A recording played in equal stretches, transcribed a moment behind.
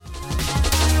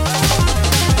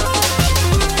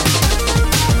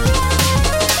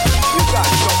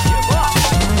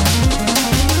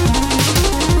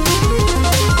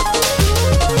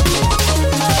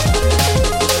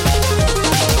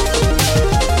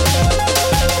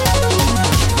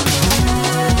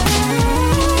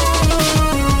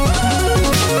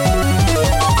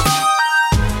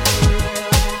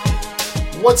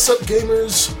What's up,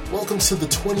 gamers? Welcome to the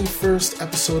 21st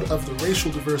episode of the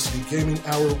Racial Diversity Gaming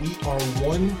Hour. We are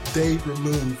 1 day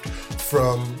removed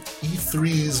from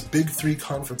E3's Big Three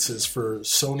conferences for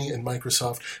Sony and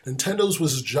Microsoft. Nintendo's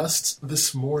was just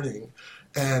this morning.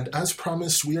 And as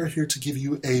promised, we are here to give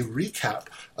you a recap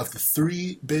of the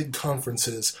three big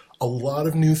conferences. A lot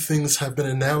of new things have been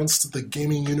announced. The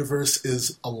gaming universe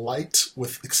is alight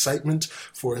with excitement,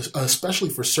 especially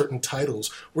for certain titles.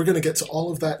 We're going to get to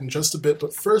all of that in just a bit,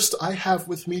 but first, I have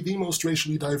with me the most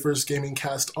racially diverse gaming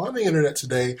cast on the internet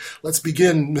today. Let's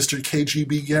begin, Mr.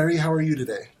 KGB Gary. How are you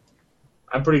today?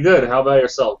 I'm pretty good. How about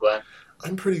yourself, Glenn?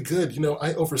 I'm pretty good. You know,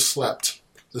 I overslept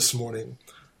this morning.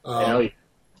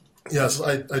 Yes,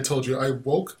 I told you. I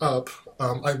woke up,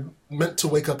 I meant to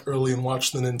wake up early and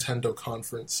watch the Nintendo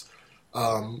conference,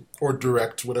 or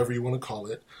Direct, whatever you want to call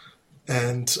it.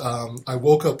 And I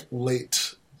woke up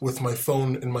late with my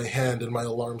phone in my hand and my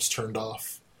alarms turned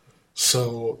off.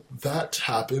 So that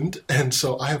happened, and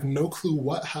so I have no clue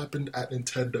what happened at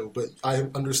Nintendo, but I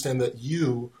understand that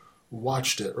you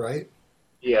watched it, right?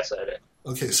 Yes, I did.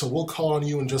 Okay, so we'll call on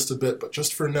you in just a bit, but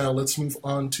just for now, let's move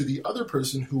on to the other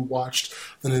person who watched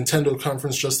the Nintendo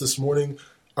conference just this morning,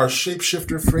 our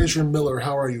shapeshifter, Fraser Miller.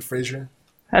 How are you, Fraser?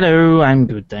 Hello, I'm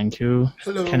good, thank you.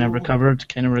 Hello. Kind of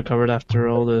recovered after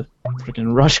all the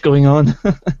freaking rush going on.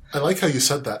 I like how you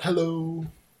said that. Hello.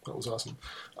 That was awesome.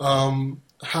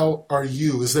 How are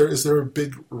you? Is there a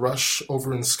big rush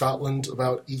over in Scotland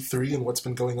about E3 and what's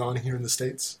been going on here in the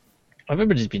States?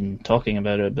 Everybody's been talking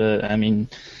about it, but I mean,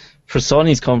 for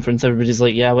Sony's conference, everybody's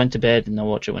like, yeah, I went to bed and I'll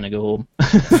watch it when I go home.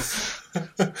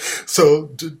 So,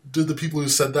 did the people who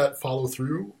said that follow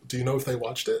through? Do you know if they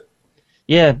watched it?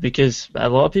 Yeah, because a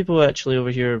lot of people actually over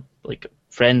here, like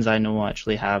friends I know,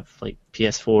 actually have like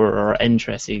PS4 or are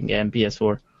interested in getting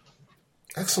PS4.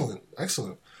 Excellent.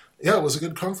 Yeah, it was a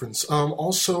good conference.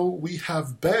 Also, we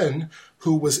have Ben,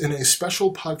 who was in a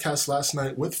special podcast last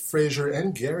night with Fraser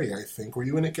and Gary, I think. Were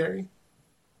you in it, Gary?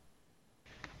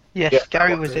 Yes,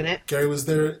 Gary was in it. Gary was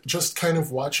there just kind of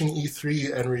watching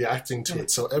E3 and reacting to it.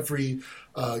 So every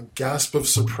gasp of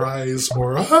surprise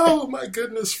or, oh my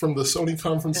goodness, from the Sony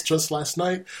conference just last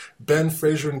night, Ben,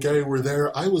 Fraser, and Gary were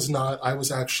there. I was not. I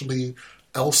was actually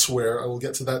elsewhere. I will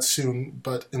get to that soon.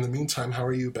 But in the meantime, how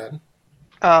are you, Ben?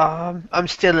 I'm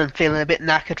still feeling a bit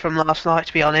knackered from last night,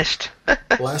 to be honest.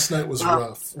 Last night was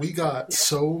rough. We got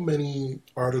so many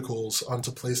articles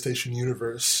onto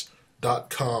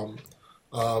PlayStationUniverse.com.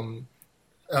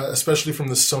 Especially from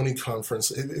the Sony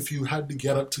conference. If you had to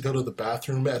get up to go to the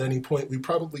bathroom at any point, we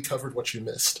probably covered what you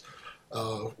missed.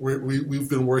 We've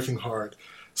been working hard.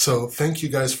 So thank you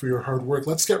guys for your hard work.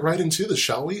 Let's get right into this,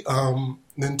 shall we?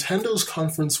 Nintendo's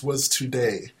conference was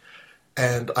today.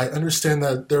 And I understand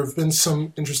that there have been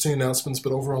some interesting announcements,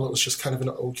 but overall it was just kind of an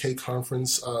okay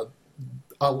conference.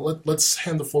 Let's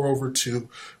hand the floor over to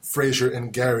Fraser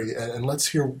and Gary, and let's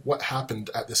hear what happened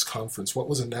at this conference. What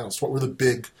was announced? What were the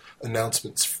big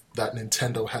announcements that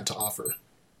Nintendo had to offer?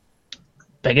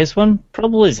 Biggest one?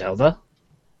 Probably Zelda.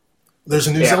 There's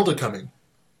a new Zelda coming.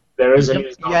 There is a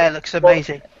new Zelda. Yeah, it looks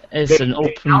amazing. It's an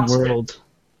open world.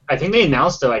 I think they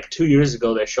announced it like 2 years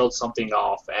ago. They showed something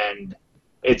off, and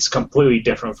it's completely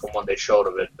different from what they showed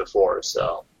of it before,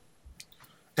 so...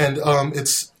 And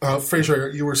it's Fraser,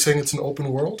 you were saying it's an open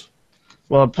world?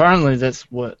 Well, apparently that's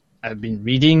what I've been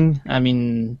reading. I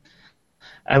mean,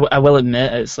 I will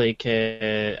admit it's like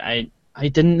I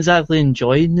didn't exactly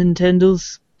enjoy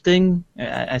Nintendo's thing.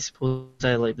 I suppose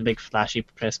I like the big flashy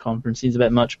press conferences a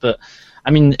bit much, but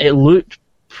I mean it looked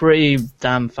pretty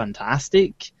damn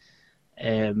fantastic.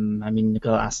 I mean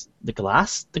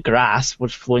the grass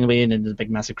was flowing away and then the big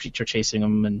massive creature chasing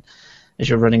them and as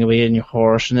you're running away in your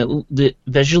horse, and it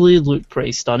visually looked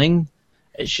pretty stunning.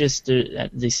 It's just,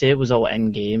 they say it was all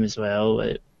in-game as well.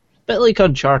 A bit like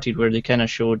Uncharted, where they kind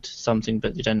of showed something,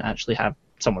 but they didn't actually have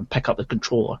someone pick up the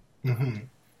controller. Mm-hmm.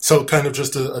 So kind of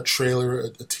just a trailer,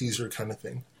 a teaser kind of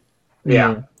thing.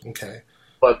 Yeah. Okay.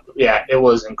 But, yeah, it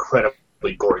was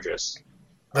incredibly gorgeous.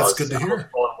 That's good to hear. I was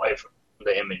blown away from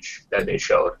the image that they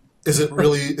showed. Is it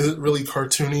really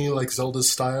cartoony, like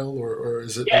Zelda's style, or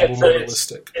is it a little more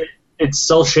realistic? It's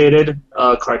cel-shaded,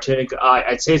 cartoonic.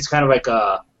 I'd say it's kind of like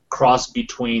a cross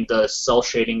between the cel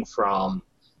shading from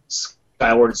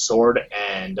Skyward Sword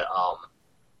and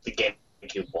the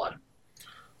GameCube one.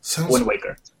 Wind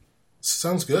Waker.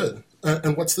 Sounds good.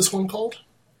 And what's this one called?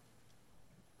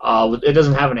 It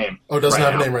doesn't have a name. Oh, it doesn't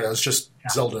have a name right now. It's just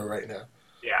Zelda right now.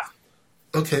 Yeah.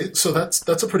 Okay, so that's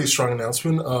a pretty strong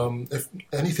announcement. If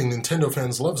anything, Nintendo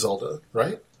fans love Zelda,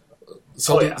 right?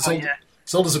 Zelda's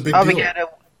a big deal. Get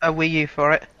a Wii U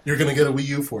for it. You're going to get a Wii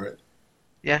U for it?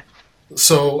 Yeah.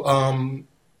 So,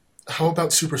 how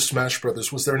about Super Smash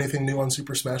Brothers? Was there anything new on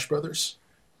Super Smash Brothers?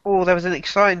 Oh, there was an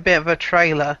exciting bit of a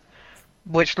trailer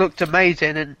which looked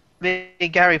amazing, and me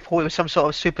and Gary thought it was some sort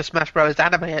of Super Smash Bros.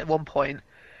 Anime at one point.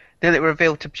 Then it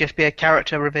revealed to just be a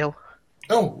character reveal.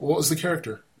 Oh, what was the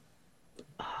character?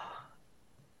 You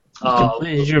can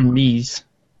play as your Mii's.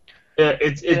 Yeah,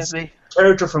 it's me.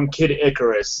 character from Kid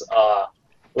Icarus.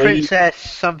 Lady, Princess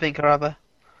something or other.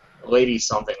 Lady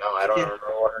something. No, I don't remember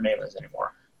what her name is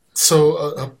anymore.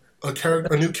 So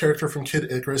a new character from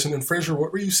Kid Icarus. And then Fraser,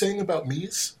 what were you saying about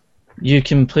Mii's? You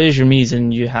can play as your Mii's,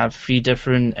 and you have 3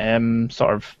 different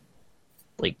sort of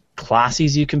like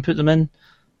classes you can put them in,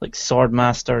 like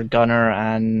Swordmaster, Gunner,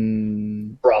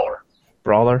 and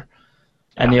Brawler.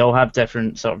 And they all have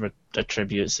different sort of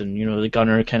attributes, and the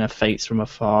Gunner kind of fights from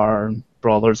afar, and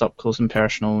Brawler's up close and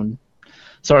personal, and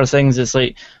sort of things. It's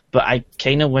like, but I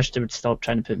kind of wish they would stop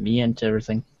trying to put me into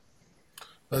everything.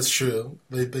 That's true.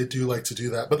 They do like to do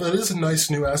that, but that is a nice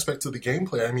new aspect of the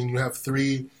gameplay. I mean, you have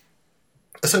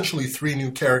essentially three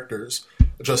new characters,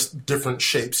 just different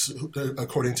shapes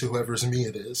according to whoever's Mii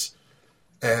it is.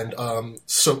 And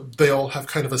so they all have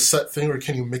kind of a set thing, or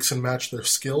can you mix and match their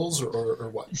skills, or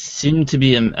what? It seemed to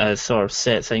be a sort of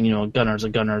set thing, Gunner's a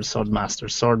Gunner,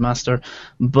 Swordmaster.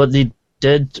 But they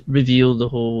did reveal the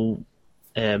whole,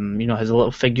 his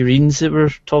little figurines that we're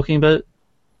talking about.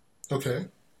 Okay.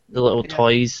 The little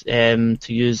toys to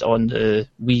use on the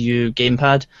Wii U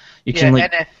gamepad. You can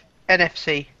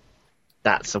NFC.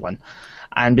 That's the one.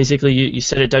 And basically you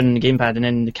set it down in the gamepad, and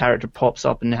then the character pops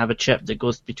up, and they have a chip that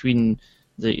goes between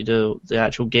the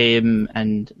actual game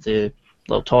and the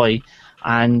little toy,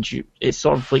 and it's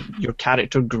sort of like your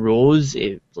character grows,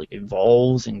 it like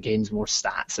evolves and gains more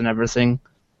stats and everything,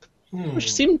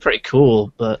 which seemed pretty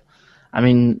cool. But I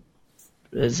mean,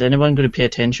 is anyone going to pay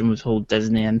attention with whole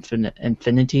Disney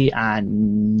Infinity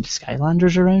and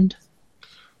Skylanders around?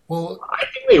 Well, I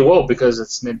think they will, because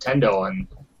it's Nintendo, and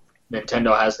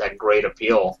Nintendo has that great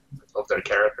appeal of their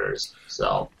characters.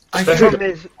 So especially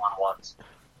the fun ones.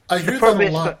 I hear that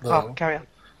a lot, though. Oh, carry on.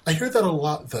 I hear that a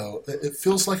lot, though. It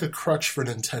feels like a crutch for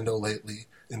Nintendo lately,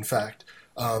 in fact.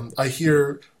 I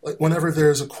hear, like, whenever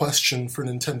there's a question for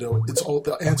Nintendo,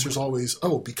 the answer's always,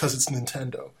 because it's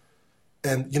Nintendo.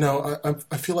 And,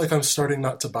 I feel like I'm starting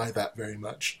not to buy that very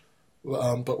much.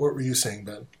 But what were you saying,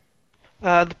 Ben?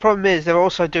 The problem is they're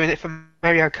also doing it for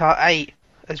Mario Kart 8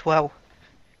 as well.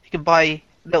 You can buy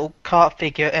little kart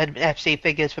figure and FC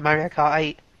figures for Mario Kart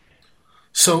 8.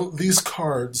 So these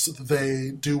cards,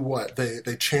 they do what?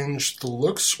 They change the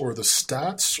looks or the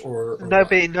stats, or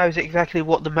nobody knows exactly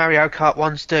what the Mario Kart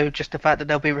ones do. Just the fact that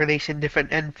they'll be releasing different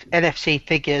NFC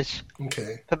figures.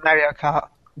 Okay. For Mario Kart.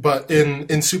 But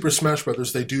in Super Smash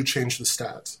Brothers, they do change the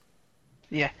stats.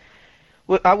 Yeah,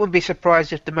 well, I wouldn't be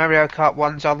surprised if the Mario Kart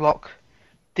ones unlock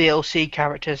DLC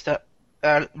characters that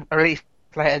are released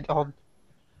later on.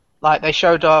 Like they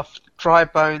showed off Dry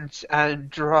Bones and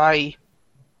Dry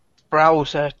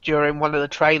Browser during one of the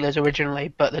trailers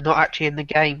originally, but they're not actually in the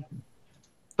game.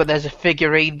 But there's a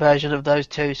figurine version of those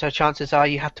two, so chances are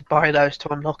you have to buy those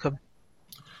to unlock them.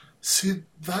 See,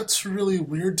 that's really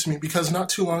weird to me, because not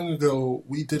too long ago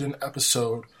we did an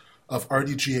episode of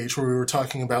RDGH where we were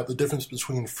talking about the difference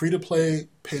between free-to-play,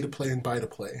 pay-to-play, and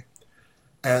buy-to-play.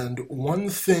 And one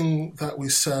thing that we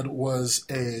said was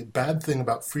a bad thing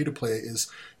about free-to-play is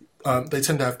they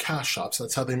tend to have cash shops.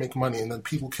 That's how they make money, and then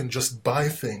people can just buy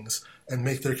things and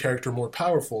make their character more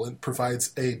powerful. It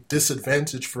provides a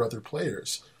disadvantage for other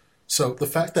players. So the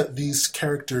fact that these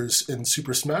characters in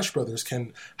Super Smash Brothers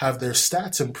can have their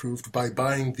stats improved by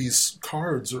buying these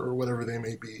cards or whatever they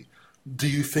may be, do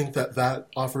you think that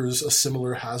offers a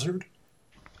similar hazard?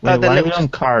 Why are we on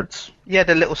cards? Yeah,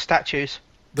 the little statues.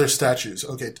 They're statues.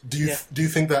 Okay. Do you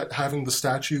think that having the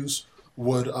statues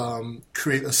would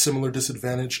create a similar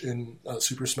disadvantage in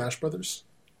Super Smash Brothers?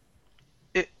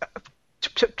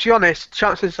 To be honest,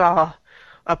 chances are,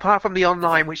 apart from the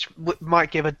online, which might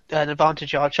give an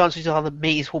advantage, chances are the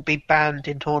Mii's will be banned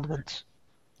in tournaments.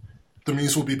 The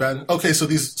Mii's will be banned? Okay, so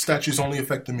these statues only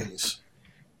affect the Mii's.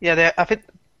 Yeah, I think,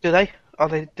 do they?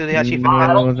 Do they actually affect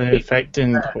No, they're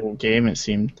affecting the whole game, it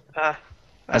seemed.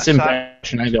 That's the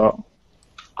impression I got.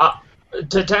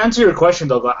 To answer your question,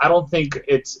 though, I don't think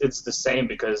it's the same,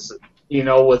 because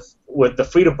with the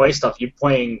free to play stuff, you're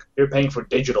paying for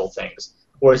digital things,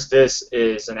 whereas this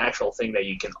is an actual thing that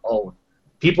you can own.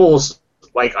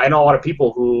 I know a lot of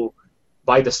people who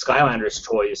buy the Skylanders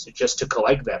toys just to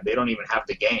collect them. They don't even have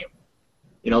the game.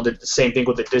 The same thing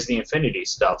with the Disney Infinity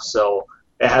stuff. So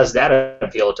it has that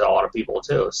appeal to a lot of people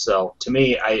too. So to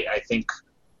me, I think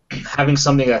having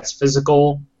something that's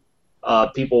physical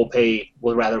people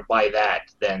would rather buy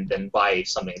that than buy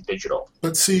something digital.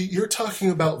 But see, you're talking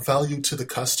about value to the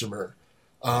customer.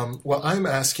 What I'm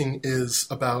asking is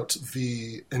about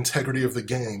the integrity of the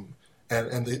game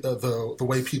and the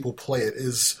way people play it.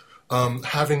 Is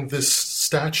having this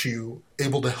statue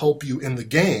able to help you in the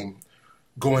game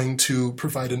going to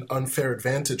provide an unfair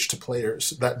advantage to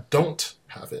players that don't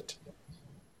have it?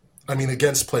 I mean,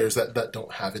 against players that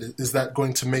don't have it. Is that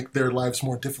going to make their lives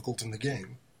more difficult in the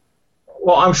game?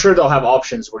 Well, I'm sure they'll have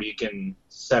options where you can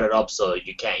set it up so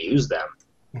you can't use them.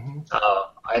 Mm-hmm.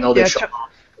 I know they show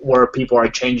where people are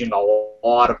changing a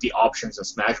lot of the options in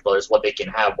Smash Brothers, what they can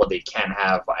have, what they can't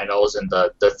have. I know it was in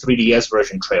the 3DS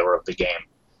version trailer of the game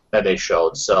that they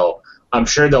showed. So I'm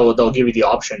sure they'll give you the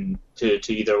option to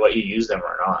either let you use them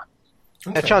or not.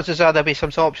 Okay. Chances are there'll be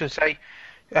some sort of option, say,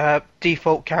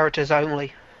 default characters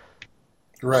only.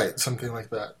 Right, something like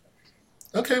that.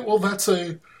 Okay, well, that's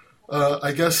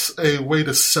I guess a way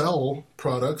to sell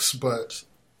products, but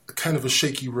kind of a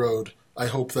shaky road. I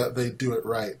hope that they do it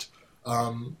right.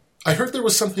 I heard there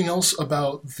was something else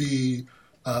about the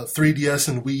 3DS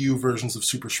and Wii U versions of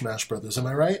Super Smash Bros. Am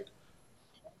I right?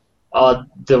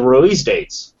 The release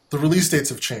dates. The release dates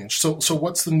have changed. So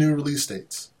what's the new release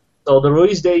dates? So the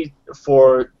release date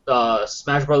for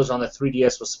Smash Bros. On the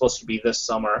 3DS was supposed to be this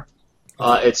summer.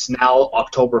 It's now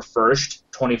October 1st,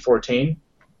 2014.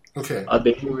 Okay.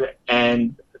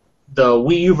 And the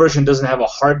Wii U version doesn't have a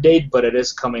hard date, but it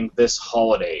is coming this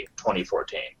holiday,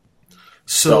 2014.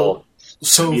 So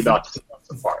be about 2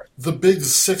 months apart. The big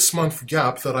 6-month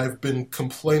gap that I've been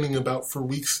complaining about for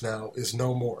weeks now is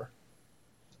no more.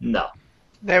 No.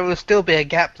 There will still be a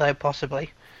gap, though,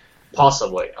 possibly.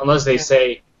 Possibly. Unless they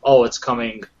say, oh, it's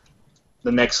coming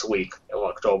the next week of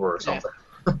October or something.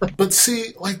 But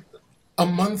see, like, a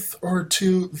month or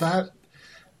two,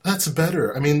 that's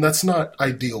better. I mean, that's not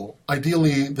ideal.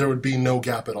 Ideally, there would be no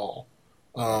gap at all.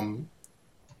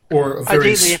 Or a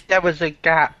very Ideally, if there was a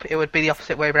gap, it would be the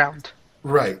opposite way around.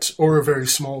 Right, or a very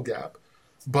small gap.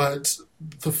 But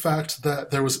the fact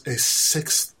that there was a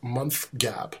 6-month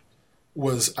gap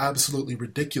was absolutely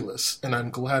ridiculous, and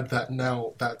I'm glad that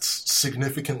now that's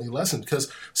significantly lessened,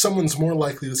 because someone's more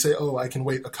likely to say, oh, I can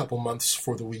wait a couple months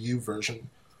for the Wii U version,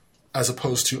 as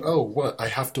opposed to, oh, what, I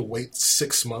have to wait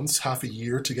 6 months, half a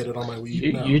year to get it on my Wii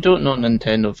U? No. You don't know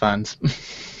Nintendo fans.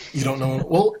 You don't know?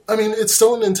 Well, I mean, it's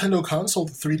still a Nintendo console,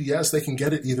 the 3DS, they can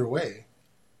get it either way.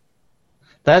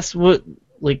 That's what,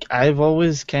 like, I've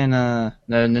always kind of...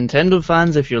 Now, Nintendo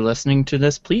fans, if you're listening to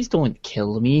this, please don't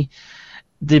kill me.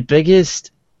 The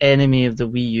biggest enemy of the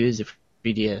Wii U is the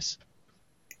 3DS.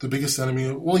 The biggest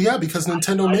enemy? Well, yeah, because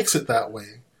Nintendo makes it that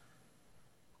way.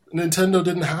 Nintendo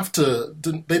didn't have to...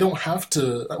 They don't have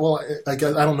to... Well, I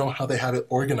guess I don't know how they have it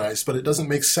organized, but it doesn't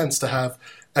make sense to have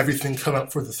everything come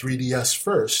out for the 3DS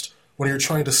first when you're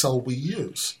trying to sell Wii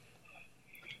U's.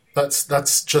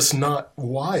 That's just not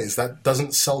wise. That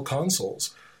doesn't sell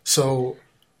consoles. So,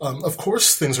 of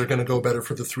course things are going to go better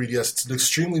for the 3DS. It's an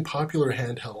extremely popular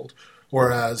handheld,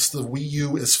 whereas the Wii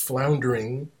U is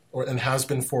floundering, and has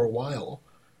been for a while.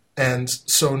 And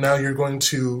so now you're going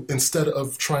to, instead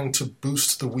of trying to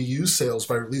boost the Wii U sales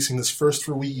by releasing this first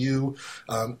for Wii U,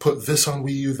 put this on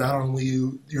Wii U, that on Wii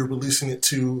U, you're releasing it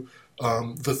to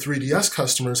the 3DS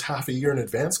customers half a year in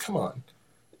advance. Come on.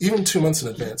 Even 2 months in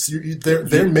advance.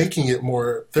 They're making it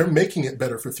more. They're making it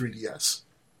better for 3DS.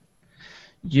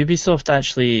 Ubisoft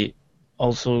actually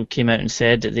also came out and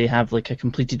said that they have like a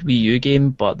completed Wii U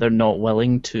game, but they're not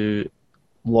willing to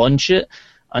launch it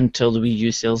until the Wii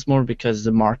U sells more, because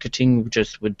the marketing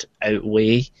just would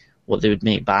outweigh what they would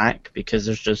make back, because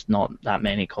there's just not that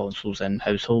many consoles in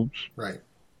households. Right.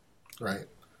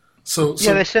 So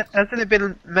yeah, they said hasn't it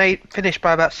been finished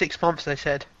by about 6 months? They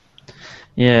said.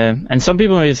 Yeah, and some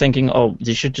people are thinking, oh,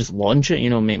 they should just launch it,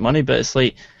 make money. But it's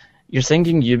like, you're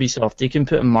thinking Ubisoft, they can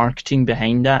put a marketing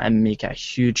behind that and make it a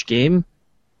huge game,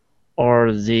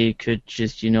 or they could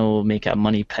just, make it a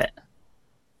money pit.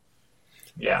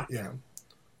 Yeah.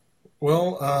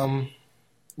 Well,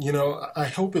 I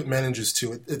hope it manages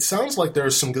to. It sounds like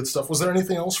there's some good stuff. Was there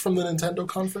anything else from the Nintendo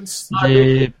conference?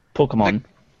 The Pokemon.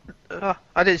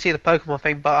 I didn't see the Pokemon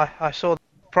thing, but I saw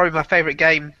probably my favourite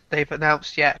game they've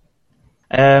announced yet.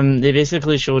 They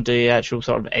basically showed the actual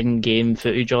sort of in-game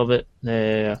footage of it.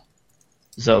 The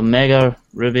sort of Mega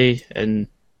Ruby and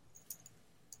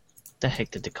the heck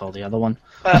did they call the other one?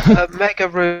 Mega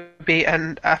Ruby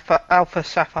and Alpha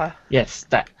Sapphire. Yes,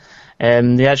 that.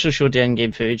 They actually showed the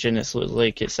in-game footage, and it looks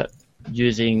like it's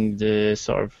using the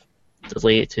sort of the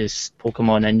latest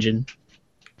Pokemon engine.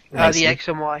 The X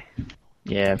and Y.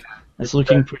 Yeah, it's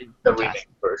looking pretty. The remake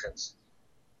versions.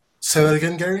 Say that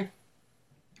again, Gary?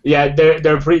 Yeah, they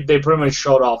pretty much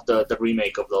showed off the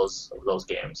remake of those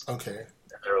games. Okay.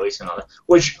 They're releasing on it,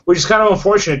 which is kind of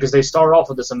unfortunate because they started off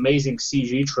with this amazing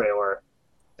CG trailer,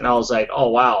 and I was like, oh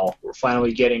wow, we're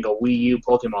finally getting a Wii U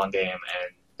Pokemon game,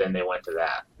 and then they went to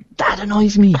that. That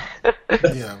annoys me.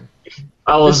 Yeah.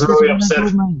 I was This really is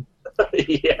upset. mine.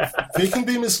 Yeah. They can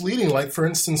be misleading. Like, for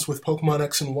instance, with Pokemon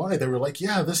X and Y, they were like,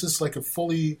 yeah, this is like a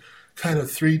fully kind of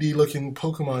 3D looking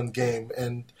Pokemon game.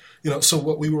 And, so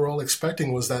what we were all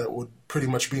expecting was that it would pretty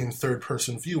much be in third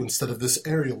person view instead of this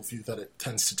aerial view that it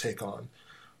tends to take on.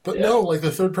 But no, like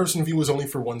the third person view was only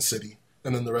for one city,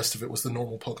 and then the rest of it was the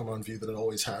normal Pokemon view that it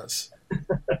always has.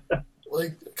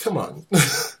 Like, come on.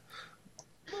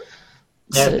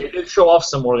 Yeah, they did show off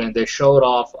some more games. They showed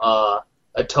off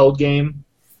a Toad game.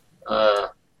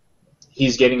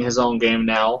 He's getting his own game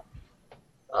now.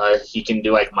 He can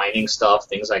do like mining stuff,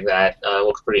 things like that. It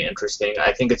looks pretty interesting.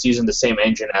 I think it's using the same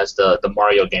engine as the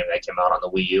Mario game that came out on the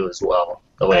Wii U as well.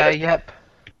 The way Yep.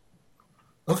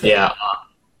 Okay. yeah,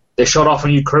 they showed off a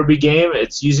new Kirby game.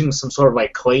 It's using some sort of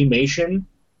like claymation.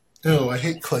 Oh, I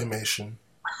hate claymation.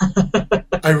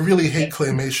 I really hate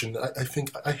claymation. I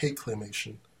think I hate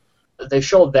claymation. They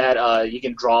showed that you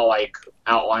can draw like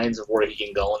outlines of where he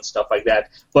can go and stuff like that.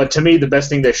 But to me, the best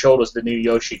thing they showed was the new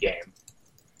Yoshi game.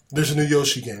 There's a new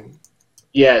Yoshi game.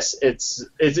 Yes, it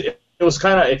was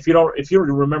kind of if you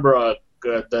remember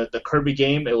the Kirby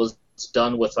game, it was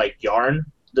done with like yarn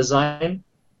design.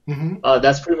 Mm-hmm.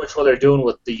 That's pretty much what they're doing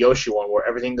with the Yoshi one, where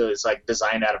everything is like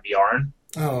designed out of yarn.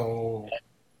 Oh.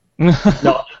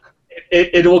 No,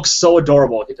 it looks so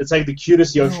adorable. It's like the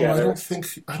cutest Yoshi No, ever.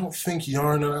 I don't think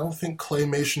yarn, and I don't think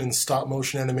claymation and stop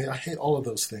motion anime. I hate all of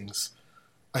those things.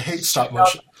 I hate stop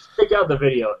motion. Check out the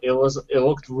video. It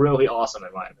looked really awesome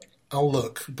in my opinion. I'll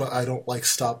look, but I don't like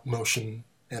stop motion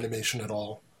animation at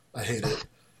all. I hate it.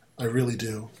 I really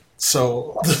do.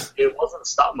 So It wasn't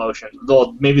stop motion,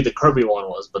 though maybe the Kirby one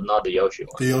was, but not the Yoshi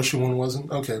one. the Yoshi one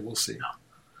wasn't? Okay, we'll see.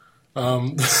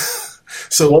 What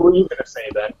So were you gonna say,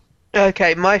 Ben?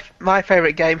 Okay, my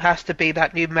favourite game has to be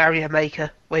that new Mario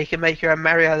Maker, where you can make your own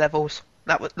Mario levels.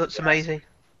 Looks amazing.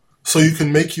 so you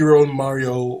can make your own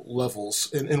Mario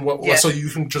levels. In what Yeah. so you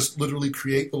can just literally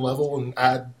create the level and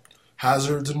add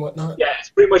hazards and whatnot? Yeah, it's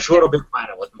pretty much Little Big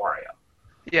Planet with Mario.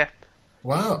 Yeah.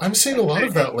 Wow, I'm seeing a lot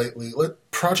of that lately.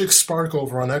 Project Spark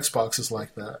over on Xbox is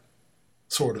like that.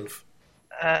 Sort of.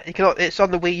 It's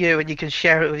on the Wii U, and you can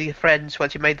share it with your friends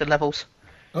once you made the levels,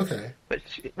 Okay.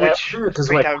 which sure, 'cause, is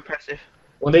pretty like- damn impressive.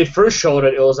 When they first showed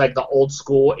it, it was like the old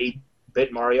school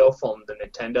 8-bit Mario from the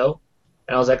Nintendo,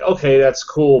 and I was like, okay, that's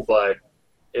cool, but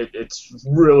it's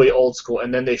really old school.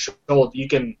 And then they showed you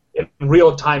can in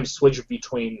real time switch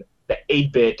between the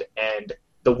 8-bit and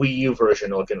the Wii U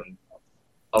version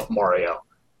of Mario,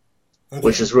 Okay.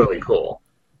 which is really cool.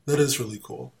 That is really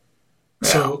cool.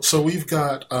 Yeah. So we've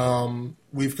got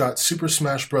Super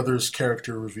Smash Brothers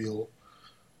character reveal.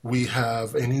 We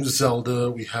have a new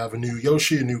Zelda. We have a new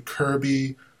Yoshi, a new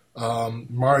Kirby,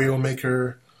 Mario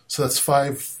Maker. So that's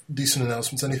 5 decent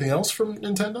announcements. Anything else from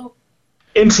Nintendo?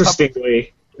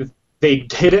 Interestingly, they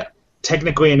did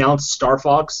technically announce Star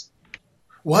Fox.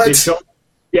 What? They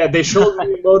showed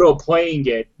Miyamoto playing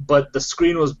it, but the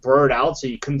screen was blurred out, so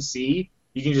you couldn't see.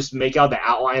 You can just make out the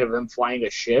outline of him flying a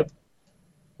ship.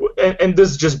 And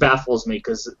this just baffles me,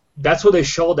 because that's what they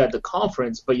showed at the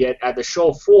conference, but yet at the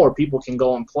show floor, people can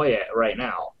go and play it right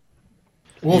now.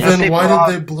 Well, Yeah, then why people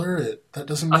did they blur it? That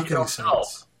doesn't make any don't know.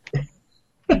 sense.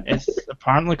 It's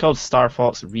apparently called Star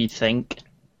Fox Rethink.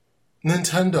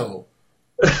 Nintendo.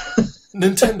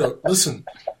 Nintendo, listen.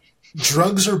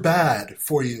 Drugs are bad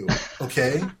for you,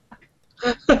 okay?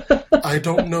 I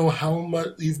don't know how much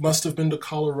you must have been to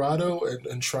Colorado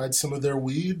and tried some of their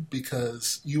weed,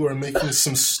 because you are making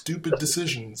some stupid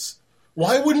decisions.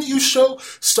 Why wouldn't you show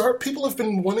people have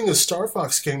been wanting a Star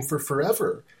Fox game for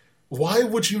forever. Why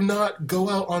would you not go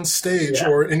out on stage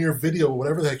or in your video,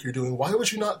 whatever the heck you're doing, why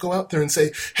would you not go out there and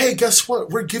say, hey, guess what?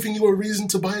 We're giving you a reason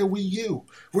to buy a Wii U.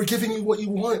 We're giving you what you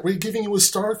want. We're giving you a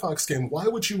Star Fox game. Why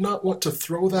would you not want to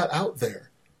throw that out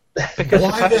there? Because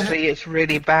Why the supposedly it's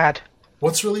really bad.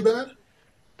 What's really bad?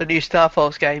 The new Star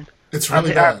Fox game. It's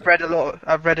really bad.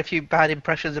 I've read a few bad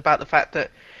impressions about the fact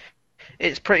that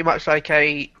it's pretty much like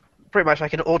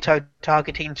an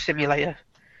auto-targeting simulator.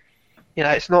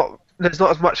 It's not. There's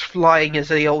not as much flying as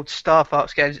the old Star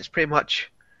Fox games. It's pretty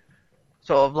much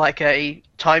sort of like a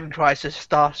Time Crisis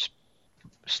star.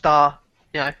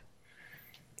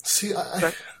 See,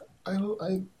 I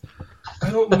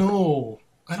don't know.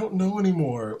 I don't know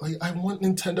anymore. Like, I want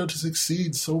Nintendo to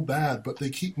succeed so bad, but they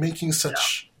keep making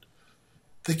such.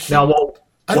 They keep. Now,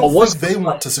 I don't think they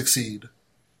want to succeed.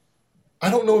 I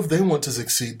don't know if they want to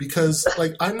succeed because,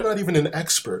 like, I'm not even an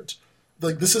expert.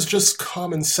 Like, this is just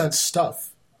common sense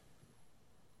stuff.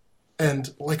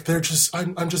 And, like,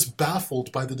 I'm just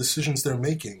baffled by the decisions they're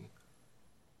making.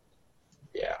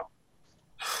 Yeah.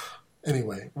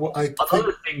 Anyway, well,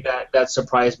 Another thing that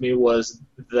surprised me was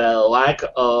the lack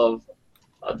of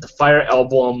the Fire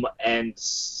Emblem and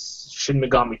Shin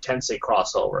Megami Tensei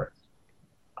crossover.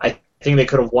 I think they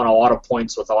could have won a lot of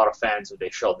points with a lot of fans if they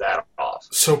showed that off.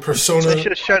 So Persona... They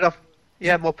should have showed off,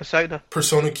 more Persona.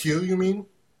 Persona Q, you mean?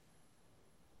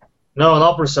 No,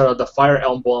 not Persona, the Fire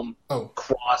Emblem Oh.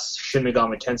 cross Shin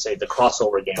Megami Tensei, the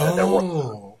crossover game that they're working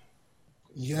on. Oh,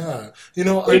 yeah. You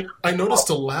know, I noticed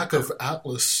a lack of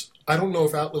Atlas. I don't know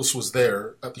if Atlas was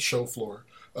there at the show floor.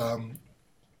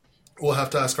 We'll have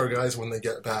to ask our guys when they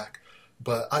get back.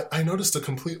 But I noticed a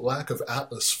complete lack of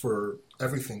Atlas for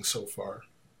everything so far.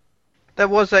 There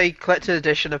was a collector's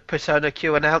edition of Persona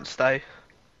Q announced, though.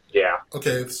 Yeah.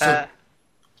 Okay,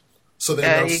 so they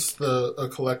announced a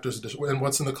collector's edition. And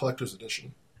what's in the collector's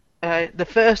edition? The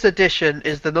first edition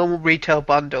is the normal retail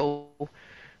bundle.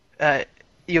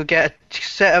 You'll get a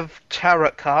set of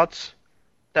tarot cards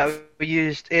that were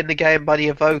used in the game by the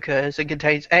evokers and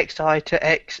contains XI to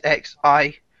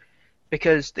XXI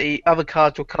because the other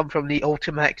cards will come from the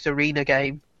Ultimax Arena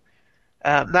game.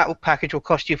 That package will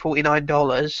cost you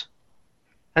 $49.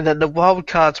 And then the Wild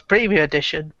Cards Premium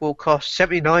Edition will cost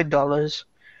 $79.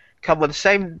 Come with the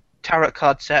same tarot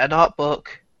card set, an art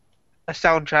book, a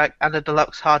soundtrack, and a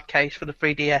deluxe hard case for the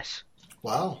 3DS.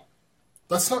 Wow.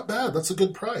 That's not bad. That's a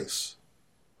good price.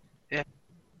 Yeah.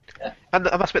 And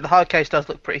I must admit, the hard case does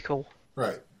look pretty cool.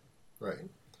 Right.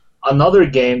 Another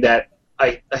game that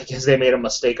I guess they made a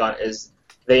mistake on is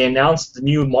they announced the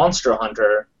new Monster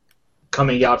Hunter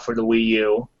coming out for the Wii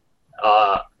U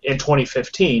in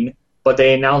 2015, but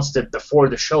they announced it before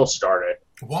the show started.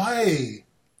 Why?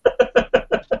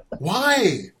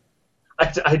 Why?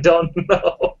 I don't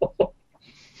know.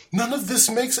 None of this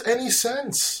makes any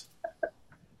sense.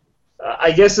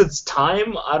 I guess it's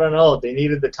time. I don't know. They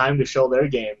needed the time to show their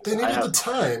game. They needed the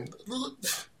time.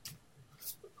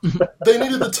 They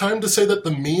needed the time to say that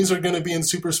the Miis are going to be in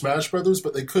Super Smash Brothers,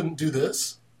 but they couldn't do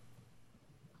this?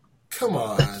 Come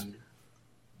on.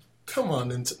 Come on.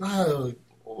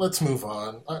 Let's move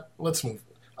on. Let's move.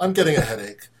 I'm getting a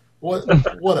headache. What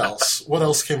else? What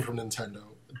else came from Nintendo?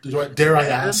 Dare I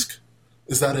ask?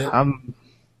 Is that it?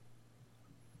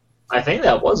 I think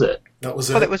that was it. That was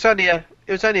it. Well, it was only a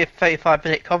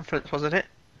 35-minute conference, wasn't it?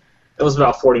 It was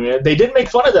about 40 minutes. They did make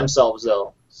fun of themselves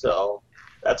though, so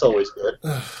that's always good. They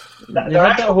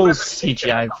had that whole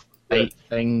CGI fight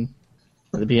thing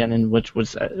at the beginning, which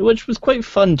was quite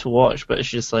fun to watch, but it's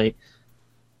just like,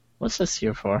 what's this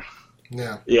here for?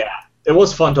 Yeah. Yeah, it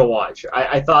was fun to watch.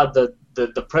 I thought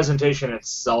the presentation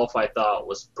itself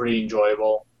was pretty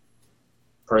enjoyable,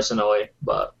 personally,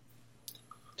 but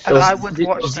I would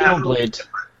watch Xenoblade.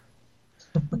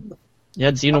 You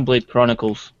had Xenoblade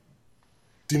Chronicles.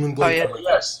 Demon Blade. Oh, yeah.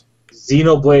 Yes,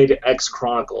 Xenoblade X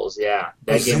Chronicles. Yeah,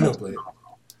 that game. Xenoblade.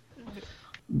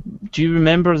 Do you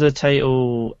remember the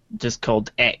title just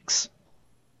called X?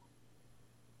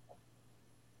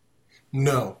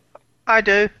 No. I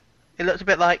do. It looks a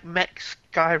bit like Mech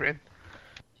Skyrim.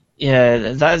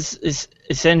 Yeah,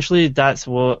 essentially that's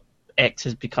what X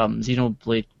has become.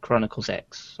 Xenoblade Chronicles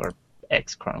X, or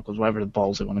X Chronicles, whatever the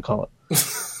balls they want to call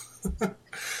it.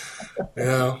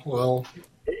 Yeah, well...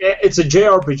 It's a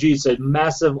JRPG. It's a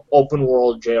massive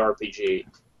open-world JRPG.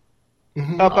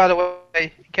 Mm-hmm. Oh, by the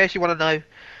way, in case you want to know,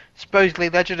 supposedly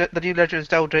the new Legend of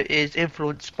Zelda is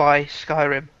influenced by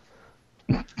Skyrim.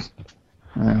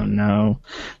 Oh no.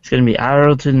 It's going to be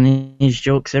arrow to these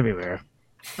jokes everywhere.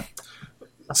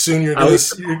 Soon you're At going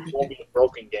least to... it won't be a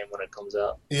broken game when it comes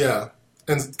out. Yeah.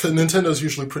 And Nintendo's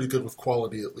usually pretty good with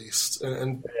quality, at least.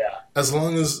 And Yeah. as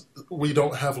long as we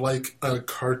don't have, like, a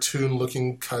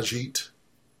cartoon-looking Khajiit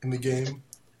in the game,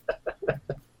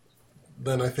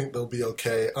 then I think they'll be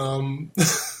okay.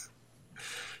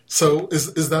 So,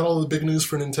 is that all the big news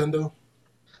for Nintendo?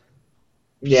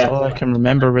 Yeah. That's all I can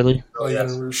remember, really. Oh,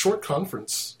 yes. yeah, short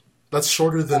conference. That's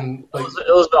shorter than, like,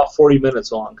 It was about 40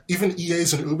 minutes long. even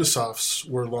EA's and Ubisoft's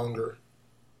were longer.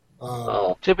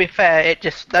 Oh. To be fair,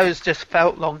 those just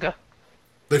felt longer.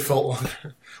 They felt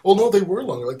longer. Well, no, they were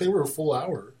longer. Like, they were a full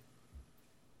hour.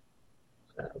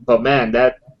 But man,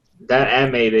 that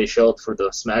anime they showed for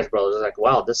the Smash Bros. I was like,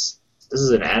 wow, this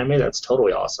is an anime? That's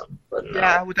totally awesome. But no.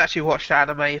 Yeah, I would actually watch the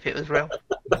anime if it was real.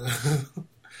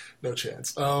 No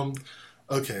chance.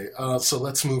 Okay, so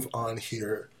let's move on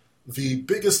here. The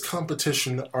biggest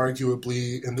competition,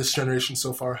 arguably, in this generation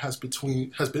so far has been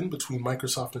between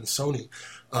Microsoft and Sony.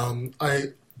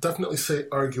 definitely say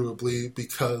arguably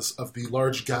because of the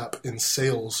large gap in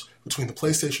sales between the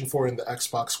PlayStation 4 and the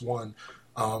Xbox One.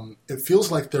 It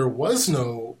feels like there was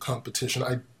no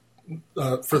competition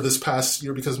for this past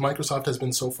year because Microsoft has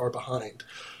been so far behind.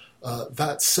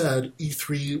 That said,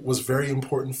 E3 was very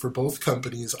important for both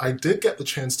companies. I did get the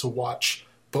chance to watch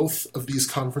both of these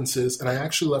conferences, and I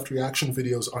actually left reaction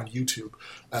videos on YouTube.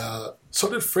 So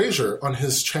did Fraser on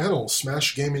his channel,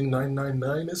 Smash Gaming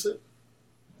 999, is it?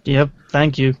 Yep,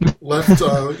 thank you.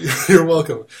 You're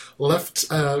welcome. Left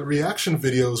reaction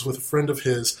videos with a friend of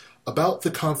his about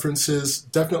the conferences.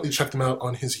 Definitely check them out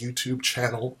on his YouTube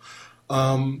channel.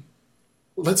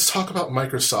 Let's talk about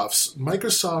Microsoft's.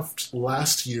 Microsoft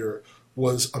last year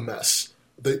was a mess.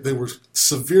 They were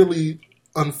severely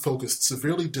unfocused,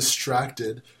 severely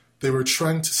distracted. They were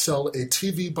trying to sell a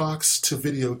TV box to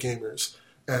video gamers,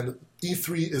 and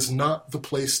E3 is not the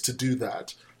place to do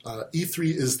that.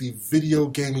 E3 is the video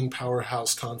gaming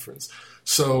powerhouse conference.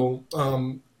 So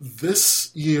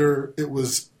this year it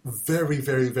was very,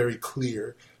 very, very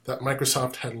clear that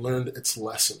Microsoft had learned its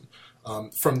lesson.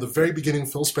 From the very beginning,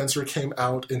 Phil Spencer came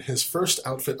out in his first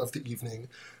outfit of the evening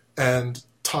and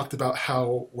talked about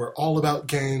how we're all about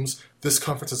games. This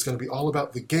conference is going to be all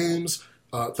about the games.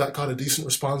 That got a decent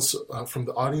response from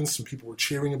the audience. Some people were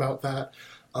cheering about that.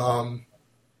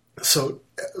 So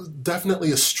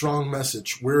definitely a strong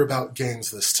message. We're about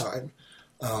games this time.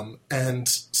 And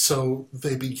so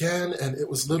they began, and it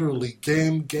was literally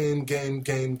game.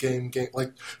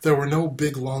 Like, there were no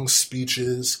big, long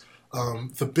speeches.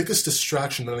 The biggest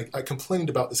distraction, and I complained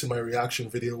about this in my reaction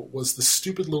video, was the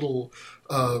stupid little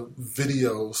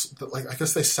videos that, like, I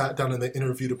guess they sat down and they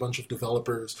interviewed a bunch of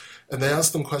developers, and they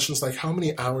asked them questions like, how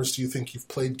many hours do you think you've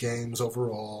played games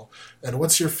overall, and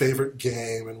what's your favorite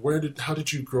game, and how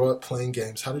did you grow up playing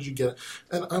games, how did you get it?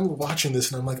 And I'm watching this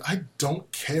and I'm like, I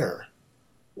don't care.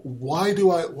 Why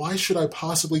should I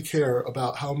possibly care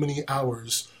about how many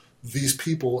hours these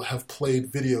people have played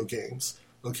video games?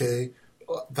 Okay?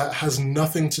 That has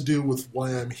nothing to do with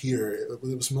why I'm here. It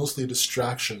was mostly a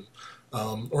distraction.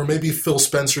 Or maybe Phil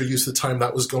Spencer used the time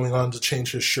that was going on to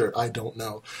change his shirt. I don't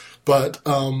know. But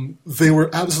they were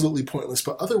absolutely pointless.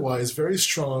 But otherwise, very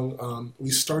strong. We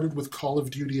started with Call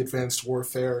of Duty Advanced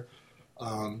Warfare,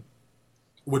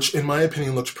 which in my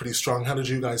opinion looked pretty strong. How did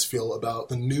you guys feel about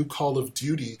the new Call of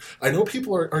Duty? I know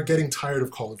people are getting tired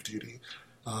of Call of Duty.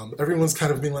 Everyone's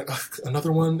kind of being like,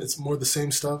 another one, it's more the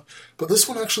same stuff. But this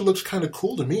one actually looked kind of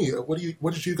cool to me. What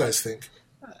did you guys think?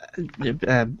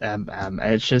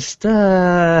 It's just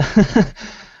that's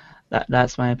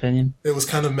my opinion. It was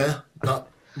kind of meh, not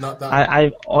that.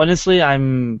 I honestly,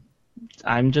 I'm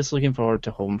just looking forward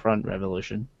to Homefront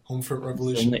Revolution. Homefront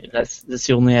Revolution. That's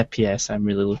the only FPS I'm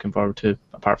really looking forward to,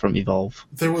 apart from Evolve.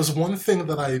 There was one thing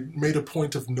that I made a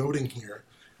point of noting here,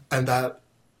 and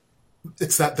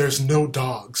it's that there's no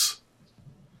dogs.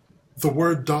 The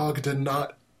word dog did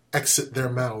not exit their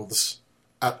mouths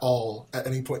at all at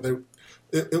any point.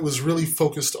 It was really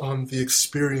focused on the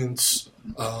experience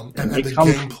and the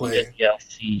gameplay.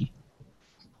 DLC.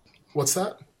 What's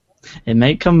that? It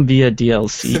might come via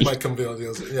DLC. It might come via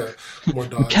DLC. Yeah, more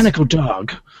dogs. Mechanical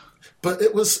dog. But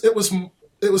it was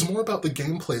more about the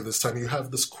gameplay this time. You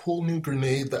have this cool new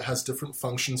grenade that has different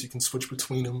functions. You can switch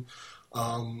between them.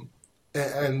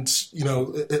 And you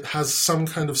know, it has some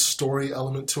kind of story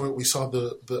element to it. We saw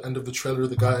the end of the trailer.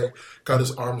 The guy got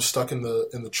his arm stuck in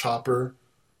the chopper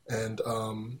and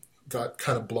got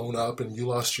kind of blown up, and you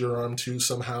lost your arm too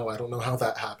somehow. I don't know how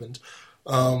that happened.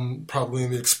 Probably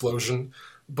in the explosion.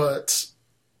 But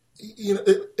you know,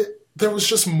 there was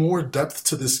just more depth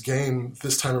to this game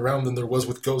this time around than there was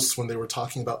with Ghosts when they were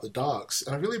talking about the dogs,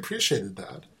 and I really appreciated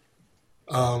that.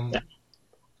 Yeah.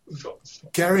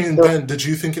 Gary and Ben, did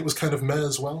you think it was kind of meh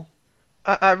as well?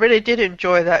 I really did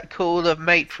enjoy that Call of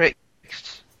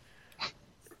Matrix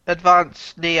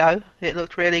Advanced Neo. It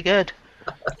looked really good.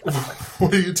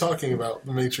 What are you talking about,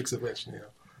 the Matrix Advanced Neo?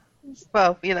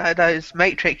 Well, you know, those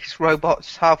Matrix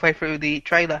robots halfway through the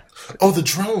trailer. Oh, the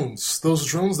drones! Those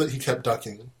drones that he kept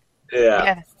ducking.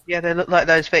 Yeah. Yeah, they look like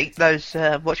those drones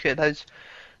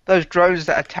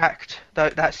that attacked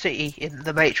that city in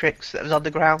the Matrix that was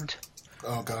underground.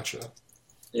 Oh, gotcha.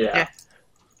 Yeah.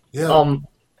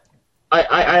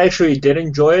 I actually did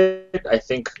enjoy it. I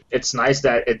think it's nice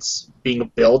that it's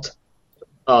being built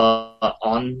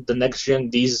on the next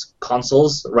gen these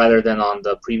consoles rather than on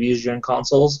the previous gen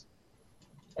consoles,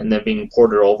 and then being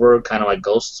ported over, kind of like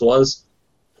Ghosts was.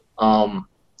 My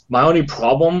only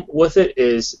problem with it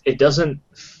is it doesn't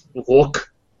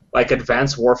look like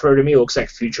Advanced Warfare to me. It looks like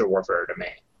Future Warfare to me.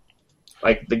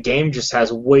 Like, the game just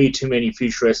has way too many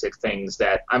futuristic things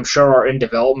that I'm sure are in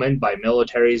development by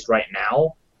militaries right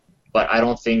now, but I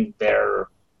don't think they're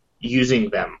using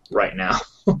them right now.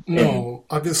 No,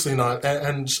 obviously not.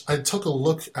 And I took a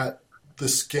look at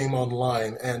this game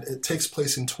online, and it takes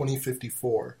place in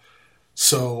 2054.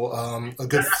 So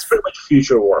That's pretty much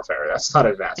future warfare. That's not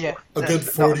advanced warfare. A good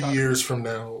 40 years from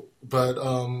now. But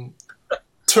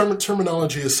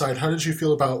terminology aside, how did you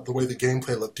feel about the way the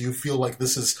gameplay looked? Do you feel like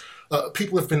this is...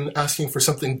 people have been asking for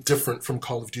something different from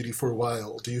Call of Duty for a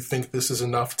while. Do you think this is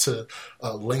enough to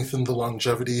lengthen the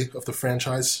longevity of the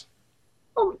franchise?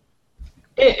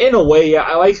 In a way, yeah.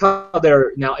 I like how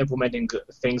they're now implementing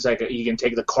things like you can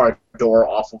take the car door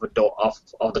off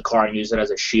of the car and use it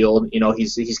as a shield. You know,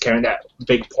 he's carrying that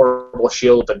big portable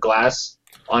shield with the glass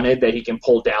on it that he can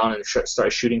pull down and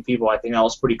start shooting people. I think that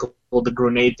was pretty cool. The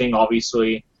grenade thing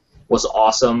obviously was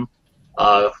awesome.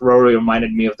 Rory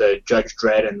reminded me of the Judge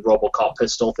Dredd and RoboCop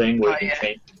pistol thing where you can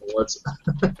change bullets.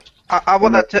 I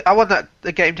want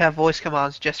the game to have voice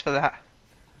commands just for that.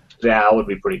 Yeah, that would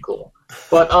be pretty cool.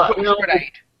 But I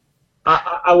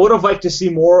would have liked to see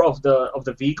more of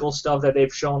the vehicle stuff that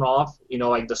they've shown off. You know,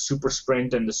 like the super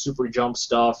sprint and the super jump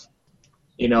stuff.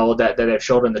 You know, that they've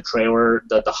showed in the trailer.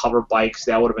 The hover bikes,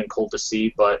 that would have been cool to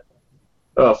see. But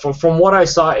from what I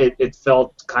saw, it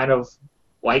felt kind of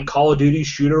like Call of Duty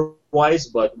shooter-wise,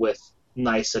 but with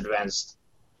nice advanced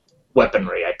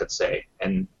weaponry, I could say,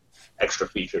 and extra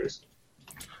features.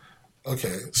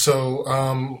 Okay,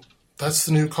 so that's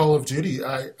the new Call of Duty.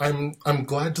 I'm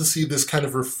glad to see this kind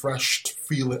of refreshed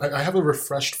feeling. I have a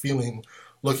refreshed feeling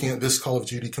looking at this Call of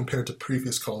Duty compared to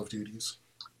previous Call of Duties.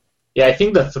 Yeah, I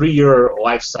think the 3-year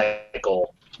life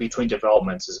cycle between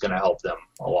developments is going to help them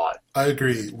a lot. I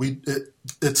agree.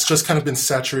 It's just kind of been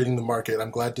saturating the market.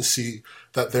 I'm glad to see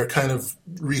that they're kind of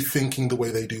rethinking the way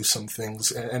they do some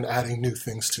things and adding new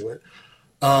things to it.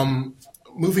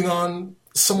 Moving on,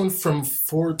 someone from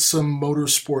Forza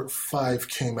Motorsport 5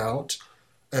 came out,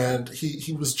 and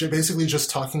he was basically just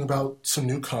talking about some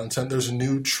new content. There's a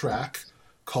new track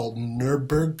called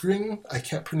Nürburgring. I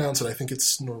can't pronounce it. I think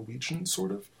it's Norwegian,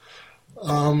 sort of.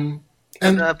 And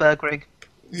Nürburgring.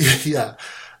 Yeah,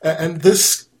 and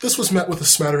this was met with a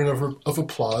smattering of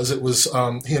applause. It was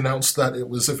he announced that it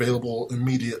was available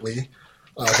immediately,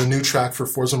 the new track for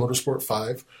Forza Motorsport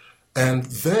 5, and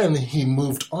then he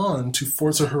moved on to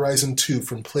Forza Horizon 2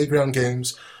 from Playground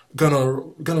Games. Gonna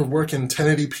work in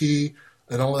 1080p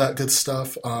and all of that good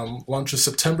stuff. Launches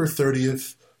September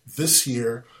 30th this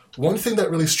year. One thing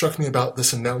that really struck me about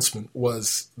this announcement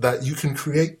was that you can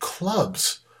create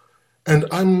clubs. And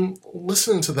I'm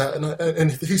listening to that,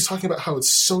 and he's talking about how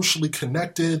it's socially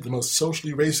connected, the most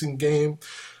socially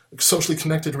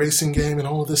connected racing game, and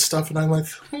all of this stuff. And I'm like,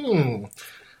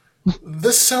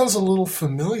 this sounds a little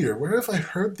familiar. Where have I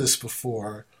heard this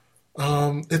before?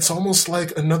 It's almost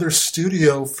like another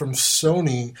studio from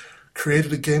Sony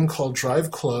created a game called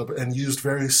Drive Club and used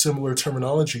very similar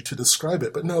terminology to describe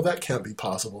it. But no, that can't be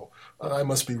possible. I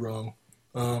must be wrong.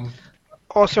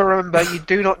 Also remember, you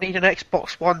do not need an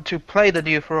Xbox One to play the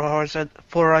new Forza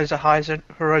Horizon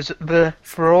 2.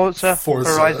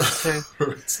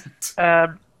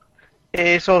 It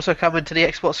is also coming to the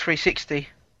Xbox 360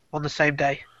 on the same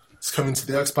day. It's coming to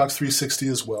the Xbox 360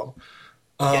 as well.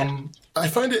 I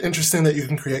find it interesting that you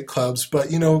can create clubs,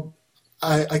 but, you know,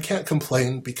 I can't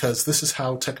complain because this is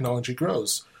how technology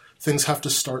grows. Things have to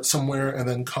start somewhere, and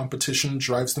then competition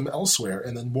drives them elsewhere,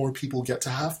 and then more people get to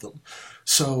have them.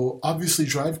 So obviously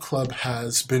Drive Club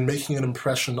has been making an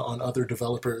impression on other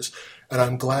developers, and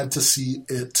I'm glad to see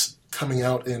it coming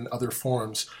out in other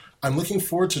forms. I'm looking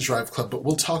forward to Drive Club, but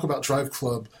we'll talk about Drive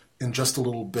Club in just a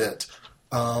little bit.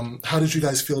 How did you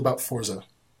guys feel about Forza?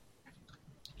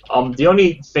 The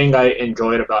only thing I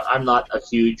enjoyed about, I'm not a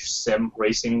huge sim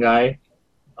racing guy,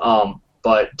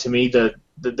 but to me the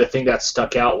thing that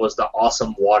stuck out was the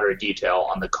awesome water detail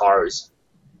on the cars.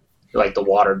 Like the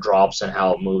water drops and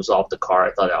how it moves off the car.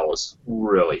 I thought that was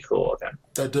really cool again.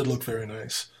 That did look very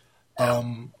nice.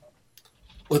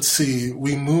 Let's see.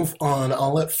 We move on.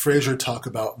 I'll let Fraser talk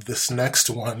about this next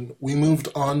one. We moved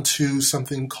on to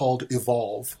something called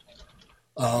Evolve.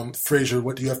 Fraser,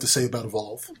 what do you have to say about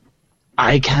Evolve?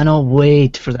 I cannot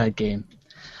wait for that game.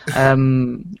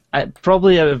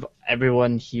 Probably out of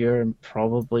everyone here, and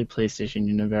probably PlayStation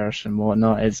Universe and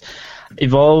whatnot, is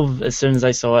Evolve. As soon as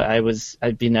I saw it,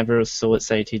 I'd been ever so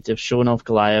excited. They've shown off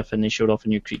Goliath, and they showed off a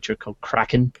new creature called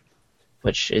Kraken,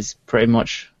 which is pretty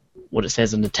much what it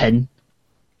says on the tin.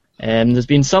 There's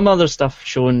been some other stuff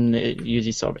shown. It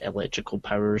uses sort of electrical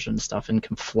powers and stuff, and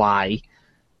can fly,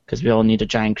 because we all need a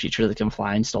giant creature that can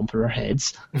fly and stomp on our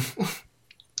heads.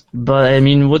 But I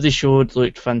mean, what they showed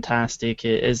looked fantastic.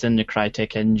 It is in the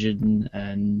Crytek engine,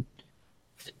 and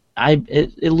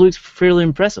it looks fairly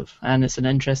impressive, and it's an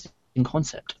interesting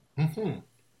concept. Mm-hmm.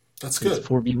 That's It's good.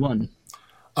 4v1.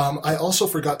 I also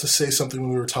forgot to say something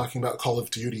when we were talking about Call of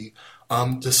Duty.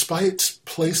 Despite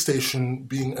PlayStation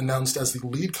being announced as the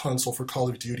lead console for Call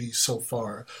of Duty so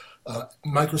far,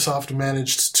 Microsoft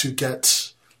managed to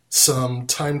get some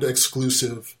timed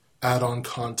exclusive add-on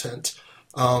content.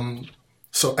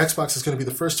 So Xbox is going to be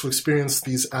the first to experience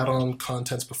these add-on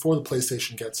contents before the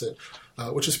PlayStation gets it,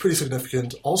 which is pretty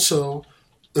significant. Also,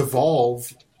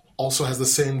 Evolve also has the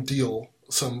same deal.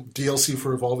 Some DLC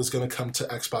for Evolve is going to come to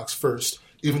Xbox first,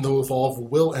 even though Evolve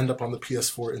will end up on the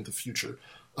PS4 in the future.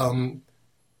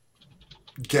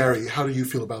 Gary, how do you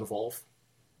feel about Evolve?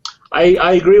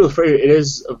 I agree with Fraser. It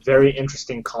is a very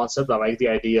interesting concept. I like the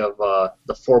idea of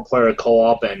the 4-player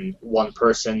co-op and one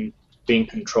person being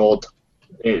controlled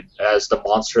as the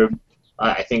monster.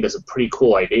 I think is a pretty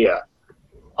cool idea.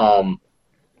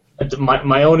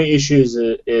 My only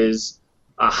issue is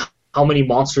how many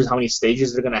monsters, how many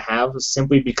stages they're going to have,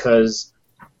 simply because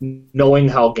knowing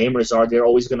how gamers are, they're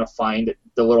always going to find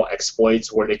the little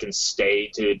exploits where they can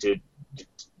stay to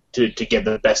get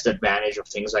the best advantage of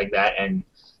things like that, and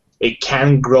it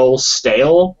can grow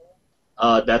stale.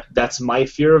 That's my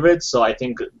fear of it. So I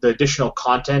think the additional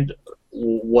content,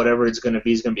 whatever it's going to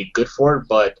be, is going to be good for it.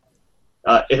 But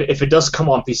if it does come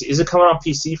on PC, is it coming on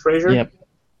PC, Fraser? Yep.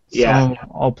 Yeah. So,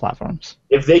 all platforms.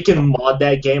 If they can mod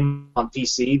that game on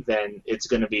PC, then it's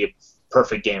going to be a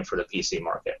perfect game for the PC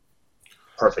market.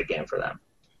 Perfect game for them.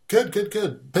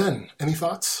 Good. Ben, any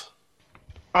thoughts?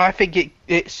 I think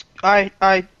it's. I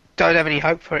don't have any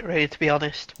hope for it, really, to be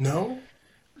honest. No?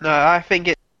 No, I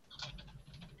think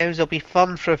games will be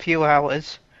fun for a few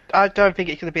hours. I don't think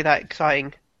it's going to be that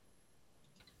exciting.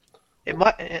 It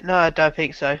might. No, I don't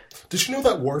think so. Did you know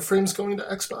that Warframe's going to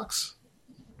Xbox?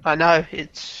 I know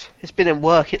it's been in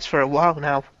work. It's for a while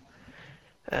now.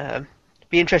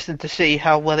 Be interesting to see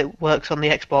how well it works on the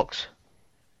Xbox.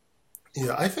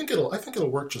 Yeah, I think it'll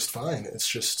work just fine. It's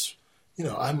just,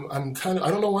 I'm kind of,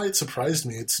 I don't know why it surprised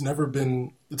me. It's never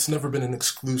been an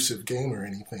exclusive game or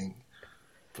anything.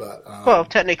 But well,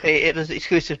 technically, it was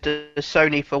exclusive to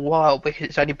Sony for a while because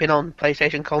it's only been on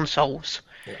PlayStation consoles.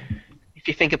 Yeah. If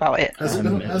you think about it. It's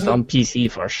on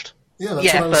PC first. Yeah,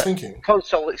 that's what I was thinking.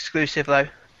 Console exclusive though.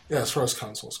 Yeah, as far as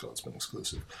consoles go, it's been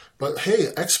exclusive. But hey,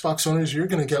 Xbox owners, you're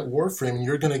going to get Warframe, and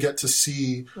you're going to get to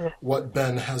see what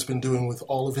Ben has been doing with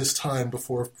all of his time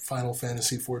before Final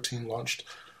Fantasy XIV launched.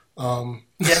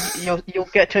 Yeah, you'll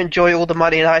get to enjoy all the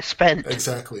money that I spent.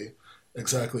 Exactly.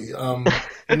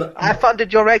 I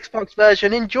funded your Xbox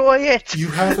version. Enjoy it. You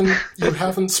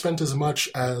haven't spent as much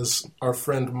as our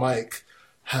friend Mike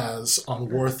has on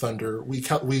War Thunder. We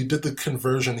did the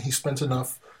conversion. He spent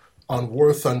enough on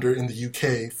War Thunder in the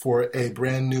UK for a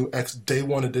brand new Day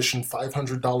 1 edition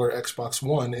 $500 Xbox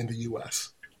One in the US.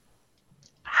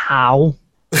 How?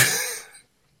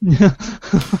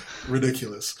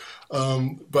 Ridiculous.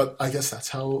 But I guess that's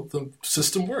how the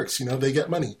system works. They get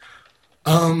money.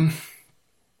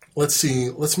 Let's see.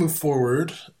 Let's move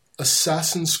forward.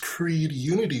 Assassin's Creed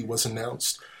Unity was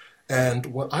announced. And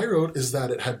what I wrote is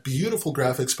that it had beautiful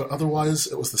graphics, but otherwise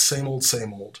it was the same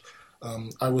old.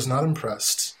 I was not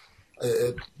impressed.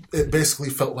 It basically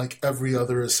felt like every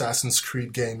other Assassin's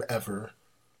Creed game ever.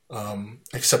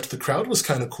 Except the crowd was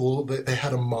kind of cool. They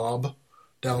had a mob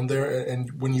down there,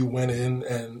 and when you went in,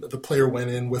 and the player went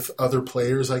in with other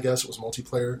players, I guess, it was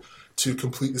multiplayer, to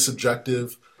complete this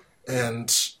objective. And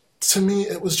to me,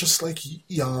 it was just like,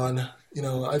 yawn.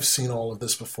 I've seen all of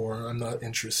this before. I'm not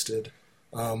interested.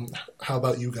 How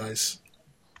about you guys?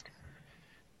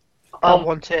 I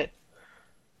want it.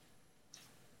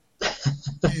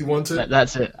 You want it?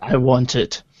 That's it. I want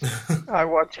it. I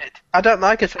want it. I don't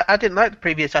like it. I didn't like the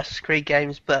previous Assassin's Creed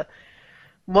games, but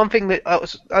one thing that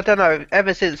I don't know,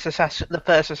 ever since the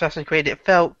first Assassin's Creed, it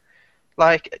felt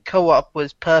like co-op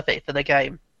was perfect for the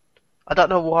game. I don't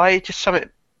know why, just something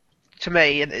to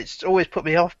me, and it's always put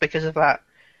me off because of that.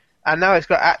 And now it's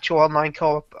got actual online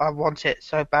co-op. I want it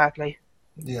so badly.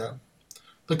 Yeah.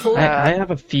 The co-op... I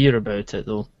have a fear about it,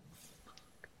 though.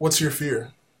 What's your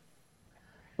fear?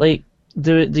 Like,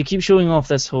 they keep showing off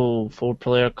this whole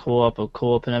 4-player co-op or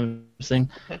co-op and everything,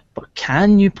 but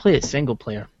can you play it single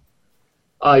player?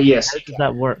 Yes. How does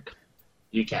that work?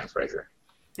 You can, Fraser.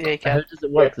 Yeah, you can. How does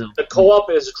it work, though? The co-op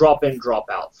is drop in, drop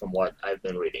out, from what I've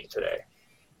been reading today.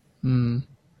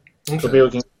 Okay. So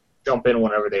people can jump in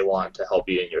whenever they want to help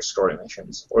you in your story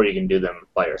missions, or you can do them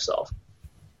by yourself.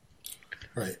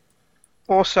 Right.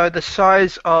 Also, the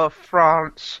size of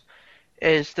France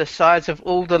is the size of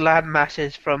all the land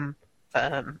masses from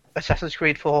Assassin's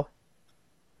Creed 4.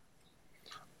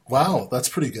 Wow, that's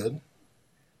pretty good.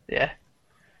 Yeah.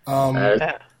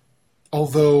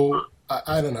 Although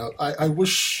I don't know. I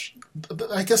wish.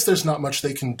 I guess there's not much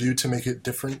they can do to make it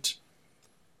different,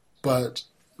 but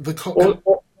the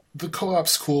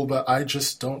co-op's cool. But I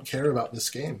just don't care about this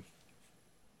game.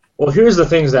 Well, here's the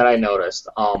things that I noticed.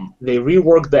 They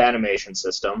reworked the animation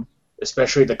system,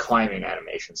 especially the climbing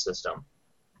animation system.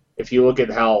 If you look at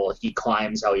how he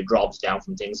climbs, how he drops down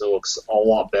from things, it looks a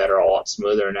lot better, a lot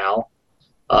smoother now.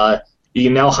 You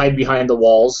can now hide behind the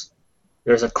walls.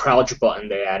 There's a crouch button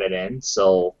they added in,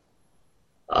 so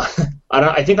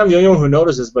I think I'm the only one who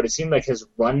noticed this, but it seemed like his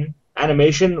run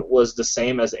animation was the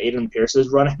same as Aiden Pierce's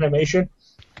run animation.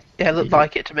 Yeah, it looked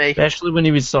like it to me. Especially when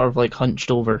he was sort of like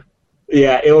hunched over.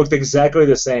 Yeah, it looked exactly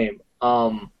the same.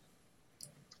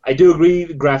 I do agree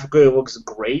graphically it looks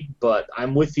great, but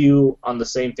I'm with you on the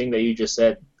same thing that you just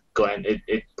said, Glenn.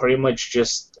 It pretty much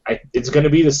just it's going to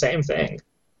be the same thing,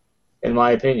 in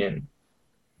my opinion.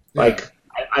 Yeah. Like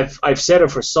I've said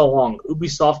it for so long.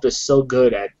 Ubisoft is so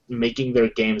good at making their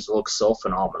games look so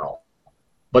phenomenal,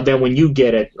 but then when you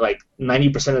get it, like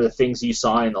 90% of the things you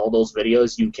saw in all those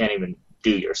videos, you can't even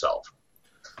do yourself.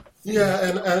 Yeah,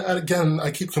 and again,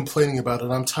 I keep complaining about it.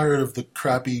 I'm tired of the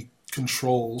crappy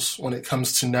controls when it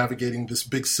comes to navigating this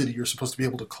big city you're supposed to be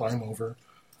able to climb over.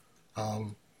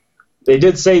 They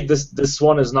did say this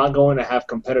one is not going to have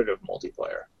competitive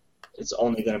multiplayer. It's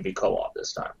only going to be co-op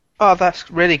this time. Oh, that's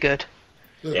really good.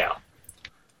 Yeah.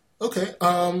 Okay.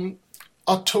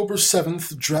 October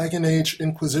 7th, Dragon Age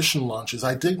Inquisition launches.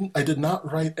 I did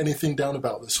not write anything down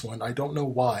about this one. I don't know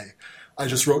why. I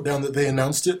just wrote down that they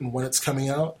announced it and when it's coming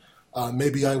out.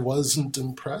 Maybe I wasn't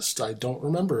impressed. I don't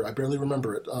remember. I barely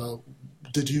remember it.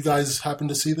 Did you guys happen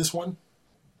to see this one?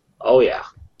 Oh, yeah.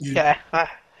 Yeah.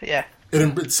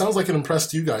 It sounds like it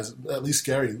impressed you guys, at least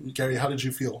Gary. Gary, how did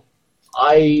you feel?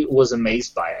 I was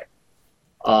amazed by it.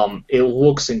 It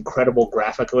looks incredible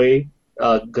graphically.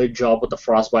 Good job with the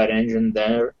Frostbite engine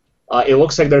there. It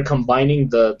looks like they're combining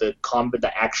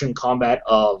the action combat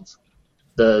of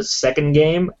the second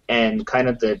game and kind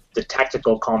of the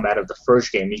tactical combat of the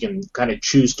first game. You can kind of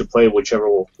choose to play whichever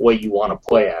way you want to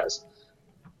play as.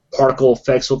 Particle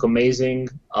effects look amazing.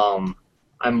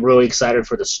 I'm really excited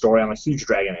for the story. I'm a huge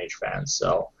Dragon Age fan,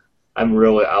 so I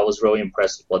was really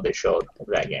impressed with what they showed of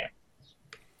that game.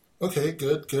 Okay,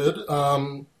 good.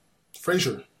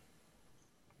 Fraser.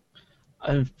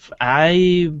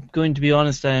 I'm going to be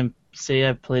honest. I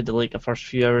played the first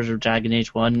few hours of Dragon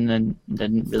Age 1 and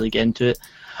didn't really get into it.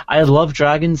 I love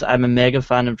dragons. I'm a mega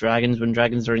fan of dragons when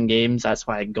dragons are in games. That's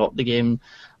why I got the game.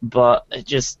 But it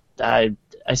just I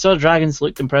saw dragons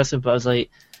looked impressive, but I was like,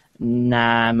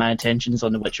 nah, my attention's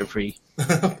on The Witcher 3.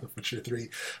 The Witcher 3.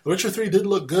 The Witcher 3 did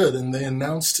look good, and they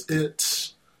announced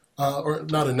it. Or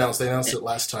not announced, they announced it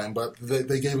last time, but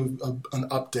they gave an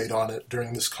update on it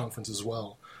during this conference as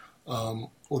well.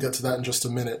 We'll get to that in just a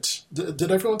minute. Did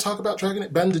everyone talk about Dragon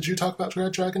Age? Ben, did you talk about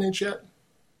Dragon Age yet?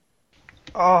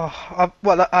 I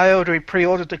already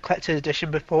pre-ordered the collector's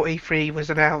edition before E3 was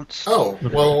announced. Oh,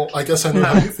 well, I guess I know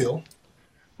how you feel.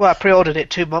 Well, I pre-ordered it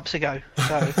 2 months ago,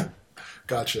 so...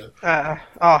 Gotcha.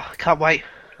 Can't wait.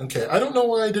 Okay, I don't know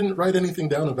why I didn't write anything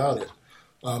down about it.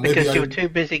 Because you were too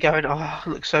busy going, it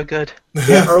looks so good.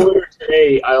 Yeah, earlier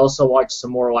today, I also watched some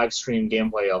more live stream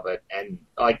gameplay of it, and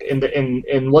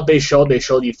in what they showed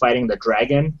you fighting the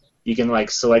dragon. You can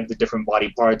select the different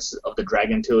body parts of the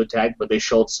dragon to attack, but they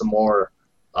showed some more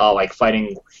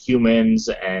fighting humans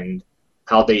and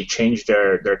how they change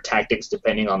their tactics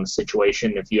depending on the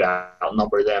situation. If you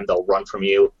outnumber them, they'll run from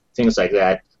you. Things like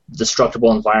that.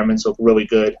 Destructible environments look really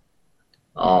good.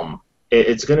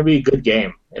 It's going to be a good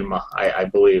game, I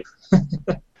believe.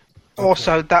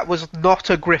 Also, that was not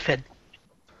a griffin.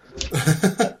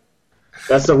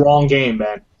 That's the wrong game,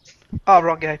 man. Oh,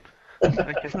 wrong game.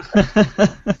 Okay.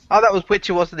 That was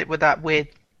Witcher, wasn't it, with that weird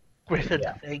griffin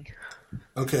thing?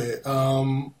 Okay,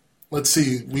 let's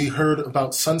see. We heard a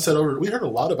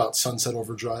lot about Sunset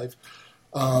Overdrive.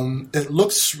 It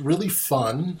looks really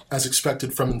fun, as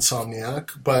expected from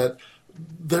Insomniac, but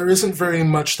there isn't very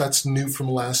much that's new from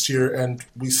last year, and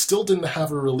we still didn't have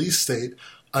a release date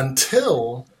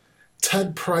until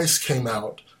Ted Price came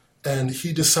out, and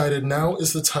he decided now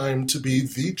is the time to be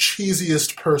the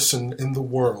cheesiest person in the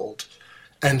world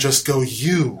and just go,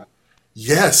 you,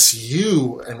 yes,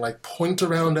 you, and point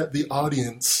around at the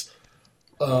audience.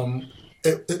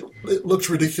 It looked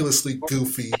ridiculously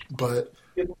goofy, but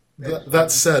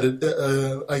that said,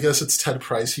 I guess it's Ted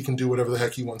Price. He can do whatever the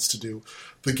heck he wants to do.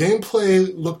 The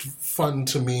gameplay looked fun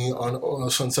to me on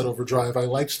Sunset Overdrive. I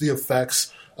liked the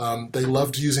effects. They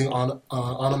loved using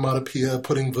onomatopoeia,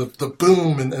 putting the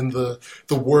boom and the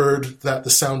word that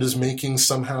the sound is making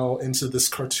somehow into this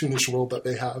cartoonish world that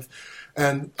they have.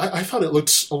 And I thought it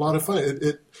looked a lot of fun.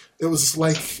 It It was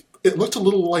like it looked a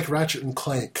little like Ratchet and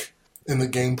Clank in the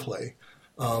gameplay.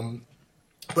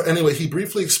 But anyway, he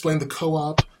briefly explained the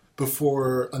co-op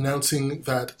before announcing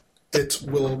that it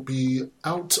will be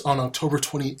out on October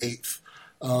 28th.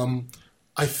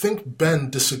 I think Ben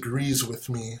disagrees with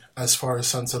me as far as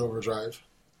Sunset Overdrive.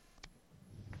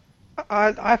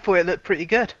 I thought it looked pretty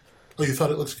good. Oh, you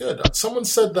thought it looked good? Someone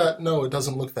said that, no, it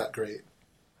doesn't look that great.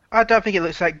 I don't think it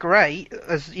looks that great,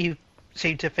 as you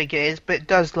seem to think it is, but it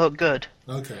does look good.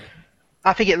 Okay.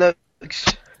 I think it looks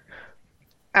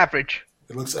average,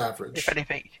 It looks average. if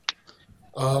anything.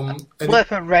 And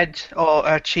Worth a rent or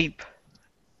a cheap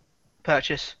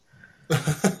purchase.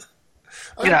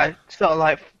 You know, it's not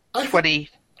like I- 20,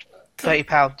 30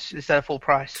 pounds instead of full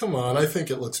price. Come on, I think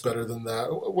it looks better than that.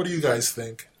 What do you guys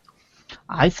think?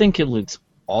 I think it looks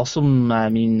awesome. I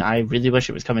mean, I really wish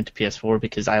it was coming to PS4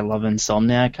 because I love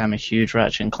Insomniac. I'm a huge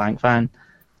Ratchet and Clank fan,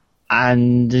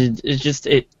 and it's just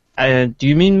it. Do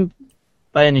you mean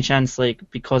by any chance like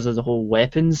because of the whole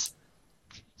weapons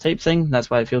type thing? That's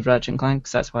why it feels Ratchet and Clank.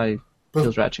 'Cause that's why it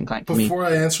feels Ratchet and Clank to me. Before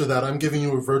I answer that, I'm giving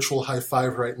you a virtual high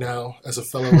five right now as a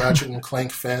fellow Ratchet and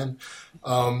Clank fan.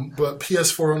 But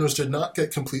PS4 owners did not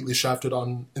get completely shafted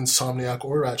on Insomniac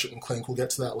or Ratchet and Clank. We'll get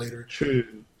to that later.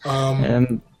 True.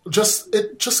 Just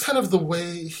kind of the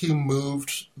way he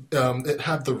moved. It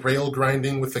had the rail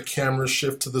grinding with the camera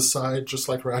shift to the side, just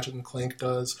like Ratchet and Clank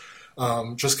does.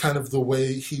 Just kind of the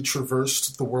way he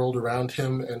traversed the world around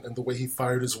him and the way he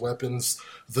fired his weapons,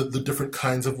 the different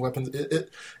kinds of weapons.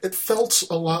 It felt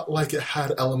a lot like it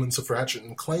had elements of Ratchet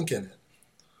and Clank in it.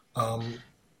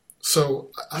 So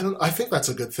I think that's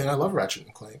a good thing. I love Ratchet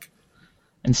and Clank.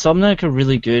 Insomniac are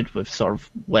really good with sort of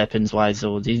weapons wise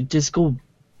though. They just go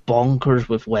bonkers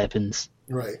with weapons.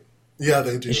 Right. Yeah,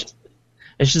 they do.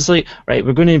 It's just like, right,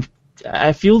 we're going to...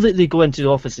 I feel that they go into the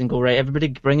office and go, right, everybody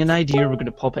bring an idea, we're going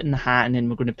to pop it in the hat, and then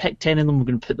we're going to pick 10 of them, we're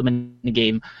going to put them in the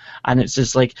game. And it's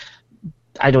just like,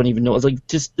 I don't even know. It's like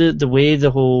just the way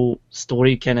the whole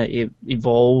story kind of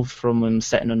evolved from him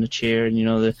sitting on the chair, and, you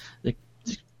know, the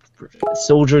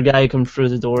soldier guy comes through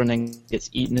the door and then gets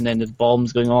eaten, and then the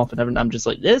bombs going off and everything. I'm just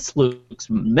like, this looks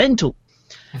mental.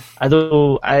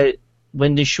 Although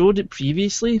when they showed it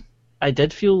previously, I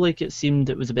did feel like it seemed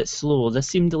it was a bit slow. This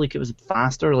seemed like it was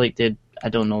faster, like they'd, I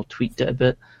don't know, tweaked it a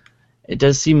bit. It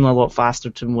does seem a lot faster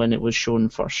to when it was shown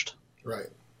first. Right.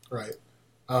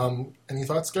 Any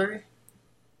thoughts, Gary?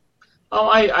 Oh,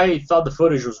 I thought the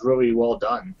footage was really well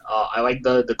done. I like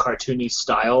the cartoony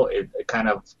style. It kind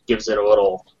of gives it a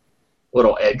little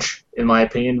edge, in my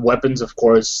opinion. Weapons, of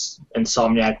course,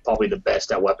 Insomniac probably the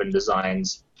best at weapon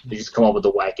designs. They just come up with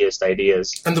the wackiest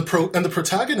ideas. And the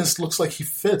protagonist looks like he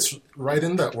fits right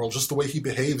in that world, just the way he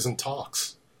behaves and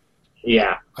talks.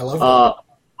 Yeah, I love that.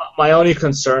 My only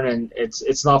concern, and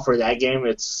it's not for that game,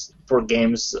 it's for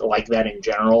games like that in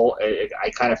general.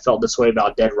 I kind of felt this way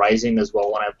about Dead Rising as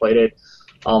well when I played it.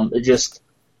 It just,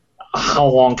 how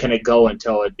long can it go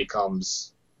until it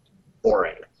becomes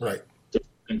boring? Right. To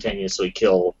continuously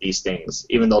kill these things,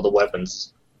 even though the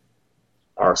weapons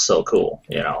are so cool,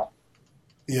 you know.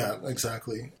 Yeah,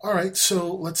 exactly. All right,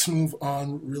 so let's move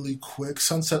on really quick.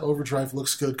 Sunset Overdrive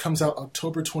looks good. Comes out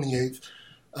October 28th.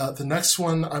 The next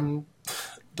one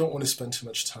don't want to spend too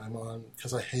much time on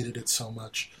because I hated it so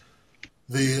much.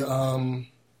 It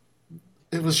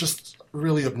was just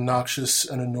really obnoxious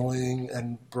and annoying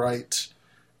and bright.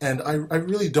 And I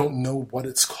really don't know what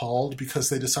it's called because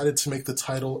they decided to make the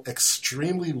title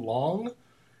extremely long.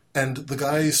 And the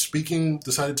guy speaking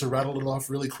decided to rattle it off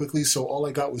really quickly, so all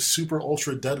I got was Super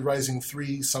Ultra Dead Rising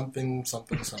 3 something.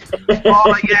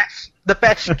 Oh, yes, the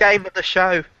best game of the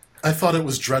show. I thought it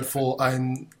was dreadful.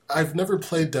 I've never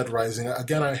played Dead Rising.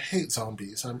 Again, I hate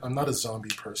zombies. I'm not a zombie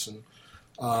person.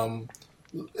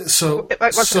 So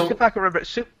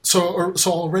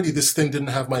already this thing didn't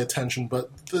have my attention, but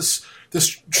this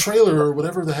trailer or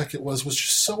whatever the heck it was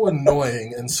just so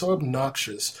annoying and so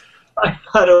obnoxious. I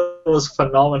thought it was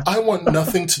phenomenal. I want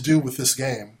nothing to do with this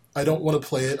game. I don't want to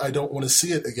play it. I don't want to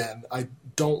see it again. I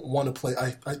don't want to play.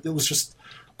 It was just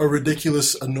a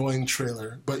ridiculous, annoying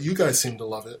trailer. But you guys seem to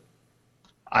love it.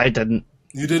 I didn't.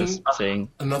 You didn't?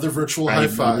 Another virtual high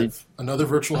five. Another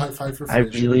virtual high five for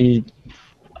Fraser.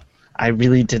 I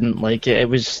really didn't like it. It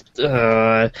was.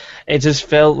 It just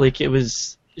felt like it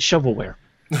was shovelware.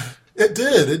 It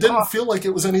did. It didn't feel like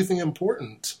it was anything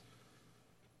important.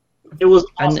 It was,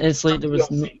 and it's like there was.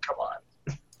 Come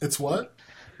on. It's what?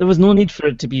 There was no need for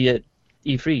it to be at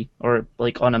E3 or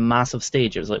like on a massive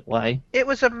stage. It was like, why? It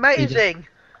was amazing.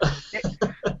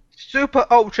 Super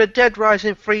Ultra Dead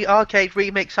Rising 3 Arcade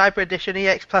Remix Cyber Edition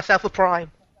EX Plus Alpha Prime.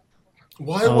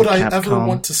 Why would I ever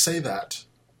want to say that?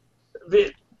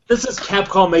 This is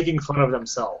Capcom making fun of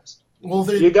themselves. Well,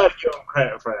 You got to give them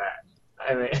credit for that.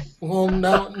 I mean, well,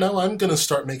 now I'm gonna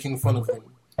start making fun of them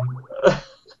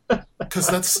because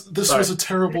this Sorry. was a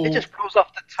terrible. It just rolls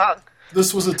off the tongue.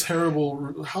 This was a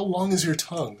terrible. How long is your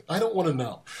tongue? I don't want to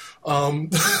know.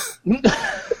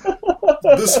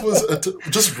 This was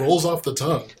just rolls off the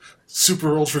tongue.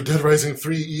 Super Ultra Dead Rising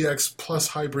 3 EX plus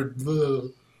hybrid.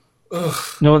 Ugh.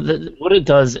 No, what it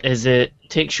does is it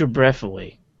takes your breath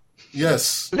away.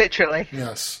 Yes. Literally.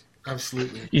 Yes.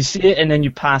 Absolutely. You see it and then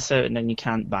you pass out and then you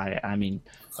can't buy it. I mean,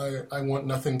 I want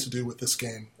nothing to do with this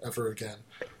game ever again.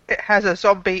 It has a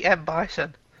zombie M.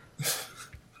 Bison.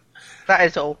 That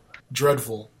is all.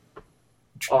 Dreadful.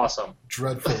 awesome.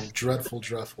 Dreadful.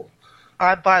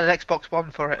 I'm buying an Xbox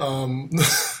One for it.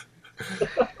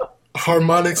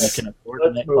 Harmonix. I can afford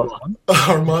an Let's move Xbox on. One.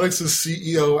 Harmonix's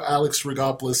CEO Alex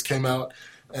Rigopoulos came out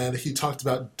and he talked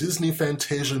about Disney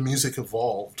Fantasia Music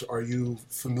Evolved. Are you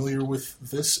familiar with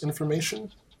this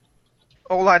information?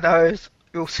 All I know is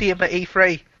you'll see him at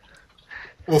E3.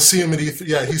 We'll see him at E3.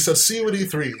 Yeah, he said see you at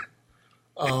E3.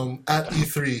 At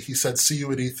E3, he said see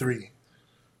you at E3.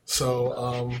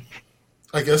 So,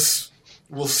 I guess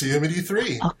we'll see him at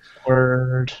E3.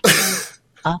 Awkward.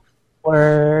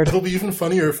 Awkward. It'll be even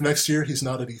funnier if next year he's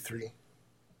not at E3.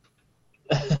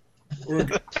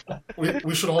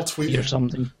 We should all tweet Or him.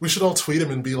 something. We should all tweet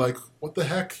him and be like, "What the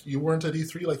heck? You weren't at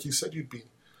E3 like you said you'd be."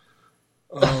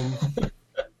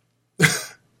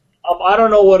 I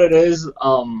don't know what it is.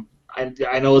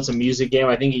 I know it's a music game.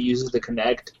 I think it uses the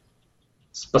Kinect.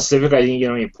 Specifically, I think you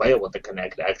can only play it with the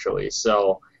Kinect, actually.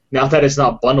 So now that it's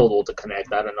not bundled with the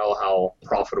Kinect, I don't know how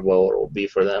profitable it will be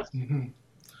for them. Mm-hmm.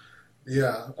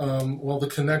 Yeah. Well, the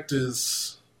Kinect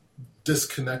is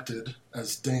disconnected,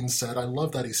 as Dane said. I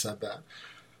love that he said that.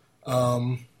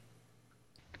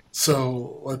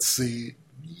 So let's see.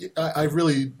 I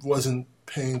really wasn't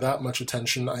paying that much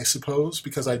attention, I suppose,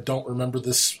 because I don't remember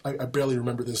this. I barely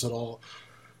remember this at all.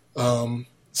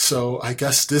 So I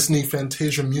guess Disney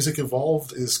Fantasia Music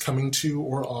Evolved is coming to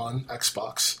or on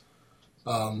Xbox.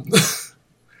 And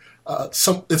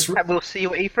we'll see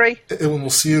you at E3. We'll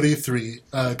see you at E3.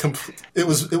 It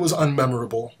was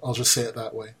unmemorable. I'll just say it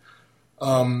that way.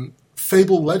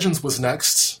 Fable Legends was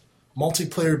next.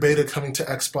 Multiplayer beta coming to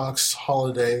Xbox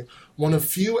holiday. One of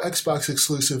few Xbox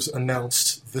exclusives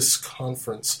announced this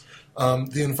conference.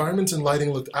 The environment and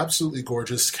lighting looked absolutely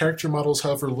gorgeous. Character models,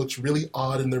 however, looked really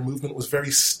odd and their movement was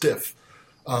very stiff.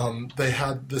 They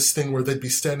had this thing where they'd be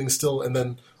standing still and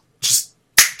then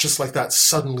just like that,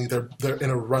 suddenly they're in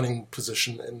a running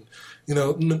position, and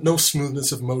no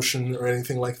smoothness of motion or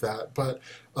anything like that. But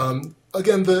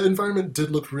again, the environment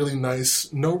did look really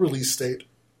nice. No release date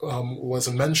was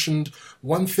mentioned.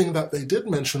 One thing that they did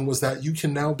mention was that you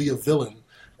can now be a villain,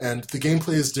 and the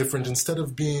gameplay is different. Instead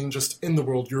of being just in the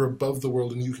world, you're above the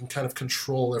world, and you can kind of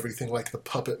control everything like the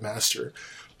puppet master.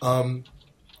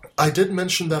 I did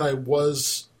mention that I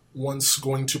was once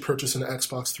going to purchase an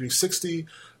Xbox 360,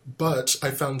 but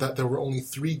I found that there were only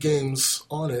 3 games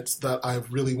on it that I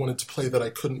really wanted to play that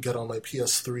I couldn't get on my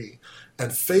PS3.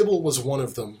 And Fable was one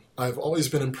of them. I've always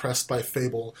been impressed by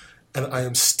Fable, and I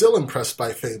am still impressed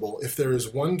by Fable. If there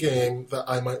is one game that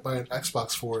I might buy an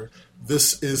Xbox for,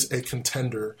 this is a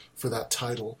contender for that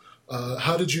title.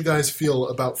 How did you guys feel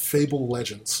about Fable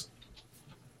Legends?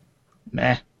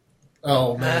 Meh.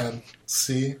 Oh, man.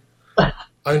 See? I'm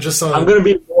I'm going to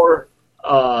be more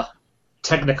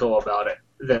technical about it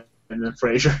than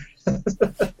Fraser.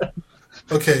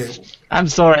 Okay. I'm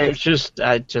sorry. It's just,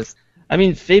 I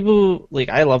mean, Fable, like,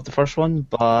 I love the first one,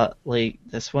 but, like,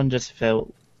 this one just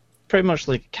felt pretty much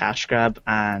like a cash grab,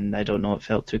 and I don't know, it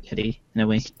felt too kiddie in a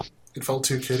way. It felt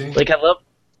too kiddie? Like,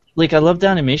 I love the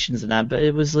animations and that, but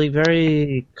it was, like,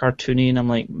 very cartoony, and I'm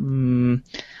like,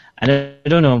 I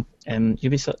don't know.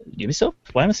 Ubisoft?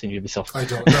 Why am I saying Ubisoft? I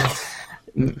don't know.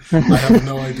 I have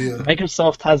no idea.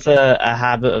 Microsoft has a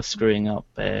habit of screwing up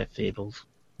Fables.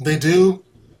 They do?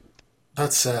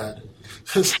 That's sad.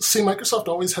 Because, see, Microsoft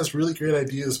always has really great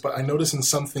ideas, but I notice in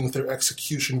some things their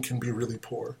execution can be really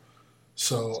poor.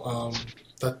 So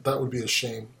that would be a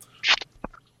shame.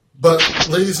 But,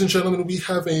 ladies and gentlemen, we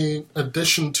have an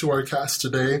addition to our cast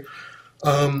today.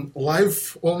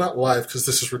 Live, well, not live because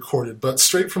this is recorded, but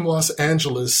straight from Los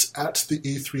Angeles at the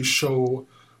E3 show,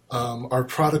 our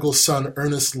prodigal son,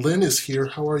 Ernest Lin, is here.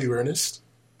 How are you, Ernest?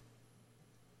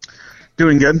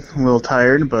 Doing good. A little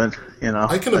tired, but,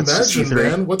 I can that's just imagine,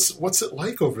 E3. man. What's it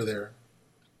like over there?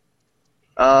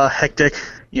 Hectic,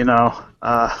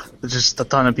 there's just a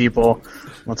ton of people,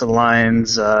 lots of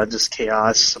lines, just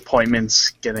chaos,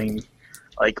 appointments getting,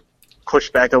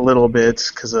 pushed back a little bit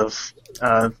because of,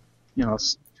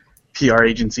 PR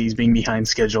agencies being behind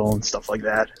schedule and stuff like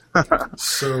that.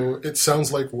 So it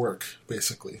sounds like work,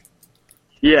 basically.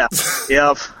 Yeah.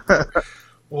 Yep.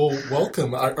 Well,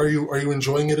 welcome. Are you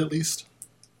enjoying it at least?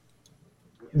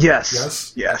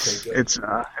 Yes. Okay, good. It's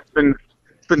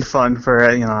been fun for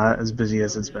as busy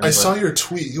as it's been. I saw your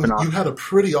tweet. You had a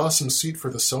pretty awesome seat for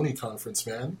the Sony conference,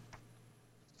 man.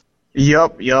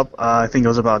 Yep. I think it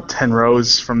was about 10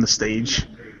 rows from the stage.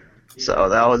 So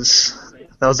that was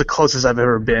the closest I've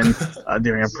ever been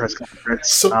during a press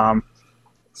conference.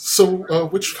 So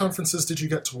which conferences did you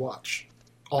get to watch?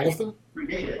 All of them?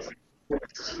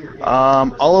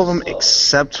 All of them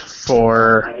except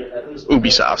for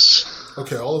Ubisoft's.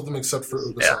 Okay, all of them except for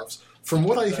Ubisoft's. Yeah. From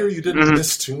what I hear, you didn't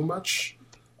miss too much.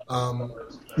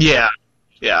 Yeah.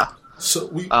 So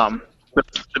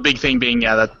the big thing being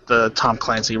that the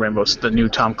new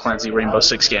Tom Clancy Rainbow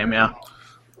Six game. Yeah.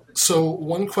 So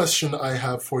one question I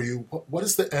have for you: what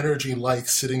is the energy like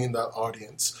sitting in that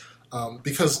audience?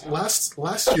 Because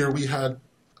last year we had,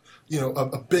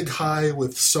 a big high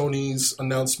with Sony's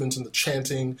announcement and the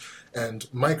chanting, and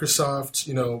Microsoft.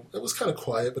 It was kind of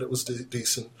quiet, but it was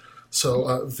decent.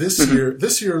 So this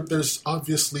year, there's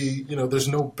obviously, there's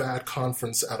no bad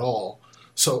conference at all.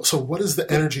 So what is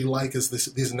the energy like as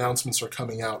these announcements are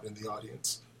coming out in the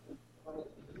audience?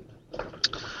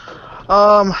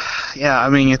 Yeah, I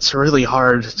mean, it's really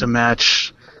hard to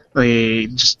match the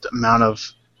just amount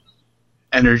of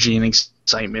energy and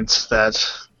excitement that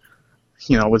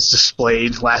was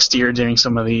displayed last year during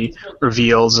some of the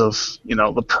reveals of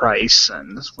the price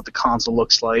and what the console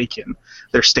looks like and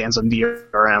their stance on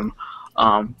DRM.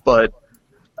 But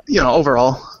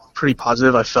overall, pretty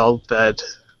positive. I felt that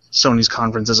Sony's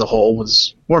conference as a whole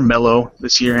was more mellow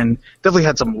this year and definitely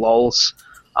had some lulls.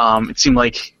 It seemed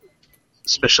like,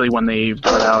 especially when they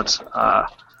brought out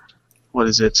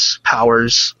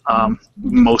Powers,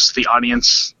 most of the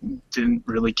audience didn't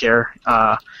really care.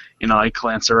 I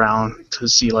glanced around to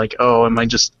see am I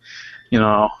just,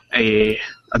 a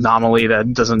anomaly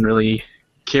that doesn't really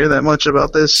care that much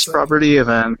about this property? And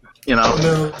then,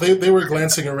 No, they were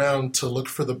glancing around to look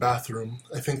for the bathroom.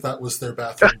 I think that was their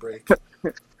bathroom break.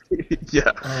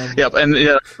 Yeah. Yep. And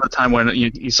the time when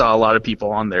you saw a lot of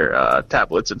people on their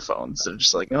tablets and phones, they're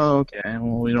just like, oh, okay,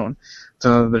 well, we don't.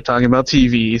 So they're talking about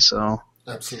TV, so.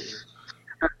 Absolutely.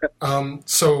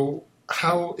 So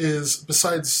how is,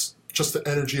 besides just the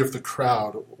energy of the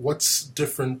crowd, what's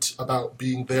different about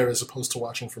being there as opposed to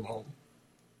watching from home?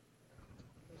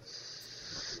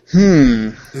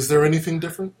 Is there anything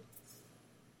different?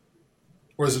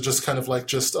 Or is it just kind of like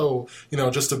just a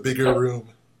bigger room?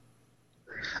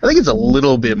 I think it's a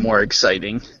little bit more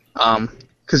exciting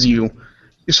because you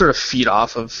sort of feed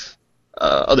off of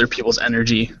other people's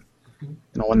energy.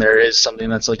 When there is something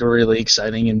that's really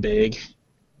exciting and big,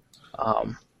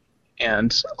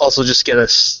 and also just get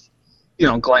us,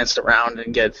 glanced around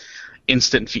and get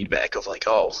instant feedback of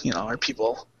are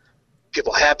people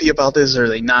happy about this or are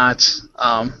they not?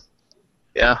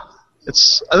 Yeah,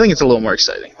 I think it's a little more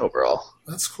exciting overall.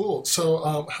 That's cool.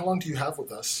 So, how long do you have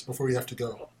with us before you have to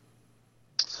go?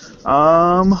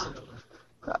 I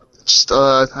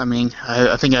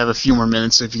think I have a few more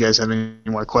minutes if you guys have any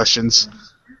more questions.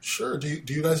 Sure. Do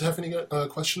you guys have any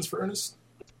questions for Ernest?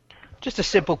 Just a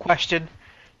simple question.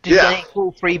 Did you get any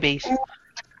cool freebies?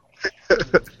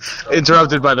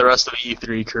 Interrupted by the rest of the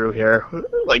E3 crew here,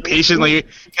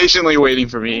 patiently waiting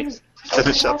for me to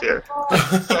finish up here.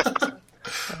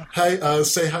 Hi,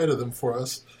 say hi to them for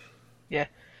us. Yeah.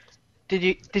 Did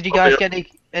you guys get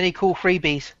any cool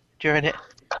freebies during it?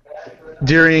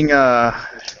 During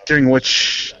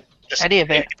which? Just any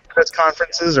of it? Press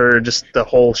conferences or just the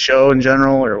whole show in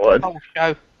general or what? The whole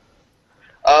show.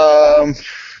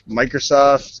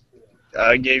 Microsoft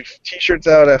gave T-shirts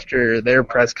out after their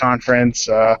press conference.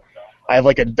 I have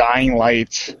a Dying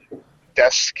Light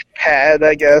desk pad,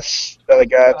 I guess, that I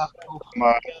got from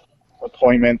my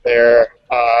appointment there.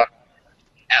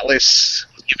 Atlas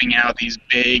was giving out these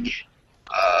big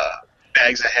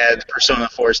bags that had Persona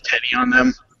 4's Teddy on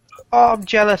them. Oh, I'm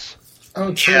jealous.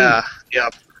 Oh, true. Yeah,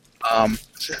 yep.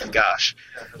 Gosh.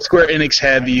 Square Enix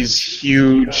had these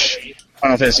huge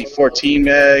Final Fantasy 14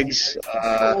 bags.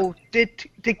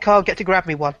 Did Carl get to grab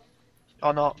me one?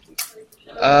 Or not?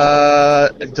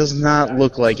 It does not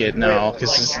look like it, no,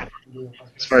 because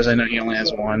as far as I know, he only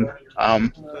has one.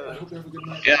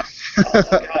 Yeah.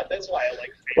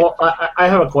 Well, I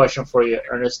have a question for you,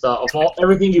 Ernest. Of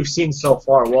everything you've seen so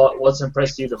far, what's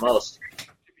impressed you the most?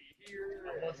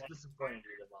 What's disappointed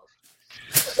you the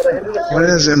most? What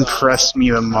has impressed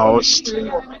me the most?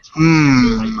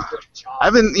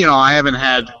 I haven't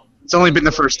had. It's only been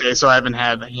the first day, so I haven't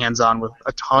had hands-on with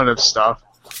a ton of stuff.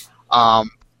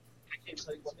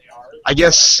 I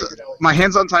guess my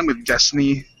hands-on time with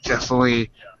Destiny definitely,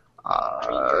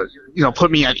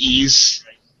 put me at ease.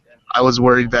 I was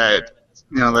worried that,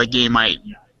 that game might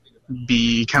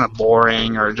be kind of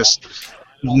boring or just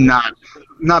not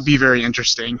be very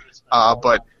interesting.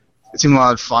 But it seemed a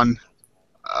lot of fun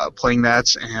playing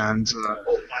that, and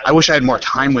I wish I had more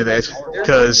time with it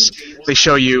because they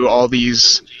show you all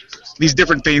these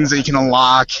different things that you can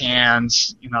unlock, and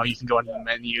you can go into the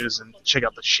menus and check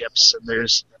out the ships, and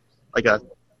there's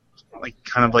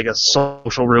kind of like a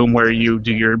social room where you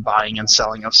do your buying and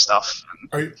selling of stuff.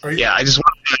 Are you, Yeah, I just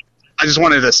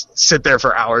wanted to sit there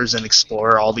for hours and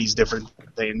explore all these different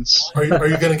things. Are you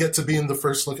going to get to be in the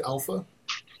first look alpha?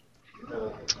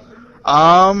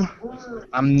 I'm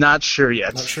not sure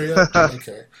yet. Not sure yet?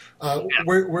 Okay.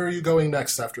 Where are you going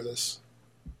next after this?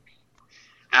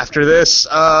 After this,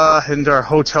 heading to our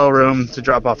hotel room to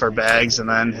drop off our bags, and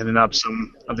then heading up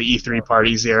some of the E3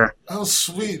 parties here. Oh,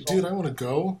 sweet. Dude, I want to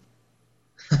go.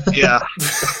 Yeah.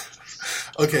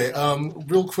 Okay,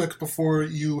 real quick before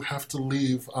you have to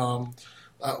leave,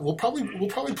 we'll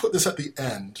probably put this at the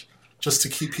end just to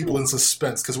keep people in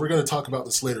suspense because we're going to talk about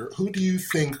this later. Who do you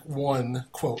think won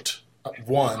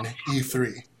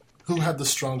E3? Who had the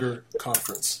stronger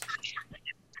conference?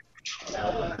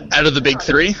 Out of the big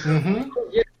three? Mm-hmm.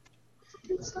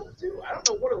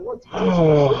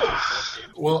 Oh.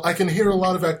 Well, I can hear a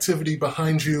lot of activity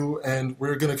behind you, and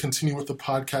we're going to continue with the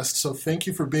podcast. So thank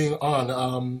you for being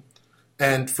on.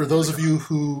 And for those of you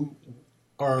who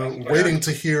are waiting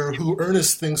to hear who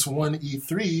Ernest thinks won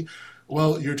E3,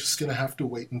 well, you're just going to have to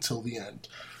wait until the end.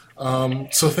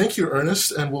 So thank you,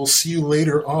 Ernest, and we'll see you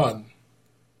later on.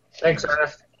 Thanks,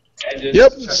 Ernest.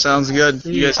 Yep, sounds good.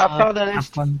 You guys have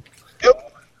fun.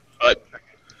 Yep. But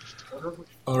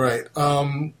all right.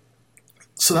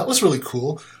 So that was really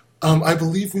cool. I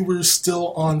believe we were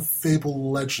still on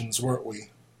Fable Legends, weren't we?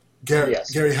 Gary,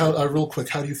 Yes. Gary, real quick,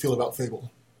 how do you feel about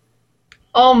Fable?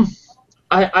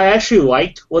 I actually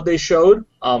liked what they showed.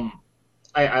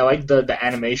 I like the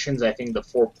animations. I think the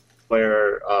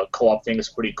 4-player co-op thing is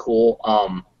pretty cool.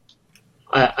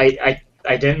 I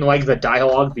didn't like the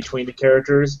dialogue between the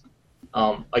characters.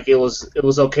 It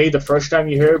was okay the first time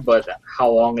you hear it, but how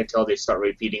long until they start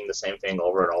repeating the same thing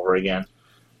over and over again?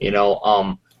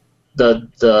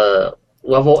 The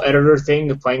level editor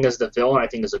thing, playing as the villain, I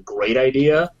think is a great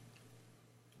idea.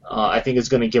 I think it's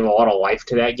going to give a lot of life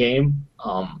to that game.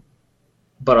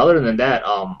 But other than that,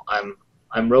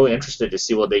 I'm really interested to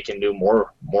see what they can do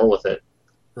more with it.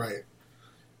 Right.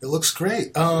 It looks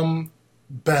great.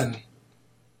 Ben.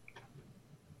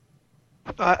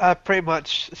 I pretty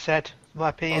much said my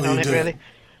opinion on it, did? really.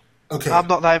 Okay. I'm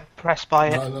not that impressed by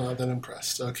it. No, not that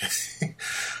impressed. Okay.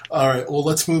 All right. Well,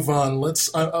 let's move on.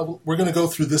 We're going to go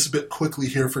through this a bit quickly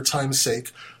here for time's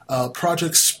sake.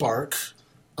 Project Spark.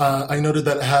 I noted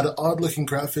that it had odd-looking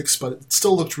graphics, but it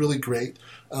still looked really great.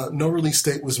 No release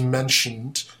date was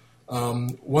mentioned.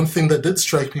 One thing that did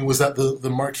strike me was that the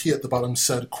marquee at the bottom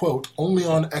said, quote, only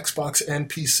on Xbox and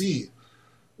PC,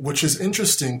 which is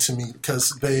interesting to me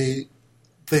because they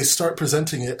start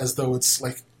presenting it as though it's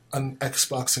like an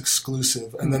Xbox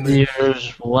exclusive, and then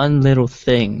there's one little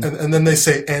thing, and then they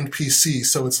say and PC,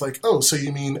 so it's like, oh, so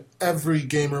you mean every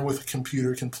gamer with a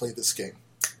computer can play this game?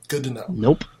 Good to know.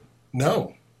 Nope.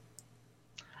 No.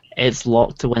 It's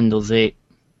locked to Windows 8.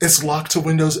 It's locked to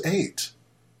Windows 8.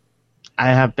 I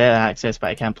have better access, but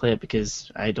I can't play it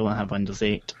because I don't have Windows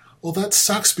 8. Well, that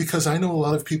sucks because I know a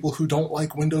lot of people who don't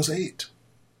like Windows 8.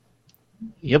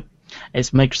 Yep.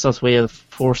 It's Microsoft's way of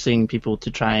forcing people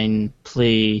to try and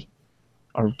play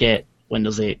or get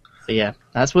Windows 8. But yeah,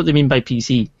 that's what they mean by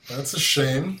PC. That's a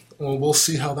shame. Well, we'll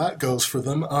see how that goes for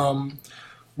them.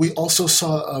 We also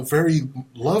saw a very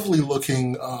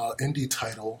lovely-looking indie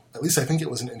title. At least I think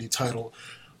it was an indie title.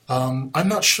 I'm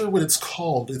not sure what it's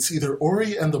called. It's either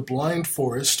Ori and the Blind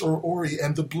Forest or Ori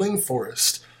and the Bling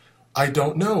Forest. I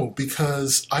don't know,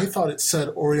 because I thought it said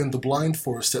Ori and the Blind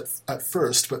Forest at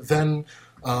first, but then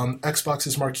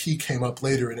Xbox's marquee came up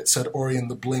later and it said Ori and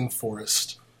the Bling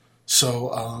Forest.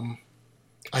 So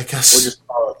I guess We'll just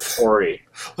call it Ori.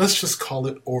 Let's just call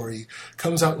it Ori.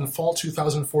 Comes out in fall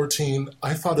 2014.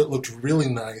 I thought it looked really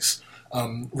nice.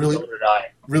 Really, So did I.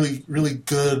 really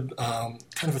good, kind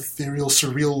of ethereal,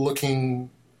 surreal-looking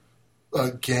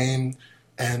game,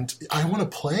 and I want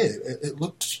to play it. It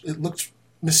looked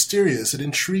mysterious. It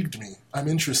intrigued me. I'm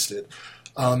interested.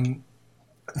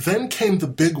 Then came the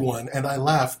big one, and I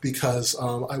laughed because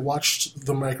I watched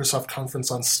the Microsoft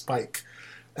conference on Spike,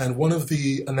 and one of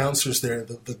the announcers there,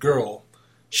 the girl,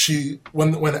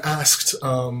 when asked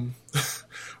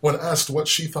when asked what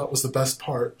she thought was the best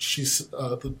part, just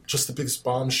the biggest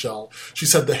bombshell. She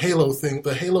said the Halo thing,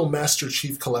 the Halo Master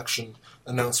Chief Collection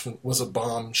announcement was a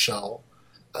bombshell,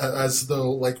 as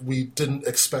though like we didn't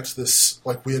expect this,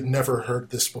 like we had never heard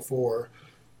this before,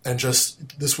 and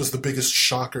just this was the biggest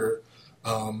shocker.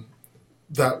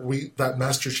 That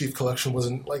Master Chief Collection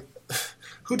wasn't like.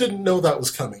 Who didn't know that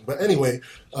was coming? But anyway,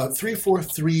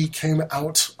 343 came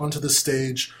out onto the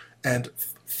stage and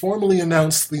formally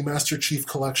announced the Master Chief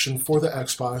Collection for the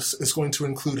Xbox is going to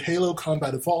include Halo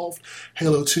Combat Evolved,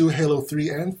 Halo 2, Halo 3,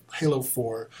 and Halo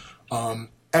 4.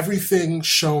 Everything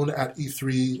shown at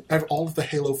E3, all of the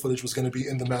Halo footage was going to be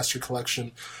in the Master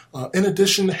Collection. In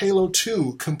addition, Halo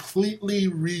 2 completely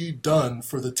redone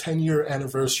for the 10-year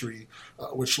anniversary,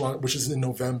 which is in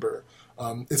November.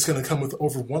 It's going to come with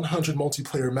over 100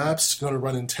 multiplayer maps. It's going to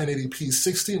run in 1080p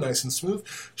 60, nice and smooth.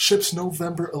 Ships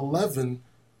November 11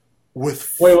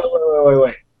 with...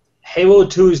 Wait. Halo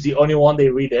 2 is the only one they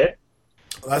redid?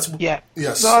 Yeah.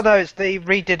 Yes. No, it's the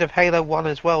redid of Halo 1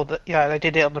 as well. They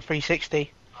did it on the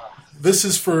 360. This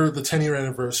is for the 10-year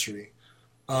anniversary.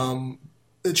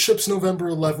 It ships November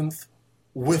 11th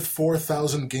with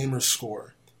 4,000 gamer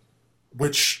score,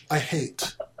 which I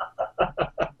hate.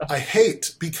 I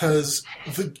hate because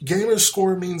the gamer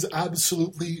score means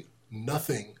absolutely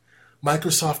nothing.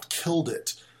 Microsoft killed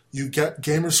it. You get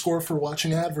gamer score for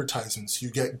watching advertisements. You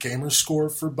get gamer score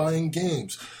for buying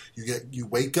games. You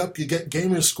wake up, you get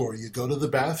gamer score. You go to the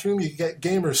bathroom, you get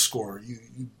gamer score. You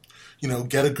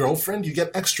get a girlfriend, you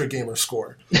get extra gamer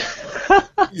score.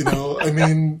 I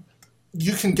mean,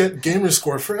 you can get gamer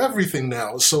score for everything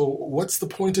now. So what's the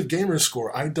point of gamer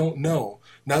score? I don't know.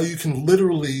 Now you can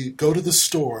literally go to the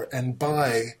store and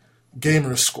buy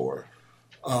gamer score.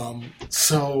 What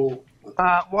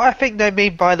I think they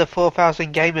mean by the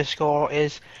 4,000 gamer score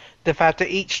is the fact that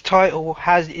each title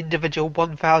has individual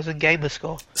 1,000 gamer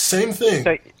score. Same thing.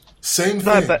 So, Same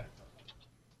thing. No, but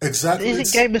exactly.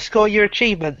 Isn't gamer score your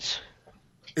achievements?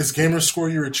 Is gamer score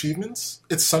your achievements?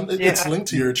 It's linked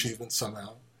to your achievements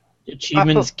somehow.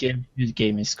 Achievements give you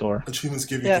gamer score. Achievements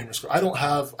give you gamer score. I don't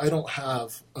have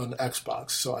an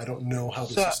Xbox, so I don't know how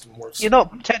the system works. You're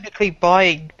not technically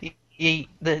buying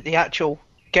the actual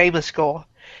gamer score.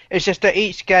 It's just that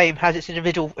each game has its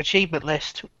individual achievement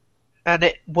list, and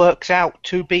it works out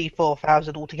to be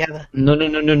 4,000 altogether.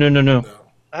 No.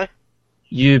 Huh?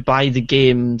 You buy the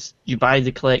games, you buy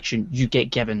the collection, you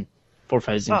get given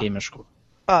 4,000 gamer score.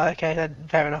 Oh, okay, then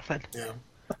fair enough then. Yeah.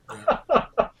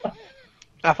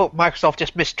 I thought Microsoft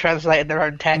just mistranslated their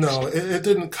own text. No, it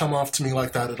didn't come off to me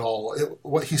like that at all.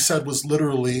 What he said was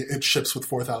literally, it ships with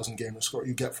 4,000 gamer score.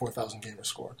 You get 4,000 gamer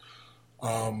score.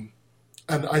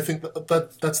 And I think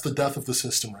that's the death of the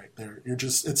system right there.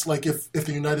 It's like if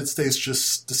the United States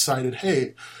just decided,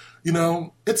 hey,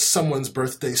 it's someone's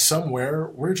birthday somewhere,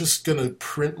 we're just going to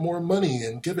print more money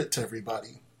and give it to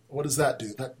everybody. What does that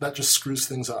do? That just screws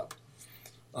things up.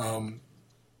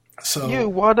 So you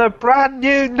want a brand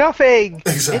new nothing.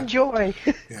 Exactly. Enjoy.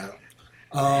 Yeah.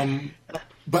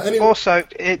 But anyway. Also,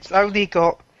 it's only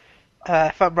got,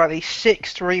 if I'm right,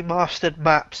 6 remastered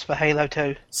maps for Halo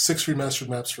 2. 6 remastered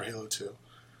maps for Halo 2.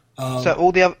 So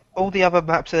all the other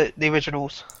maps are the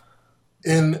originals.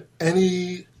 In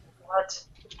any. What?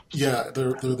 Yeah,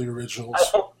 they're the originals.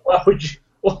 Why would you?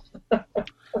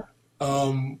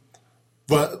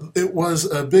 But it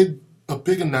was a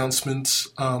big announcement.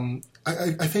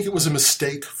 I think it was a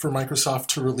mistake for Microsoft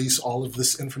to release all of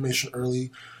this information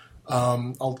early.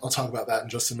 I'll talk about that in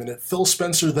just a minute. Phil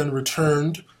Spencer then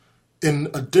returned in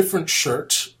a different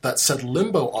shirt that said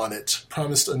Limbo on it,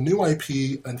 promised a new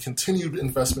IP and continued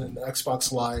investment in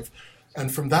Xbox Live.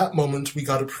 And from that moment, we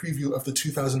got a preview of the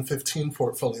 2015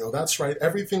 portfolio. That's right,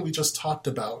 everything we just talked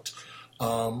about,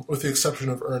 with the exception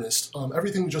of Ernest,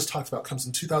 everything we just talked about comes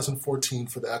in 2014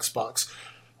 for the Xbox.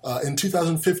 In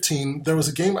 2015, there was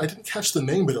a game, I didn't catch the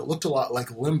name, but it looked a lot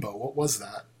like Limbo. What was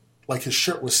that? Like his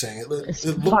shirt was saying. It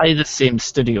looked by the same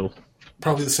studio.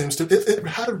 Probably the same studio. It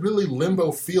had a really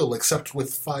Limbo feel, except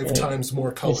with 5 times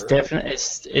more color. It's definitely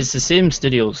it's the same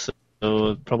studio, so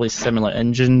probably similar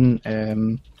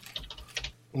engine.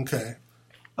 Okay.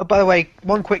 Oh, by the way,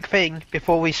 one quick thing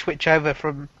before we switch over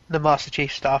from the Master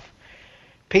Chief stuff.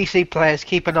 PC players,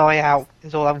 keep an eye out,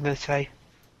 is all I'm going to say.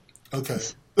 Okay.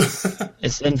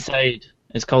 It's Inside.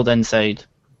 It's called Inside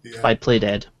by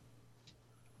Playdead.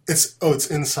 It's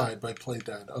Inside by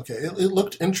Playdead. Okay, it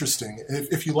looked interesting.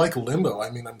 If you like Limbo,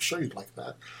 I mean, I'm sure you'd like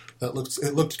that. It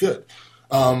looked good.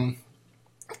 And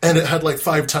it had like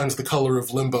 5 times the color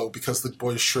of Limbo because the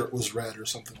boy's shirt was red or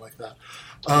something like that.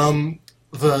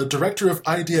 The director of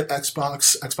ID at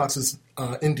Xbox's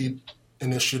indie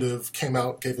Initiative came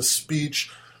out, gave a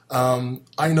speech.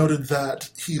 I noted that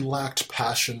he lacked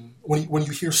passion. When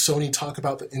you hear Sony talk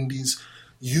about the indies,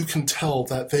 you can tell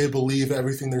that they believe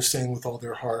everything they're saying with all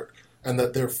their heart and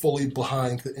that they're fully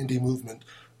behind the indie movement.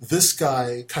 This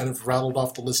guy kind of rattled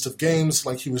off the list of games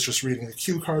like he was just reading a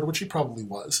cue card, which he probably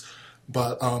was.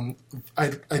 But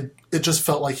it just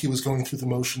felt like he was going through the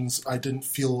motions. I didn't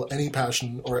feel any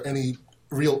passion or any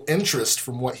real interest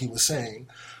from what he was saying.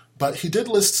 But he did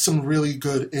list some really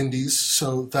good indies,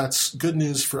 so that's good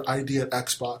news for ID at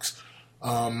Xbox.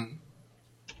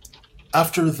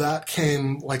 After that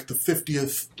came like the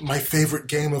 50th, my favorite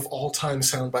game of all time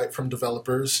soundbite from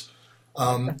developers.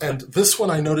 And this one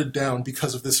I noted down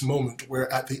because of this moment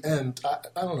where at the end,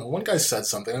 I don't know, one guy said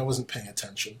something, I wasn't paying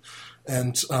attention.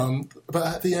 And but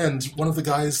at the end, one of the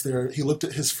guys there, he looked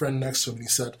at his friend next to him and he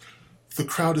said, "The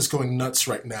crowd is going nuts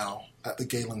right now at the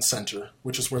Galen Center,"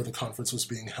 which is where the conference was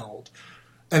being held.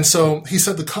 And so he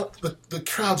said the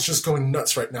crowd's just going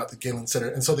nuts right now at the Galen Center.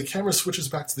 And so the camera switches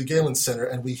back to the Galen Center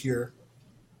and we hear...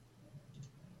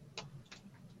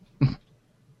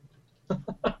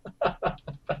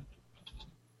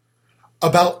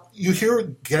 you hear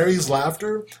Gary's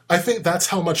laughter. I think that's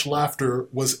how much laughter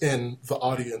was in the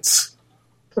audience.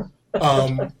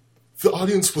 The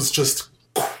audience was just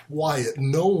quiet.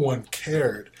 No one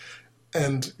cared.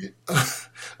 And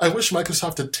I wish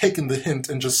Microsoft had taken the hint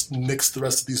and just nixed the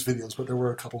rest of these videos, but there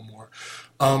were a couple more.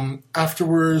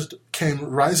 Afterward came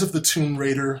Rise of the Tomb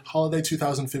Raider, Holiday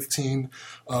 2015.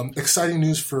 Exciting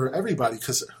news for everybody,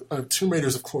 because Tomb Raider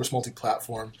is, of course,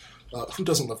 multi-platform. Who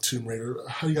doesn't love Tomb Raider?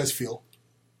 How do you guys feel?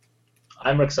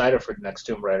 I'm excited for the next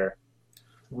Tomb Raider.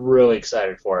 Really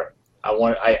excited for it. I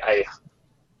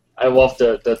love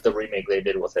the remake they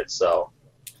did with it, so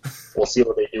we'll see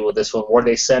what they do with this one. Where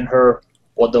they send her,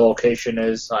 what the location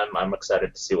is, I'm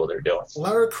excited to see what they're doing.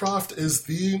 Lara Croft is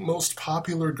the most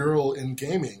popular girl in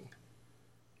gaming.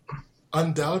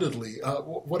 Undoubtedly.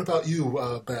 What about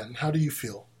you, Ben? How do you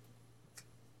feel?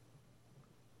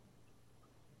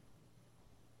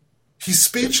 He's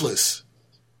speechless.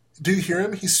 Do you hear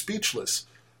him? He's speechless.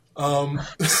 Are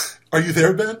you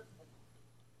there, Ben?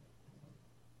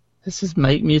 Is his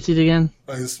mic muted again?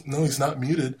 No, he's not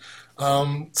muted.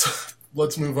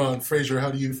 Let's move on. Fraser,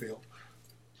 how do you feel?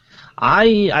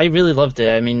 I really loved it.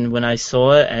 I mean, when I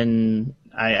saw it and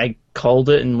I called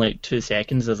it in like 2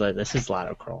 seconds, I was like, this is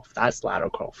Lara Croft. That's Lara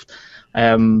Croft.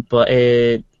 But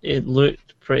it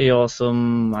looked pretty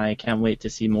awesome. I can't wait to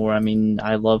see more. I mean,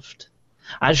 I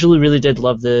actually really did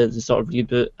love the sort of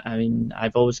reboot. I mean,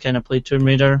 I've always kind of played Tomb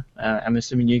Raider. I'm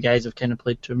assuming you guys have kind of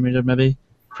played Tomb Raider maybe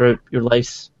throughout your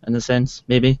lives, in a sense,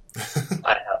 maybe.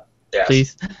 I have, yes.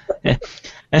 Please.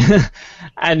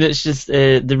 And it's just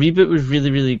the reboot was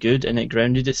really, really good, and it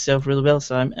grounded itself really well.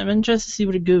 So I'm interested to see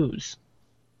where it goes.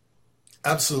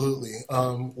 Absolutely,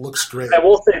 looks great. I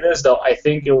will say this though: I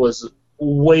think it was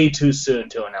way too soon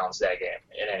to announce that game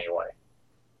in any way,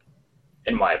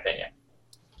 in my opinion.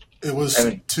 It was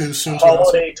too soon to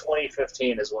announce. Holiday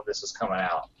 2015 is when this is coming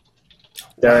out.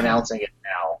 They're announcing it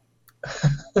now.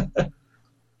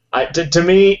 To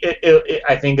me,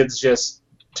 I think it's just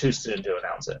too soon to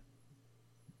announce it.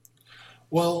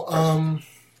 Well,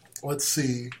 let's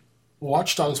see.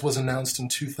 Watch Dogs was announced in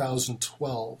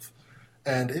 2012,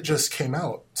 and it just came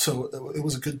out, so it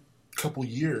was a good couple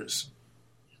years.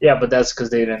 Yeah, but that's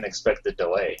because they didn't expect the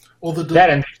delay. Well, that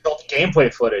and they showed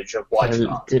gameplay footage of Watch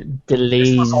Dogs.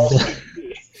 Delays.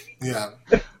 Yeah,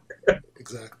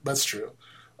 exactly. That's true.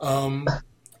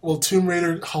 Well, Tomb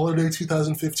Raider Holiday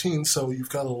 2015, so you've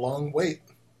got a long wait.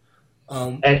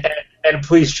 And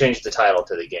please change the title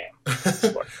to the game.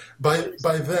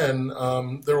 By then,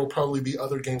 there will probably be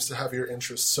other games to have your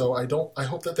interest. So I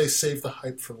hope that they save the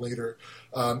hype for later.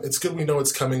 It's good we know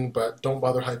it's coming, but don't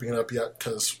bother hyping it up yet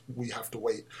because we have to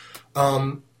wait.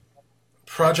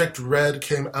 Project Red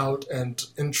came out and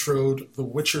introed The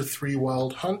Witcher 3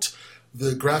 Wild Hunt.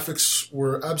 The graphics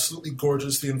were absolutely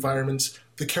gorgeous. The environments,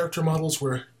 the character models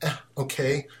were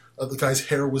okay. The guy's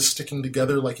hair was sticking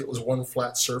together like it was one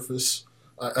flat surface.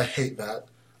 I hate that.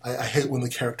 I hate when the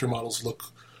character models look...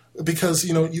 Because,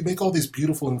 you make all these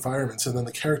beautiful environments and then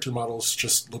the character models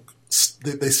just look...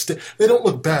 They don't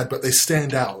look bad, but they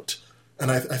stand out. And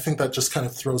I think that just kind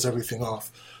of throws everything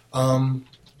off.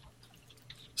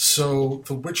 So,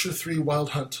 The Witcher 3 Wild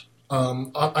Hunt.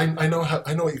 I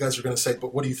know what you guys are going to say,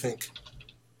 but what do you think?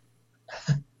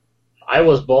 I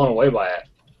was blown away by it.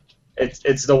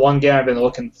 It's the one game I've been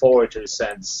looking forward to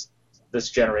since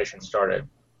this generation started.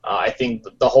 I think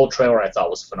the whole trailer I thought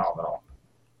was phenomenal,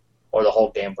 or the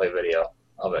whole gameplay video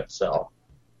of it. So,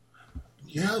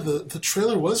 Yeah, the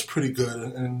trailer was pretty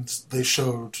good, and they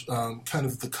showed kind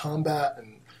of the combat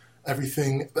and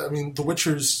everything. I mean, The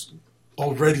Witcher's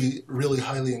already really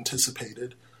highly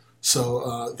anticipated,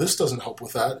 so this doesn't help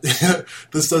with that.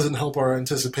 This doesn't help our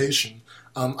anticipation.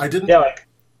 I didn't. Yeah, like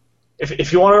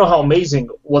if you want to know how amazing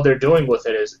what they're doing with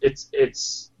it is,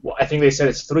 it's well, I think they said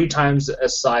it's 3 times the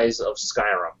size of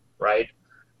Skyrim, right?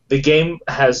 The game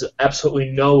has absolutely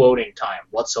no loading time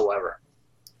whatsoever.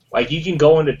 Like, you can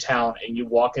go into town and you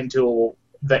walk into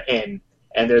the inn,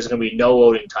 and there's going to be no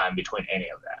loading time between any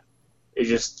of that. It's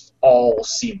just all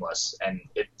seamless, and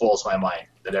it blows my mind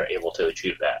that they're able to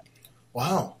achieve that.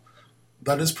 Wow,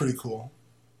 that is pretty cool.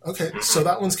 Okay, so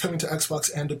that one's coming to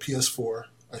Xbox and to PS4,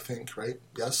 I think, right?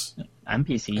 Yes? And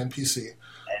PC. And PC.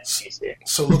 And PC.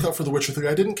 So look out for The Witcher 3.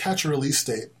 I didn't catch a release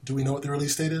date. Do we know what the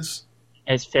release date is?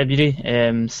 It's February,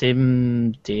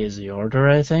 same day as the Order,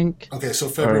 I think. Okay, so Or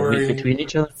a February week between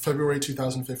each other. February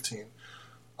 2015.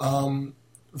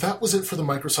 That was it for the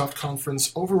Microsoft conference.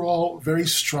 Overall, very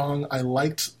strong. I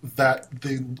liked that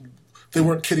they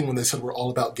weren't kidding when they said we're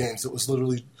all about games. It was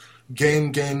literally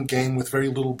game, game, game with very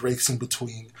little breaks in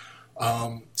between.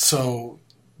 So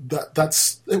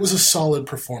it was a solid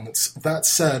performance. That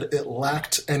said, it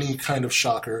lacked any kind of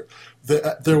shocker.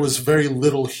 There was very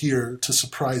little here to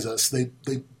surprise us. They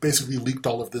basically leaked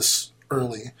all of this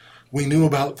early. We knew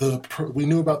about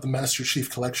the Master Chief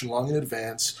Collection long in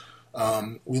advance.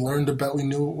 We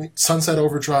knew Sunset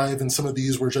Overdrive and some of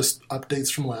these were just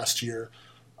updates from last year.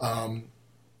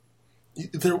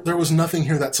 There was nothing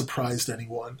here that surprised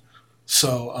anyone.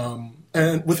 So,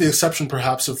 and with the exception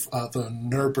perhaps of the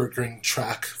Nürburgring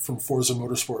track from Forza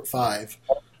Motorsport 5.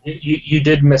 You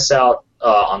did miss out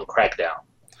on Crackdown.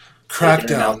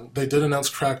 They did announce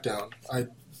Crackdown. I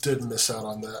did miss out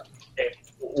on that.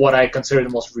 What I consider the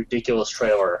most ridiculous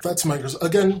trailer. That's Microsoft.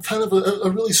 Again, kind of a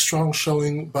really strong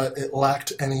showing, but it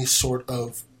lacked any sort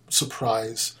of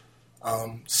surprise.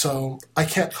 So I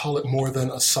can't call it more than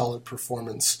a solid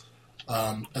performance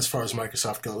as far as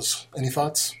Microsoft goes. Any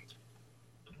thoughts?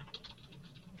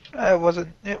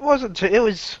 It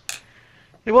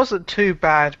wasn't too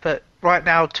bad, but right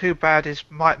now too bad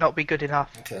might not be good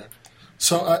enough. Okay.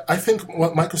 So I think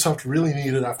what Microsoft really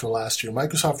needed after last year,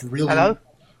 Microsoft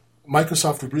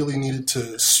really needed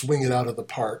to swing it out of the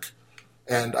park,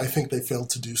 and I think they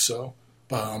failed to do so.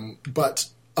 But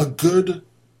a good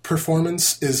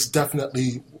performance is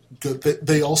definitely good.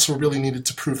 They also really needed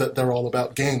to prove that they're all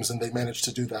about games, and they managed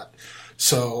to do that.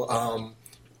 So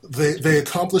they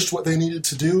accomplished what they needed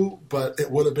to do, but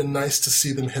it would have been nice to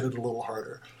see them hit it a little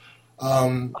harder.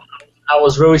 I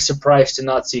was really surprised to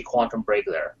not see Quantum Break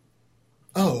there.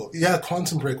 Oh, yeah,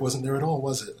 Quantum Break wasn't there at all,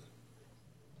 was it?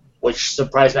 Which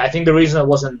surprised me. I think the reason it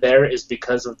wasn't there is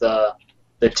because of the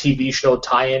TV show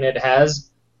tie-in it has.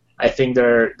 I think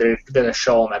they're going to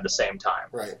show them at the same time.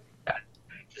 Right. I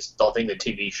just don't think the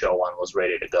TV show one was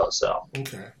ready to go. So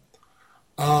okay.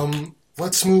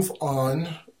 Let's move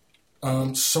on.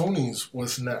 Sony's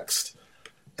was next,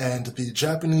 and the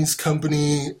Japanese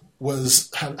company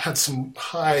had some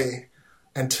high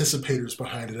anticipators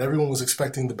behind it. Everyone was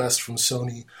expecting the best from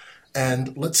Sony.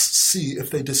 And let's see if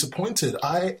they disappointed.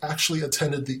 I actually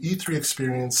attended the E3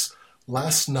 experience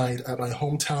last night at my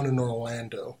hometown in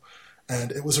Orlando,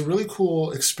 and it was a really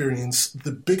cool experience.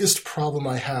 The biggest problem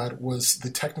I had was the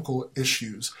technical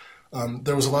issues.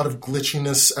 There was a lot of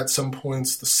glitchiness at some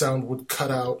points. The sound would cut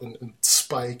out and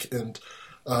spike, and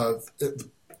the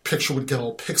picture would get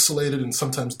all pixelated and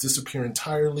sometimes disappear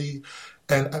entirely.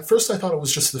 And at first I thought it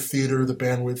was just the theater, the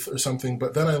bandwidth or something,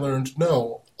 but then I learned,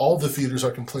 no, all the theaters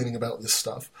are complaining about this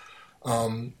stuff.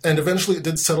 And eventually it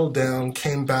did settle down,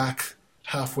 came back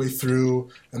halfway through,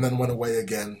 and then went away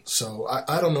again. So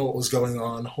I don't know what was going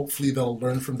on. Hopefully they'll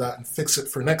learn from that and fix it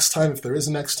for next time, if there is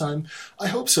a next time. I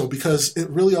hope so, because it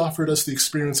really offered us the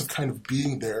experience of kind of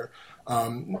being there.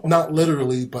 Not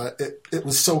literally, but it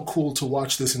was so cool to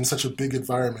watch this in such a big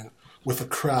environment with a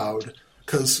crowd,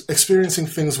 because experiencing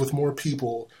things with more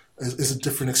people is a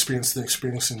different experience than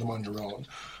experiencing them on your own.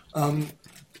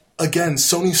 Again,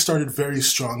 Sony started very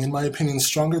strong, in my opinion,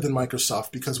 stronger than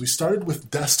Microsoft, because we started with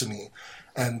Destiny,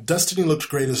 and Destiny looked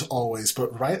great as always,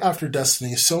 but right after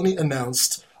Destiny, Sony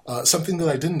announced something that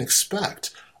I didn't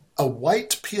expect. A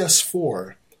white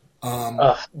PS4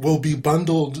 will be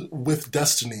bundled with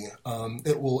Destiny.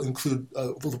 It will include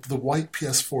the white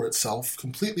PS4 itself,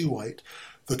 completely white,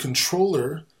 the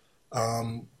controller,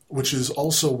 which is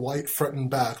also white front and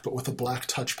back, but with a black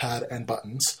touchpad and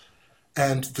buttons,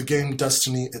 and the game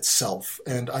Destiny itself.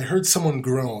 And I heard someone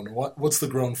groan. What's the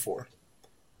groan for?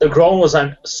 the groan was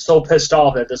I'm so pissed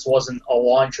off that this wasn't a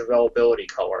launch availability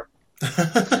color.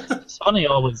 Sony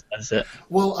always does it.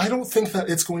 Well, I don't think that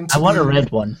it's going to I want be... a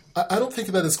red one. I don't think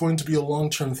that it's going to be a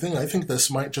long-term thing. I think this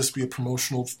might just be a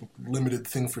promotional, limited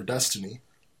thing for Destiny.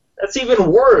 That's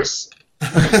even worse.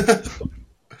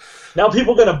 Now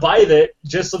people are going to buy it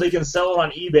just so they can sell it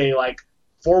on eBay like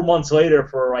 4 months later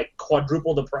for like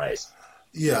quadruple the price.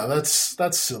 Yeah, that's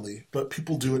silly, but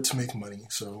people do it to make money,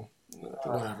 so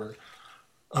whatever.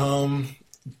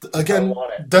 Again,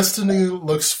 Destiny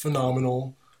looks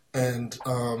phenomenal, and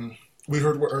we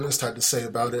heard what Ernest had to say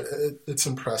about it. It's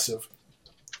impressive.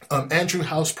 Andrew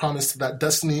House promised that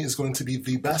Destiny is going to be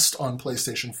the best on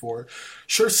PlayStation 4.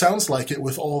 Sure sounds like it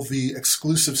with all the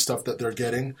exclusive stuff that they're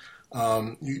getting.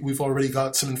 We've already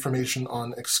got some information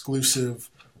on exclusive,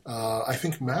 I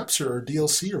think maps or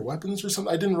DLC or weapons or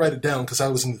something. I didn't write it down because I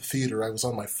was in the theater. I was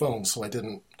on my phone, so I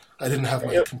didn't have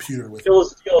my computer with me. It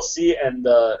was DLC and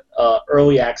the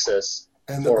early access.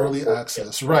 And the early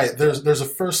access, right? There's a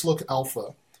first look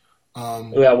alpha.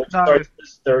 Which starts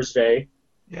this Thursday,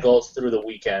 goes through the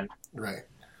weekend, right?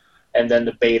 And then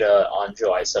the beta on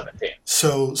July 17th.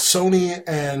 So Sony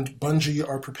and Bungie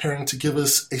are preparing to give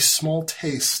us a small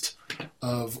taste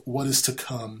of what is to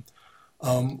come.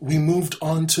 We moved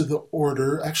on to the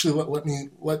order. Actually,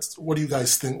 let's. What do you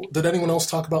guys think? Did anyone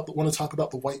else want to talk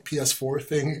about the white PS4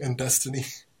 thing in Destiny?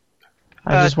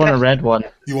 I just want a red one.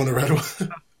 You want a red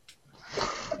one?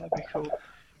 That'd be cool.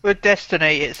 With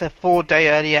Destiny, it's a 4-day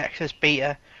early access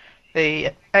beta.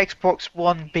 The Xbox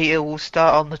One beta will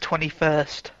start on the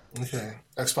 21st. Okay,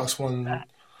 Xbox One.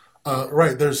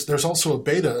 Right, there's also a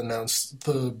beta announced.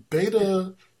 The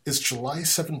beta is July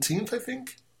 17th, I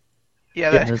think.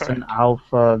 Yeah, that's there's correct. an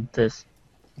alpha this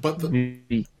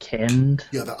weekend.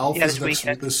 Yeah, the alpha is next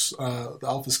weekend. the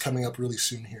alpha's coming up really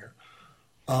soon here.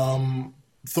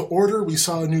 The Order, we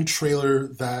saw a new trailer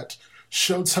that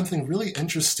showed something really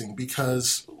interesting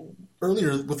because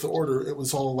earlier with the Order it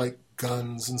was all like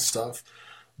guns and stuff,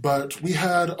 but we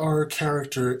had our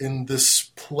character in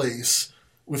this place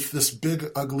with this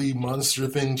big ugly monster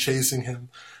thing chasing him,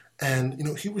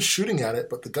 and he was shooting at it,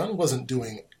 but the gun wasn't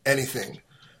doing anything.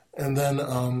 And then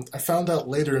I found out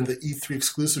later in the E3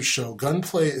 exclusive show,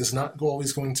 gunplay is not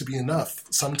always going to be enough.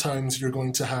 Sometimes you're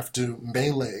going to have to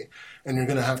melee, and you're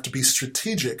going to have to be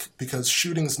strategic, because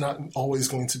shooting is not always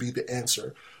going to be the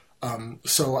answer.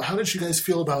 So how did you guys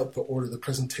feel about the Order, the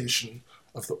presentation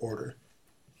of the Order?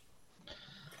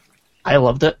 I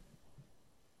loved it.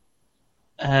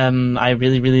 I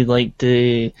really, really liked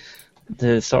the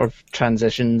sort of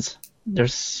transitions. They're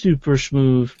super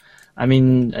smooth. I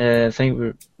mean, I think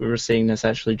we were saying this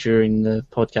actually during the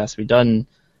podcast we done,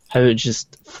 how it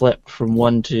just flipped from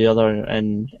one to the other,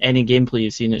 and any gameplay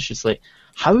you've seen, it's just like,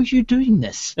 how are you doing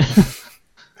this?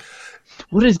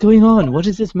 What is going on? What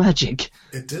is this magic?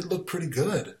 It did look pretty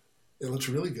good. It looked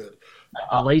really good.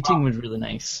 The lighting was really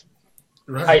nice.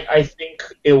 Right. I think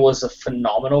it was a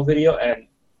phenomenal video, and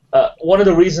one of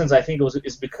the reasons I think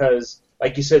is because,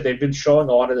 like you said, they've been showing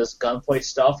a lot of this gunplay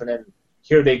stuff, and then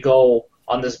here they go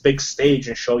on this big stage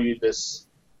and show you this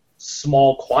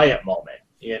small, quiet moment,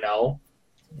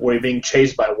 where you're being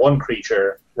chased by one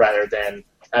creature rather than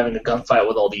having a gunfight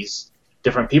with all these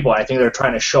different people. And I think they're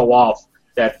trying to show off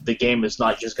that the game is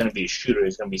not just going to be a shooter,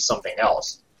 it's going to be something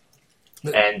else.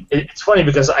 And it's funny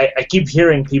because I keep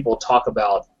hearing people talk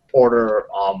about Order.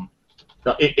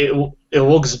 It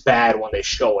looks bad when they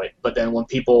show it, but then when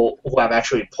people who have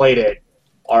actually played it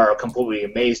are completely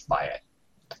amazed by it.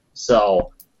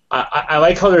 So I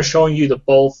like how they're showing you the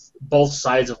both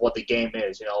sides of what the game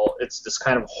is. It's this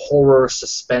kind of horror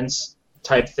suspense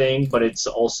type thing, but it's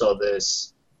also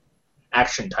this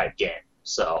action type game.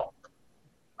 So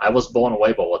I was blown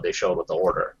away by what they showed with the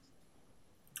Order.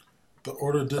 The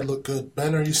Order did look good.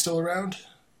 Ben, are you still around?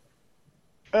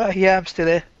 Yeah, I'm still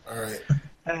here. All right.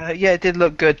 Yeah, it did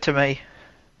look good to me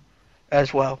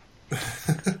as well.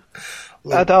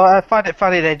 Although I find it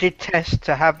funny, they did test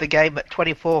to have the game at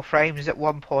 24 frames at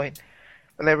one point,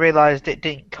 but they realised it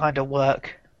didn't kind of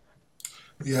work.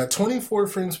 Yeah, 24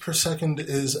 frames per second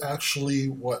is actually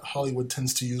what Hollywood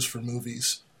tends to use for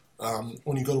movies.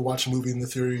 When you go to watch a movie in the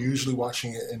theater, you're usually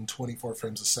watching it in 24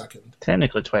 frames a second.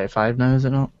 Technically 25 now, is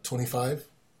it not? 25?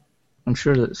 I'm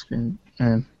sure that's been...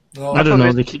 Well, I don't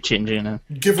know, they keep changing it.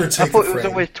 Give or I take thought a it was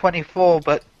frame. always 24,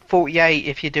 but 48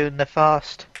 if you're doing the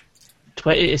fast.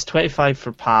 It's 25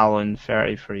 for PAL and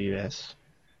 30 for US.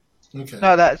 Okay.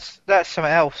 No, that's something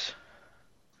else, I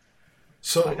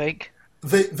So think.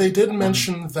 they did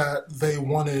mention that they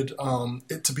wanted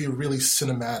it to be really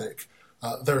cinematic.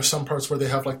 There are some parts where they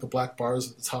have like the black bars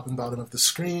at the top and bottom of the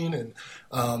screen,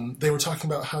 and they were talking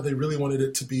about how they really wanted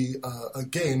it to be a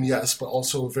game, yes, but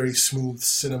also a very smooth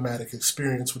cinematic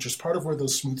experience, which is part of where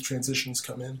those smooth transitions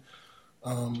come in.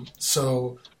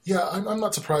 So yeah, I'm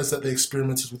not surprised that they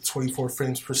experimented with 24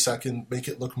 frames per second, make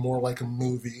it look more like a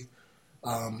movie,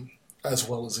 as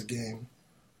well as a game.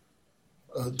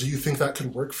 Do you think that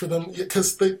could work for them?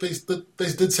 Because they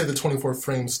did say the 24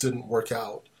 frames didn't work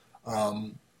out,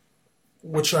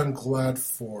 which I'm glad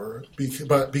for,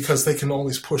 because they can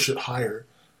always push it higher.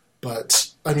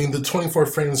 But, I mean, the 24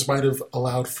 frames might have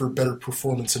allowed for better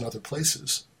performance in other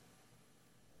places.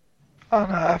 Oh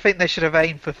no, I think they should have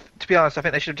aimed for. To be honest, I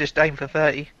think they should have just aimed for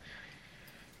 30.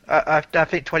 I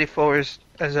think 24 is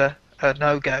a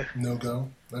no-go. No-go?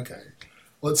 Okay.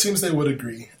 Well, it seems they would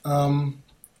agree.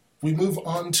 We move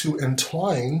on to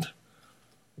Entwined,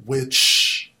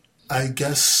 which I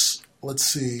guess, let's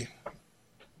see,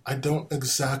 I don't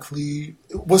exactly...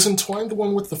 Was Entwined the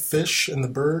one with the fish and the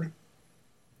bird?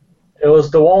 It was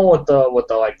the one with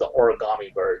the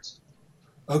origami birds.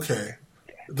 Okay.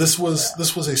 This was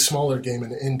a smaller game in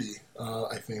indie,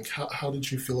 I think. How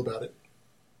did you feel about it?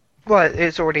 Well,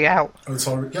 it's already out. Oh, it's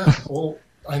already... Yeah, well,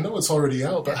 I know it's already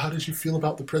out, but how did you feel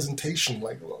about the presentation?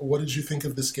 Like, what did you think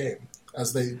of this game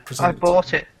as they presented I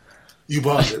bought it. You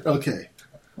bought it, okay.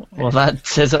 Well, that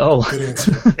says it all. Good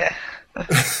answer. Yeah.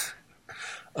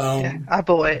 Yeah, I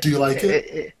bought it. Do you like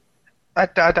it? I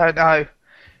don't know.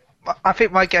 I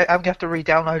think my game. I'm gonna have to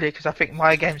re-download it because I think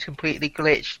my game's completely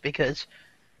glitched because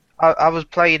I was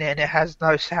playing it and it has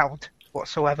no sound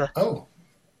whatsoever. Oh.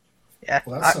 Yeah,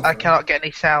 Well, I cannot get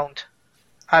any sound.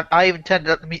 I even turned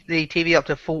the TV up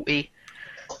to 40,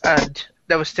 and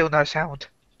there was still no sound.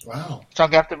 Wow. So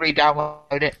I'm gonna have to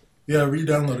re-download it. Yeah,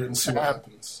 re-download it and see what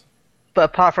happens. But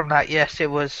apart from that, yes, it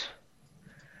was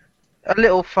a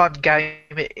little fun game.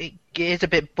 It is a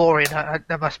bit boring. I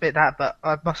must admit that, but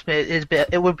I must admit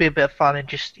it would be a bit of fun in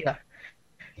just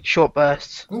short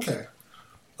bursts. Okay.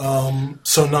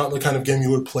 So not the kind of game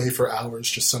you would play for hours,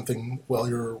 just something while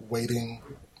you're waiting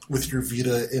with your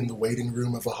Vita in the waiting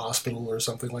room of a hospital or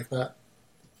something like that?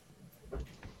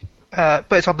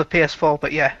 But it's on the PS4,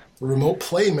 but yeah. Remote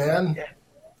play, man. Yeah.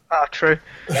 Ah, true.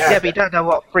 Yeah, but you don't know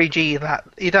what 3G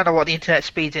you don't know what the internet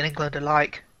speeds in England are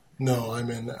like. No, I'm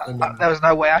in. There was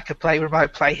no way I could play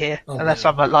remote play here unless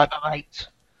I'm like my mates.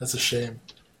 That's a shame.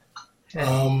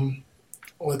 Yeah.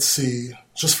 Let's see.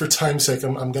 Just for time's sake,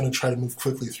 I'm going to try to move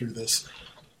quickly through this.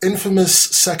 Infamous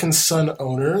Second Son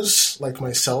owners, like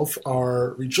myself,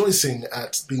 are rejoicing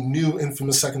at the new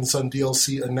Infamous Second Son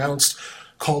DLC announced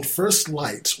called First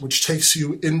Light, which takes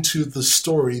you into the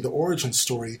story, the origin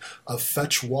story of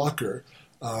Fetch Walker.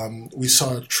 We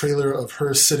saw a trailer of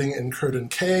her sitting in Curtain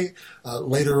K.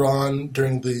 Later on,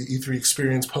 during the E3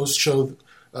 Experience post-show,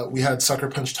 we had Sucker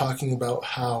Punch talking about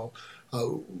how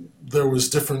there was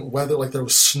different weather, like there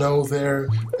was snow there,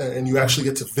 and you actually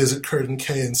get to visit Curtain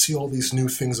K and see all these new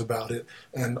things about it.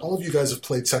 And all of you guys have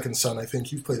played Second Son. I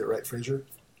think you've played it, right, Fraser?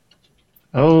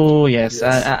 Oh yes,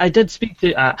 I did speak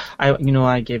to.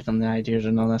 I gave them the ideas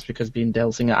and all this because being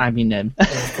Delson, I mean them.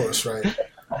 Of course, right.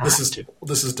 This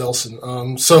is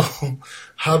Delson. So,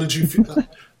 how did you feel,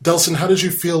 Delson? How did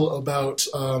you feel about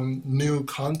new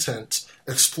content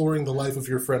exploring the life of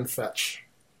your friend Fetch?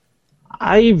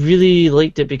 I really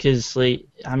liked it because, they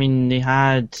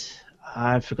had.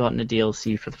 I've forgotten the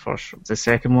DLC for the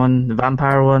second one, the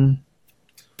vampire one.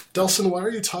 Delson, why are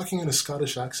you talking in a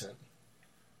Scottish accent?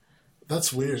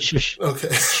 That's weird. Shush.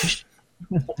 Okay.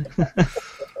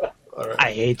 All right.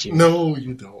 I hate you. No,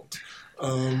 you don't.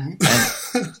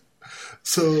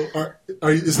 So,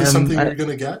 is this something you're going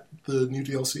to get, the new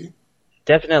DLC?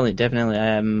 Definitely.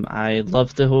 I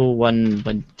loved the whole one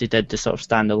when they did the sort of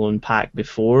standalone pack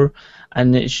before,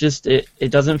 and it's just it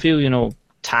doesn't feel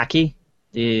tacky.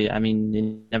 They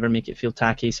never make it feel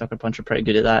tacky. Sucker Punch are pretty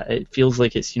good at that. It feels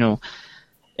like it's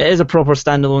it is a proper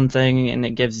standalone thing, and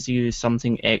it gives you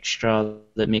something extra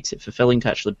that makes it fulfilling to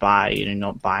actually buy,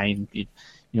 not buying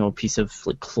a piece of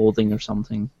clothing or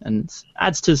something, and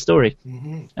adds to the story.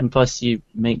 Mm-hmm. And plus, you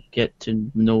might get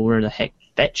to know where the heck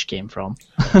Fetch came from.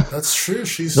 That's true.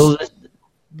 She's the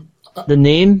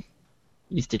name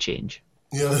needs to change.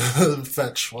 Yeah,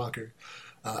 Fetch Walker,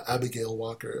 Abigail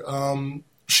Walker.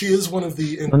 She is one of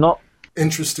the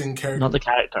interesting characters. Not the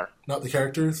character. Not the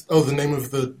characters. Oh, the name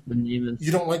of the name is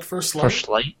You don't like First Light? First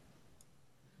Light.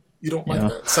 You don't like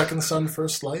that Second Son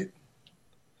First Light?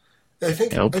 I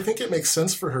think it makes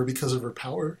sense for her because of her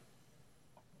power.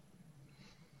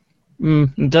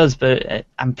 It does, but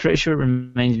I'm pretty sure it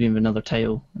reminds me of another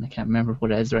title, and I can't remember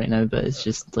what it is right now. But it's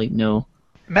just no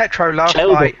Metro Last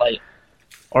Child Light. Light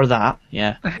or that,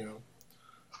 yeah.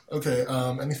 Okay.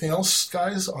 Anything else,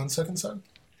 guys, on Second Son?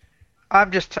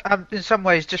 I'm in some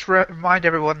ways just remind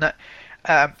everyone that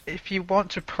if you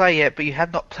want to play it but you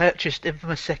have not purchased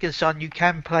Infamous Second Son, you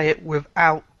can play it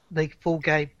without the full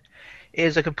game. It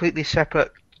is a completely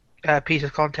separate piece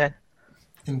of content.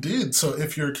 Indeed. So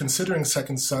if you're considering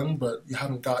Second Son but you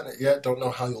haven't gotten it yet, don't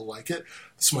know how you'll like it,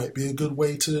 this might be a good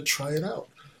way to try it out.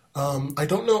 I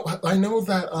don't know. I know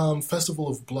that Festival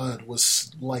of Blood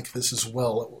was like this as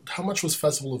well. How much was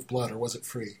Festival of Blood, or was it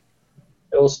free?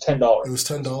 It was $10. It was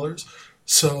 $10.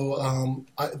 So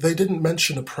they didn't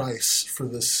mention a price for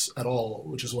this at all,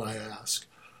 which is why I ask.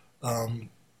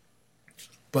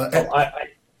 But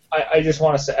I just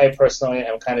want to say I personally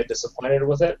am kind of disappointed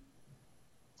with it,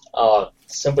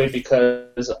 simply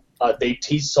because they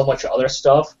teased so much other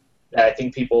stuff that I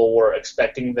think people were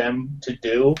expecting them to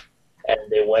do, and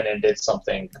they went and did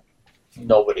something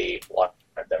nobody wanted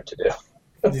them to do.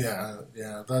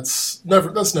 yeah, that's never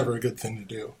a good thing to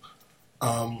do.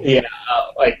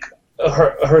 Like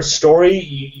her story,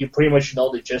 you pretty much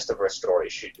know the gist of her story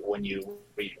when you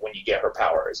get her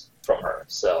powers from her.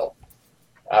 So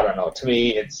I don't know. To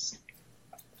me,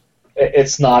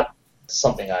 it's not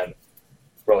something I'm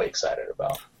really excited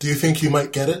about. Do you think you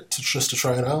might get it just to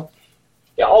try it out?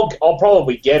 Yeah, I'll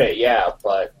probably get it. Yeah,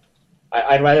 but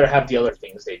I'd rather have the other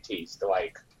things they teased.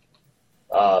 Like,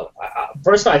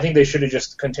 personally, I think they should have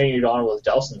just continued on with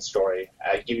Delson's story.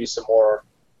 Give you some more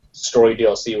story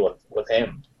DLC with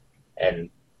him, and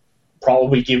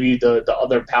probably give you the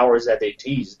other powers that they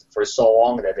teased for so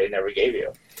long that they never gave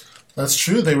you. That's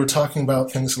true. They were talking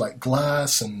about things like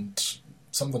glass and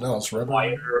something else. Rubber.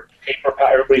 Wire, paper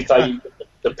power. Everybody thought you get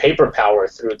the paper power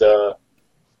through the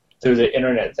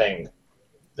internet thing,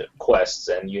 the quests,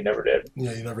 and you never did.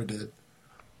 Yeah, you never did.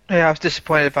 Yeah, I was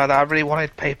disappointed by that. I really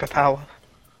wanted paper power.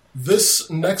 This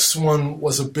next one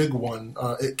was a big one.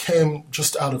 It came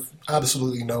just out of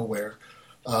absolutely nowhere.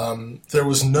 There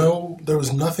was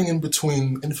nothing in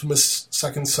between Infamous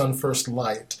Second Son First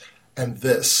Light and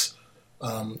this.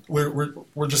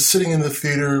 We're just sitting in the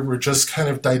theater. We're just kind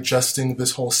of digesting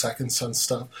this whole Second Son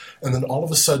stuff, and then all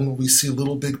of a sudden we see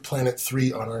Little Big Planet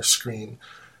 3 on our screen.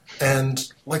 And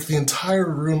like the entire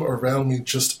room around me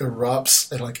just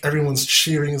erupts, and like everyone's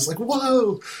cheering. It's like,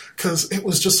 whoa! Because it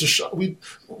was just a shock.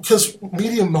 Because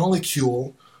Media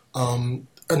Molecule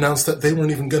announced that they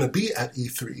weren't even going to be at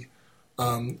E3,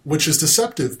 which is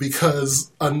deceptive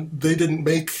because they didn't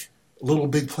make Little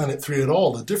Big Planet 3 at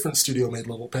all. A different studio made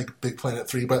Little Big Planet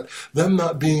 3, but them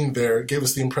not being there gave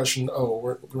us the impression,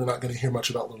 we're not going to hear much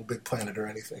about Little Big Planet or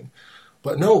anything.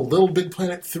 But no, Little Big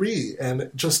Planet 3, and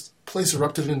just place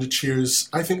erupted into cheers.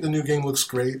 I think the new game looks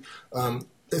great.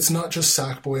 It's not just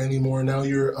Sackboy anymore. Now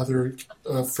your other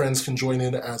friends can join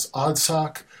in as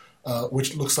Oddsock,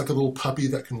 which looks like a little puppy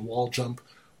that can wall jump.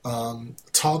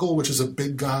 Toggle, which is a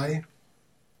big guy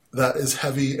that is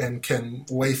heavy and can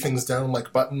weigh things down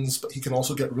like buttons, but he can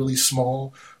also get really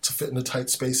small to fit into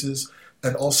tight spaces.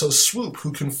 And also Swoop,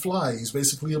 who can fly. He's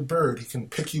basically a bird. He can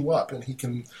pick you up and he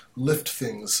can lift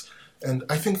things. And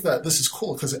I think that this is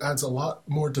cool because it adds a lot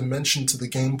more dimension to the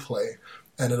gameplay,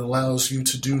 and it allows you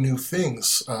to do new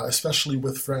things, especially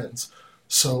with friends.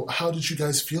 So how did you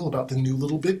guys feel about the new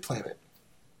Little Big Planet?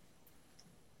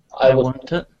 I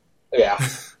want it. Yeah,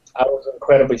 I was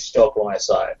incredibly stoked when I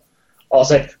saw it. I was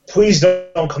like, please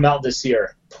don't come out this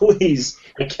year. Please,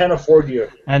 I can't afford you.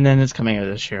 And then it's coming out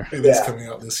this year. It is coming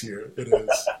out this year. It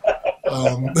is.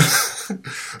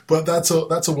 But that's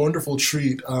a wonderful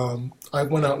treat. I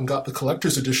went out and got the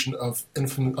collector's edition of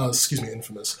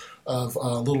Infamous, of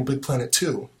Little Big Planet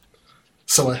 2.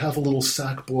 So I have a little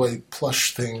Sackboy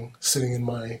plush thing sitting in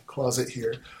my closet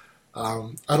here.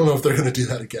 I don't know if they're going to do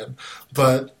that again,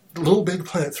 but Little Big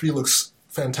Planet 3 looks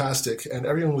fantastic, and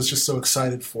everyone was just so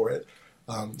excited for it.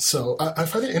 So I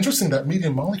find it interesting that Media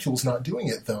Molecule's not doing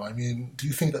it, though. I mean, do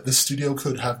you think that this studio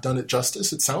could have done it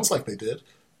justice? It sounds like they did.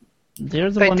 They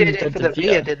did it for the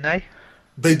Vita, didn't they?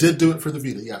 They did do it for the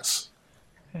Vita, yes.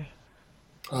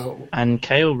 And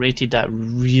Kyle rated that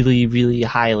really, really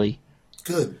highly.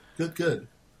 Good.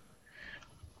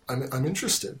 I'm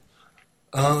interested.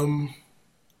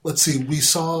 Let's see. We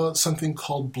saw something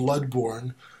called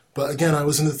Bloodborne, but again, I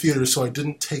was in the theater, so I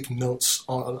didn't take notes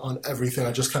on everything.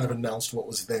 I just kind of announced what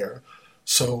was there.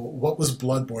 So, what was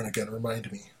Bloodborne again?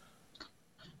 Remind me.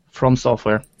 From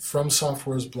Software. From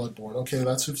Software's Bloodborne. Okay,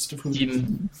 that's who.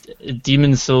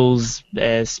 Demon Souls'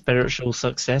 spiritual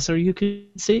successor, you could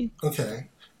say. Okay.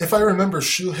 If I remember,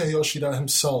 Shuhei Yoshida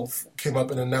himself came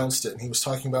up and announced it, and he was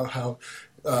talking about how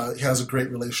he has a great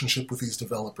relationship with these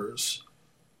developers.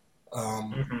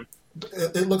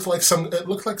 It looked like some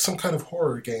kind of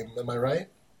horror game. Am I right?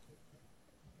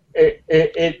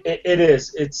 It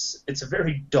is. It's a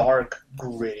very dark,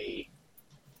 gritty,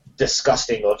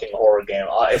 disgusting looking horror game.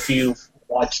 If you've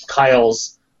watched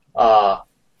Kyle's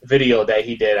video that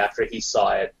he did after he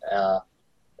saw it,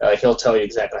 he'll tell you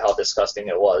exactly how disgusting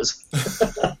it was.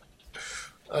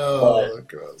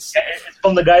 Gross. It's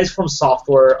from the guys from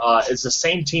Software. It's the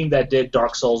same team that did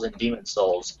Dark Souls and Demon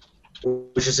Souls,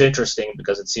 which is interesting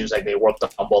because it seems like they worked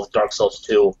on both Dark Souls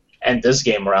 2 and this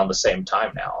game around the same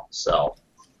time now. So.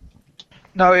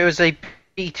 No, it was a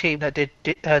B team that did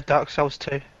Dark Souls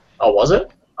 2. Oh, was it?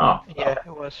 Oh. Yeah,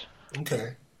 it was.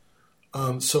 Okay.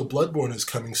 So Bloodborne is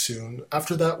coming soon.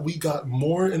 After that, we got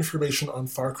more information on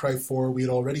Far Cry 4. We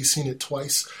had already seen it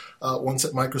twice, once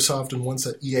at Microsoft and once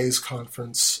at EA's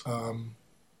conference.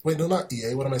 Wait, no, not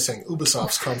EA. What am I saying?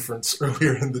 Ubisoft's conference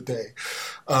earlier in the day.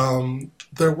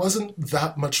 There wasn't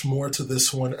that much more to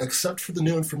this one, except for the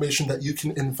new information that you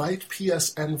can invite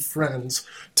PSN friends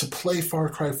to play Far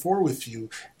Cry 4 with you,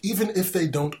 even if they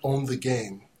don't own the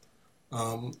game.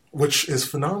 Which is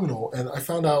phenomenal. And I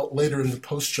found out later in the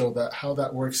post-show that how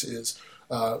that works is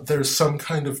there's some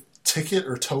kind of ticket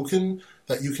or token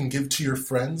that you can give to your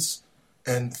friends,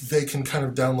 and they can kind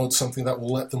of download something that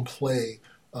will let them play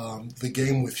the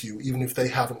game with you, even if they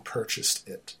haven't purchased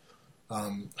it.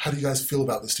 How do you guys feel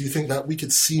about this? Do you think that we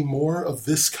could see more of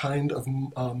this kind of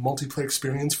multiplayer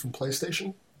experience from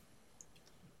PlayStation?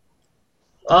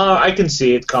 I can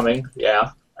see it coming,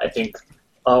 yeah. I think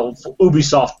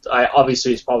Ubisoft,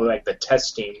 obviously, is probably like the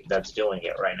test team that's doing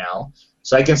it right now.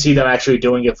 So I can see them actually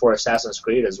doing it for Assassin's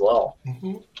Creed as well.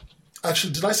 Mm-hmm.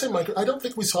 Actually, did I say I don't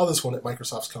think we saw this one at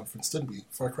Microsoft's conference, did we?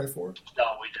 Far Cry 4? No,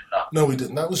 we did not. No, we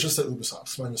didn't. That was just at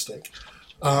Ubisoft's. My mistake.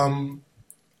 The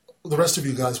rest of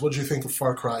you guys, what did you think of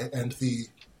Far Cry and the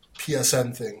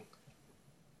PSN thing?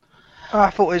 I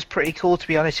thought it was pretty cool, to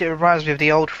be honest. It reminds me of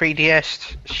the old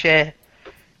 3DS share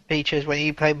features when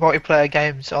you play multiplayer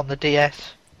games on the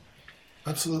DS.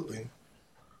 Absolutely.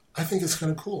 I think it's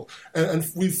kind of cool. And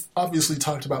we've obviously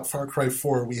talked about Far Cry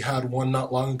 4. We had one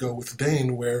not long ago with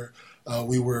Dane where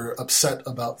we were upset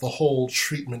about the whole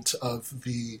treatment of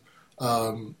the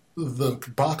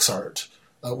box art,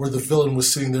 where the villain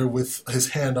was sitting there with his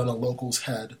hand on a local's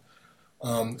head.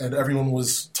 And everyone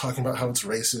was talking about how it's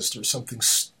racist or something,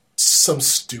 some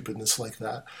stupidness like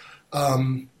that.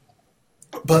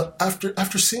 But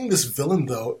after seeing this villain,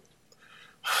 though,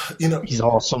 you know, he's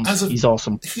awesome. He's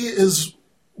awesome. He is.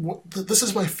 This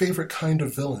is my favorite kind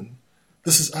of villain.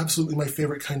 This is absolutely my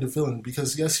favorite kind of villain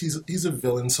because yes, he's a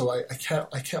villain, so I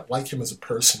can't like him as a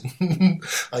person,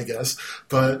 I guess.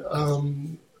 But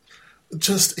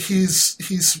just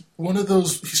he's one of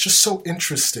those. He's just so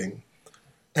interesting.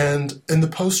 And in the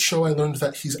post show, I learned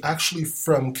that he's actually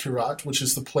from Kyrat, which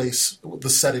is the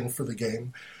setting for the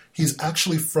game. He's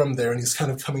actually from there, and he's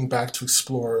kind of coming back to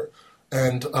explore.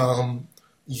 And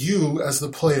you, as the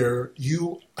player,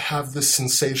 you have this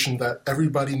sensation that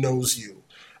everybody knows you,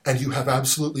 and you have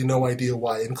absolutely no idea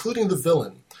why, including the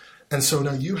villain. And so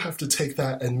now you have to take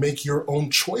that and make your own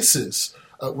choices.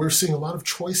 We're seeing a lot of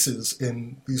choices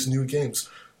in these new games.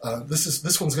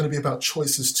 This one's going to be about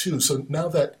choices too. So now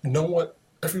that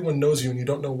everyone knows you and you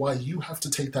don't know why, you have to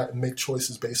take that and make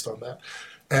choices based on that.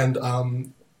 And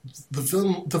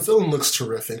the villain looks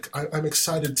terrific. I'm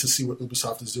excited to see what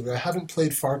Ubisoft is doing. I haven't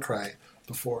played Far Cry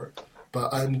before,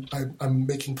 but I'm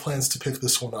making plans to pick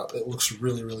this one up. It looks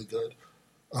really, really good.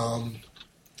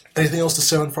 Anything else to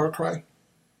say on Far Cry?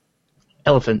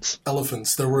 Elephants.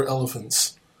 Elephants. There were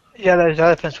elephants. Yeah, those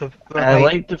elephants were I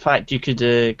like the fact you could,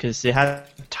 because they had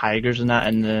tigers and that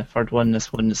in the third one.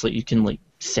 This one, it's like you can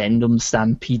send them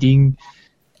stampeding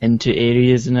into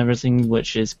areas and everything,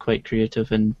 which is quite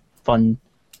creative and fun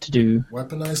to do.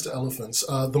 Weaponized elephants.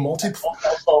 The multiplayer.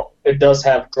 Also, it does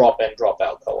have drop in, drop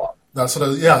out co-op. That's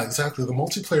what yeah, exactly. The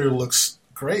multiplayer looks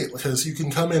great because you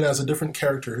can come in as a different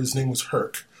character. His name was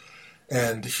Herc,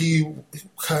 and he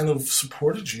kind of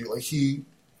supported you. He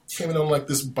came in on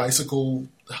this bicycle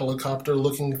helicopter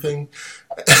looking thing,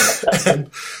 and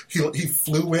he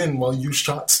flew in while you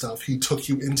shot stuff. He took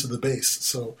you into the base.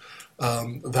 So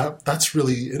that's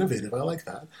really innovative. I like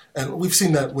that, and we've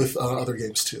seen that with other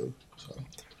games too. So.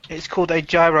 It's called a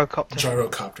gyrocopter.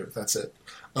 Gyrocopter, that's it.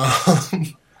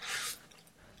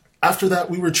 After that,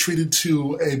 we were treated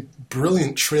to a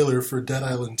brilliant trailer for Dead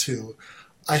Island 2.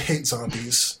 I hate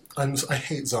zombies. I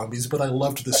hate zombies, but I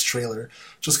loved this trailer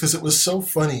just because it was so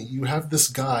funny. You have this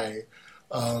guy,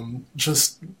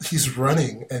 he's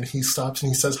running, and he stops and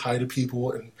he says hi to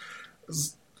people, and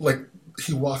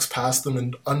he walks past them,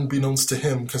 and unbeknownst to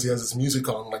him, because he has his music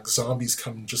on, zombies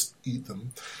come and just eat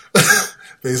them,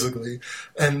 basically.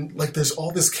 And there's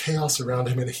all this chaos around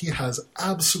him, and he has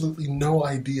absolutely no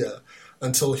idea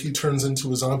until he turns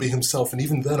into a zombie himself. And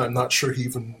even then, I'm not sure he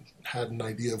even had an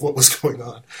idea of what was going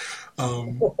on.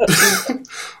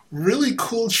 Really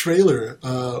cool trailer.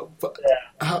 But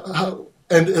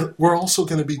we're also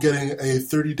going to be getting a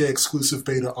 30-day exclusive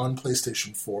beta on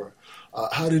PlayStation 4.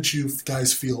 How did you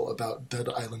guys feel about Dead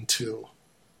Island 2?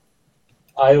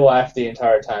 I laughed the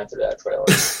entire time through that trailer.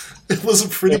 It was a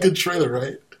pretty good trailer,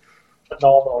 right?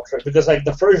 Phenomenal trailer. Because, like,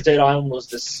 the first Dead Island was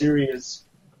this serious,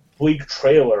 bleak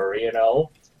trailer, you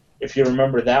know? If you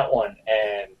remember that one.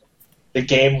 And the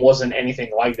game wasn't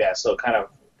anything like that, so it kind of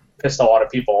pissed a lot of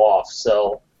people off.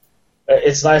 So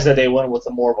it's nice that they went with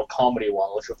a more of a comedy one,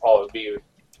 which would probably be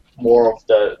more of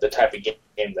the type of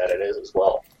game that it is as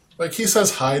well. Like, he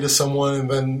says hi to someone,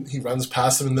 and then he runs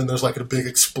past them, and then there's, like, a big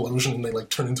explosion, and they, like,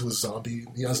 turn into a zombie,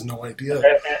 and he has no idea.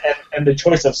 And the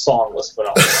choice of song was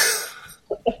phenomenal.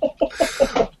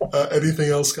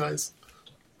 Anything else, guys?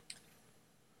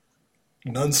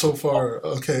 None so far.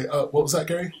 Okay, what was that,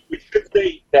 Gary? We should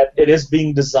say that it is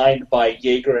being designed by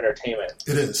Jaeger Entertainment.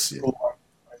 It is. Yeah. Who are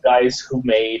the guys who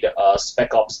made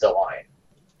Spec Ops: The Line,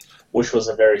 which was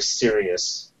a very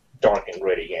serious, dark and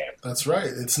gritty game. That's right.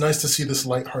 It's nice to see this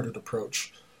lighthearted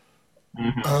approach.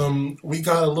 Mm-hmm. We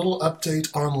got a little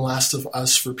update on Last of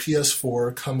Us for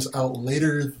PS4. Comes out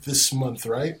later this month,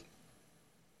 right?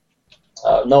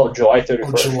 No, July 31st.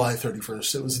 Oh, July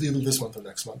 31st. It was either this month or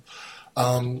next month.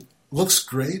 Looks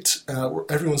great.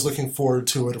 Everyone's looking forward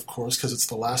to it, of course, because it's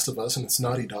The Last of Us and it's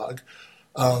Naughty Dog.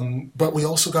 But we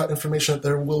also got information that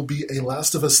there will be a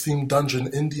Last of Us themed dungeon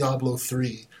in Diablo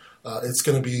 3. It's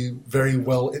going to be very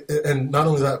well, and not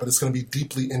only that, but it's going to be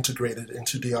deeply integrated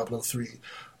into Diablo 3.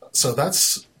 So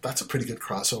that's a pretty good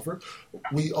crossover.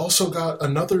 We also got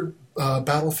another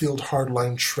Battlefield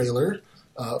Hardline trailer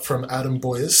from Adam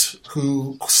Boyes,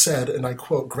 who said, and I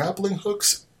quote, "Grappling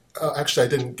hooks." Actually, I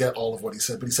didn't get all of what he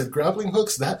said, but he said, "Grappling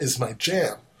hooks, that is my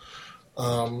jam."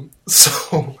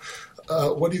 So,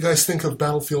 what do you guys think of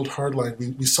Battlefield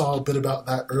Hardline? We saw a bit about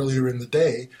that earlier in the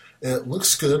day. It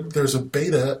looks good. There's a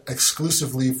beta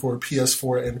exclusively for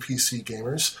PS4 and PC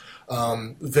gamers.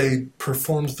 They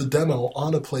performed the demo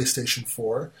on a PlayStation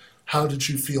 4. How did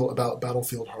you feel about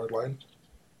Battlefield Hardline?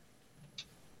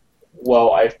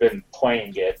 Well, I've been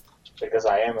playing it because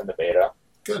I am in the beta.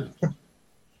 Good.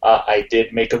 I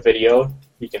did make a video.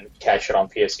 You can catch it on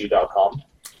PSU.com.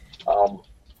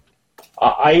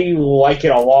 I like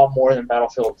it a lot more than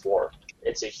Battlefield 4.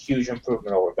 It's a huge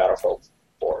improvement over Battlefield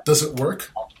 4. Does it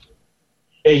work?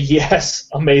 Yes,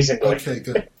 amazingly. Okay,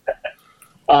 good.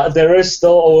 There is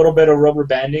still a little bit of rubber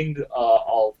banding.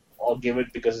 I'll give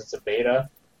it because it's a beta.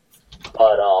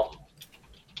 But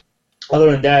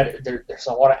other than that, there's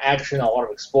a lot of action, a lot of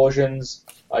explosions.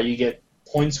 You get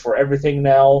points for everything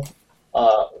now.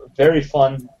 Very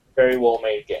fun, very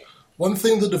well-made game. One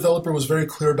thing the developer was very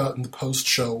clear about in the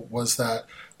post-show was that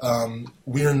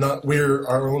we're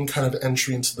our own kind of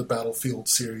entry into the Battlefield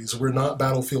series. We're not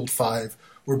Battlefield 5.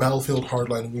 We're Battlefield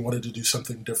Hardline, and we wanted to do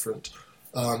something different.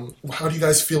 How do you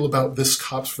guys feel about this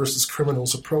cops versus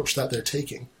criminals approach that they're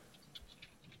taking?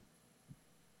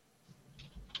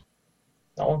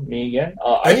 Oh, me again?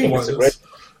 I think it's a great.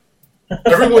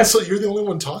 Everyone, so you're the only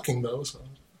one talking though. So.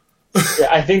 Yeah,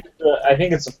 I think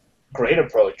it's a great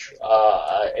approach.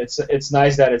 It's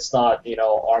nice that it's not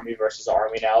army versus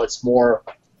army now. It's more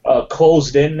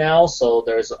closed in now, so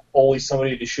there's always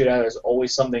somebody to shoot at. There's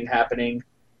always something happening.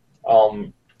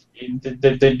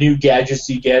 The new gadgets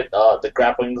you get, the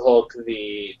grappling hook,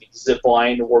 the zip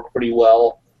line work pretty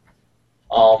well.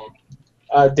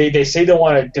 They say they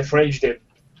want to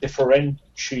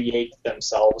differentiate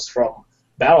themselves from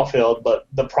Battlefield, but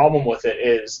the problem with it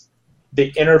is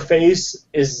the interface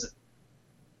is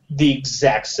the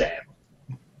exact same.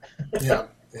 Yeah.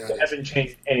 They haven't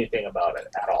changed anything about it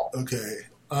at all. Okay.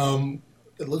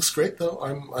 It looks great though.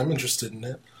 I'm interested in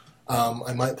it.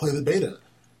 I might play the beta.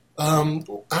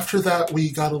 After that,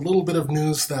 we got a little bit of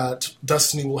news that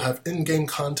Destiny will have in-game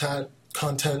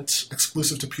content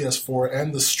exclusive to PS4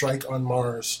 and the Strike on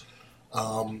Mars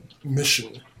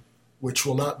mission, which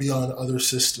will not be on other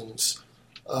systems.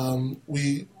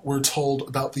 We were told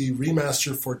about the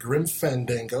remaster for Grim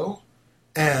Fandango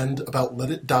and about Let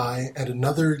It Die and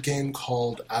another game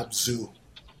called Abzu,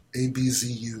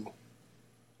 A-B-Z-U.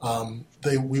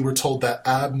 We were told that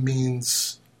ab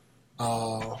means...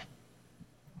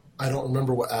 I don't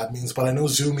remember what ab means, but I know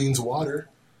zoo means water.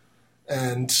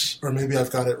 Or maybe I've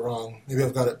got it wrong. Maybe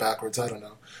I've got it backwards. I don't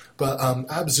know. But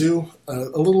Abzu, a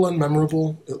little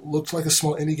unmemorable. It looked like a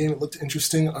small indie game. It looked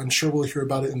interesting. I'm sure we'll hear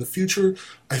about it in the future.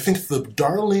 I think the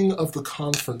darling of the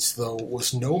conference, though,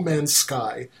 was No Man's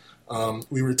Sky.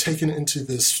 We were taken into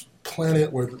this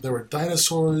planet where there were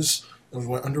dinosaurs and we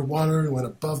went underwater, we went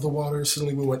above the water,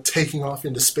 suddenly we went taking off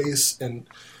into space, and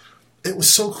it was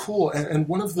so cool. And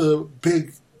one of the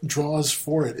big draws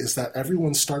for it is that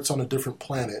everyone starts on a different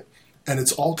planet, and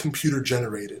it's all computer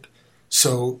generated.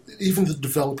 So even the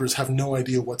developers have no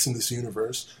idea what's in this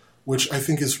universe, which I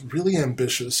think is really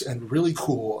ambitious and really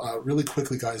cool. Really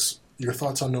quickly, guys, your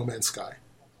thoughts on No Man's Sky?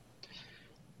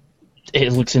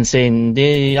 It looks insane.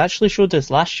 They actually showed this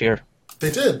last year.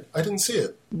 They did. I didn't see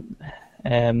it.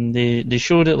 They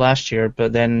showed it last year,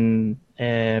 but then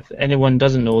if anyone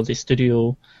doesn't know, the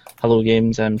studio Hello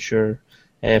Games, I'm sure,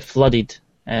 flooded,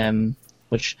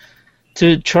 which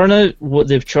to churn out what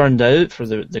they've churned out for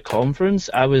the conference,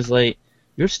 I was like,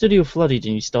 your studio flooded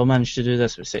and you still managed to do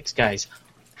this with 6 guys.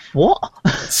 What?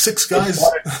 6 guys?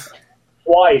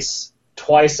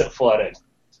 Twice it flooded.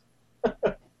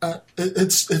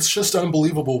 It's just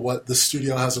unbelievable what the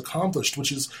studio has accomplished,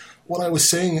 which is what I was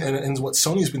saying and what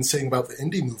Sony's been saying about the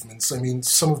indie movements. I mean,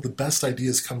 some of the best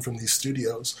ideas come from these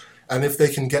studios, and if they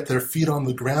can get their feet on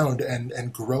the ground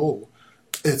and grow,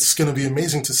 it's going to be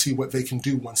amazing to see what they can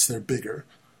do once they're bigger.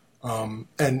 And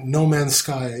No Man's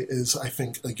Sky is, I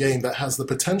think, a game that has the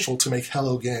potential to make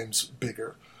Hello Games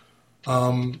bigger.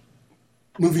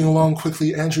 Moving along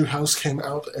quickly, Andrew House came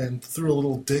out and threw a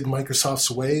little dig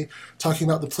Microsoft's way, talking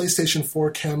about the PlayStation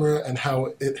 4 camera and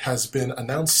how it has been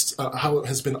announced, how it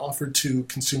has been offered to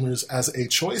consumers as a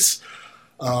choice.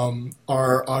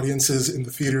 Our audiences in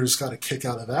the theaters got a kick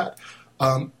out of that.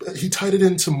 He tied it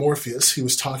into Morpheus. He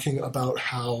was talking about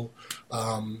how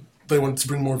they wanted to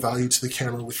bring more value to the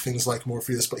camera with things like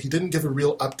Morpheus, but he didn't give a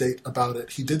real update about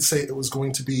it. He did say it was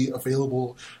going to be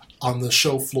available on the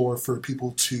show floor for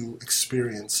people to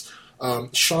experience.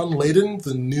 Sean Layden,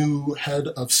 the new head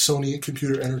of Sony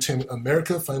Computer Entertainment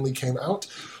America, finally came out,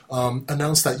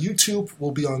 announced that YouTube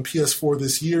will be on PS4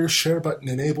 this year, share button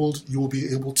enabled. You will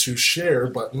be able to share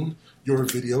button your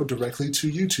video directly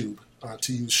to YouTube,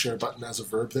 to use share button as a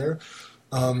verb there.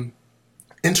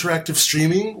 Interactive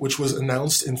streaming, which was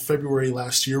announced in February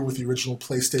last year with the original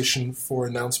PlayStation 4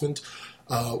 announcement,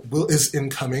 is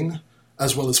incoming,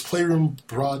 as well as Playroom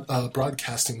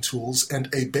broadcasting tools, and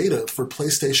a beta for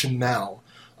PlayStation Now,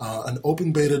 an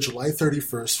open beta July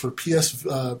 31st for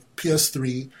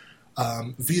PS3,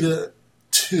 Vita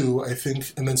 2, I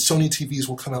think, and then Sony TVs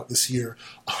will come out this year.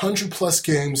 100-plus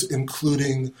games,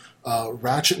 including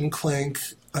Ratchet & Clank,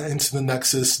 Into the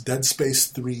Nexus, Dead Space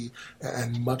 3,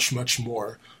 and much, much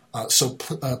more. So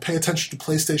pay attention to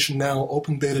PlayStation Now,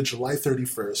 open beta July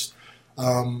 31st.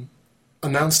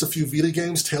 Announced a few Vita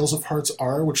games, Tales of Hearts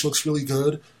R, which looks really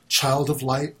good, Child of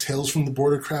Light, Tales from the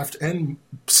Bordercraft, and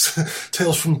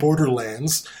Tales from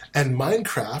Borderlands, and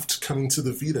Minecraft coming to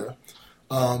the Vita.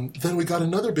 Then we got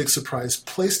another big surprise,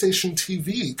 PlayStation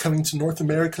TV coming to North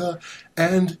America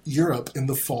and Europe in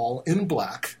the fall in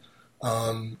black.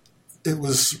 It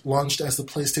was launched as the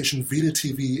PlayStation Vita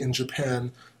TV in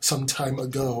Japan some time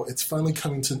ago. It's finally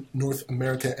coming to North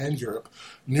America and Europe.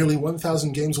 Nearly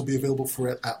 1,000 games will be available for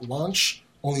it at launch,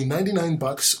 only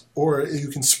 $99, or you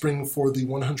can spring for the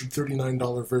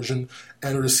 $139 version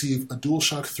and receive a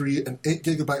DualShock 3, an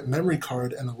 8GB memory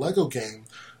card, and a Lego game.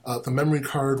 The memory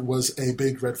card was a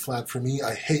big red flag for me.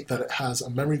 I hate that it has a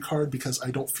memory card because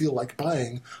I don't feel like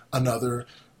buying another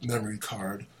memory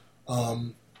card.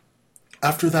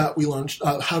 After that, we launched.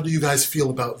 How do you guys feel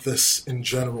about this in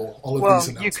general? All of these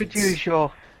announcements. Well, you could use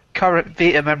your current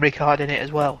Vita memory card in it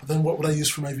as well. Then what would I use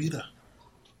for my Vita?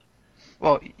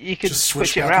 Well, you could Just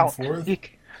switch it back around. and forth?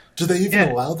 Do they even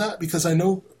allow that? Because I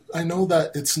know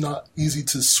that it's not easy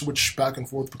to switch back and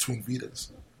forth between Vitas.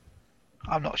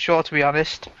 I'm not sure, to be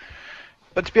honest.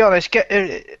 But to be honest,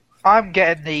 I'm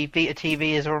getting the Vita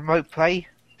TV as a remote play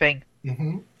thing.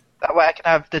 Mm-hmm. That way I can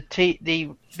have the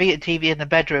Vita TV in the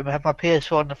bedroom and have my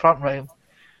PS4 in the front room.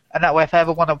 And that way if I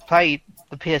ever want to play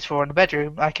the PS4 in the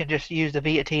bedroom, I can just use the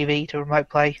Vita TV to remote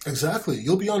play. Exactly.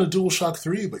 You'll be on a DualShock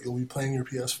 3, but you'll be playing your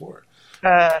PS4.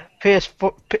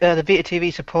 PS4, the Vita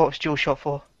TV supports DualShock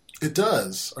 4. It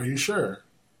does. Are you sure?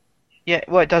 Yeah,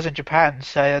 well, it does in Japan,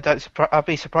 so I'll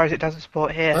be surprised it doesn't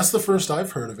support here. That's the first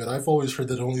I've heard of it. I've always heard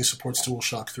that it only supports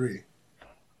DualShock 3.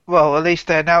 Well, at least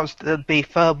they announced there'd be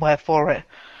firmware for it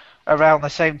around the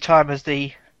same time as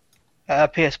the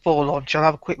PS4 launch. I'll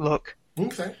have a quick look.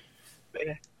 Okay.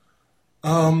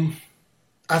 Yeah.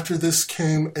 After this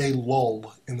came a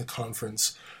lull in the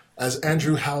conference, as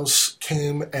Andrew House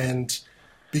came and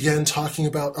began talking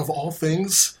about, of all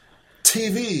things,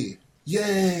 TV.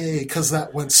 Yay! Because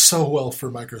that went so well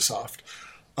for Microsoft.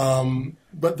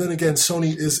 But then again,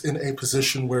 Sony is in a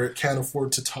position where it can't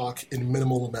afford to talk in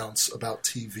minimal amounts about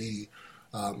TV.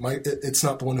 It's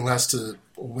not the one who has to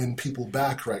win people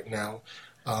back right now.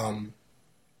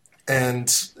 and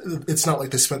it's not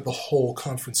like they spent the whole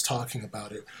conference talking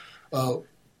about it.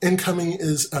 Incoming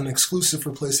is an exclusive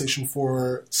for PlayStation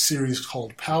 4 series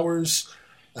called Powers.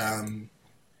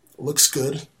 Looks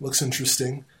good, looks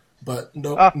interesting, but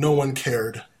no one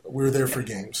cared. We were there for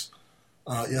games.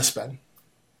 Yes, Ben?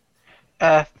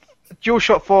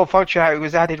 DualShock 4 functionality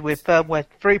was added with firmware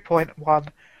 3.1,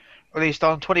 released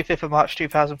on 25th of March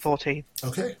 2014.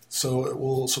 Okay, so it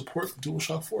will support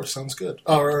DualShock 4. Sounds good.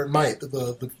 Or it might.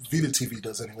 The Vita TV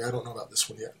does anyway. I don't know about this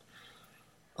one yet.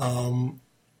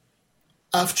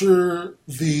 After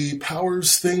the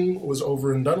Powers thing was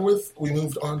over and done with, we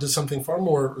moved on to something far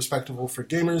more respectable for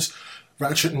gamers.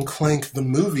 Ratchet & Clank the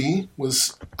movie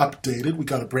was updated. We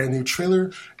got a brand new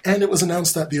trailer, and it was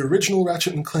announced that the original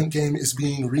Ratchet & Clank game is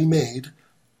being remade.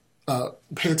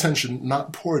 Pay attention,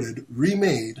 not ported,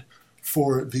 remade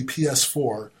for the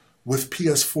PS4 with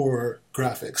PS4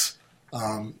 graphics.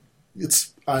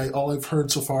 All I've heard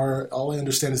so far, all I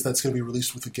understand is that's going to be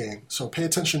released with the game. So pay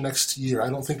attention next year. I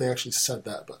don't think they actually said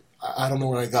that, but I don't know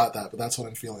where I got that, but that's what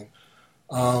I'm feeling.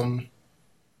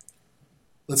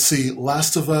 Let's see,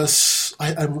 Last of Us,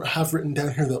 I have written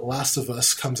down here that Last of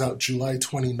Us comes out July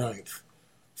 29th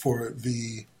for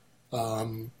the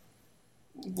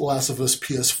Last of Us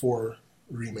PS4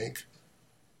 remake.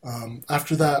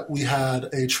 After that, we had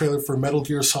a trailer for Metal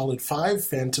Gear Solid 5,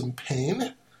 Phantom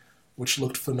Pain, which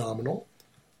looked phenomenal.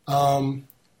 The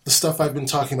stuff I've been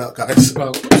talking about, guys.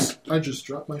 Oops, I just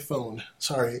dropped my phone.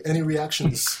 Sorry. Any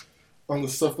reactions on the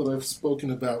stuff that I've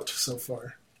spoken about so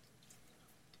far?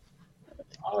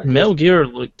 Metal Gear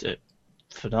looked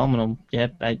phenomenal. Yeah,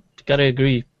 I gotta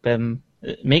agree.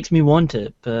 It makes me want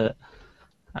it, but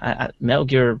Metal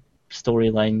Gear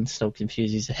storyline still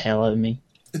confuses the hell out of me.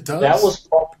 It does. That was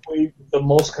probably the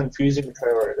most confusing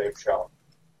trailer they've shown.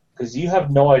 Because you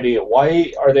have no idea.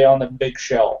 Why are they on the big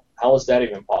shell? How is that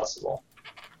even possible?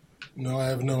 No, I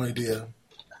have no idea.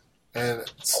 And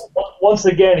once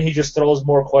again, he just throws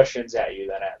more questions at you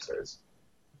than answers.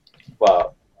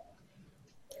 But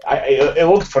it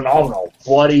looked phenomenal.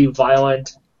 Bloody,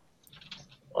 violent.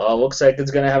 Looks like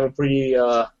it's going to have a pretty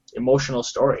emotional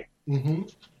story. Mm-hmm.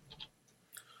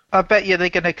 I bet you they're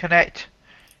going to connect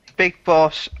Big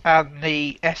Boss and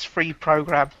the S3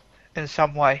 program in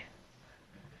some way.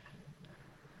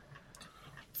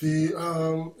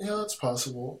 Yeah, that's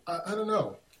possible. I don't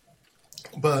know.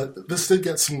 But this did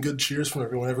get some good cheers from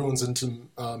everyone. Everyone's into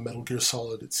Metal Gear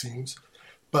Solid, it seems.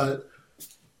 But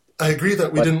I agree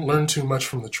that we didn't learn too much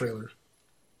from the trailer.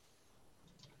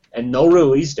 And no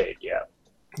release date yet.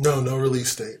 No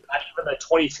release date. Not even the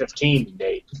 2015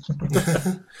 date.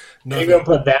 No, They're going to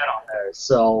put that on there,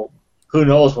 so who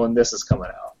knows when this is coming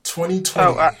out.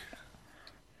 2020.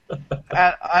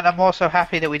 And I'm also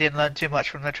happy that we didn't learn too much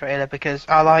from the trailer, because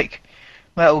I like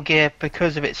Metal Gear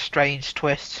because of its strange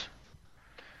twists.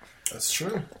 That's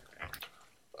true.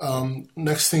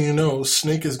 Next thing you know,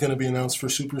 Snake is going to be announced for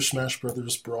Super Smash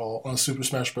Brothers Brawl, Super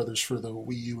Smash Brothers for the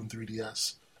Wii U and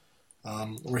 3DS,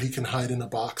 where he can hide in a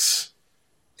box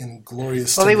in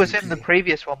glorious. Well, he was in the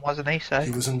previous one, wasn't he? So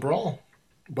he was in Brawl,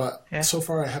 but so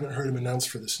far I haven't heard him announced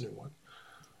for this new one.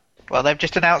 Well, they've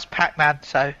just announced Pac-Man,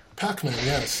 so. Pac-Man,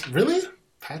 yes. Really?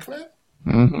 Pac-Man?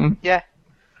 Mm-hmm. Yeah.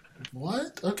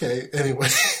 What? Okay. Anyway,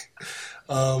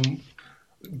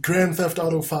 Grand Theft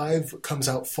Auto 5 comes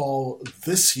out fall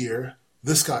this year.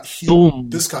 This got huge. Boom.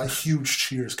 This got huge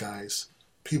cheers, guys.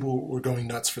 People were going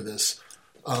nuts for this.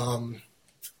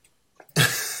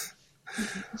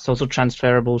 It's also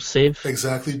transferable save.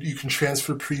 Exactly. You can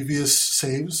transfer previous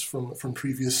saves from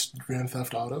previous Grand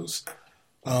Theft Autos.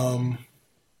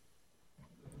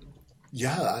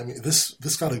 Yeah, I mean,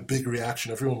 this got a big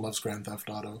reaction. Everyone loves Grand Theft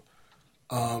Auto.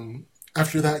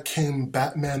 After that came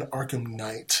Batman Arkham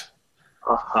Knight,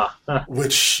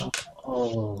 which,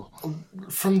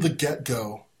 from the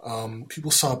get-go,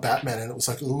 people saw Batman and it was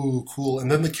like, ooh, cool.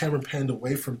 And then the camera panned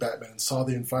away from Batman and saw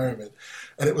the environment.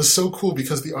 And it was so cool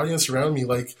because the audience around me,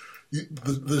 like,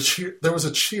 the cheer, there was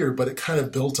a cheer, but it kind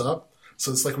of built up.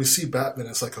 So it's like we see Batman,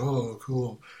 it's like, oh,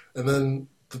 cool. And then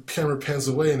the camera pans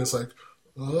away and it's like,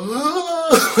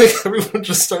 oh, like everyone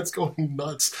just starts going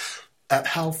nuts at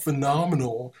how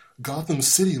phenomenal Gotham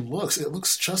City looks. It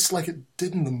looks just like it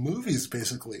did in the movies,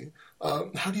 basically.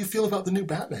 How do you feel about the new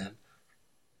Batman?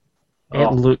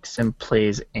 It looks and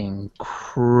plays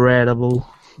incredible.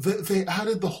 They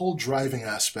added the whole driving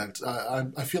aspect.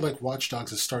 I feel like Watch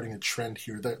Dogs is starting a trend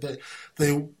here.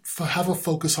 They have a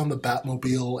focus on the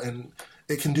Batmobile, and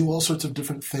it can do all sorts of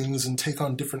different things and take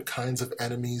on different kinds of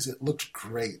enemies. It looked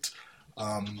great.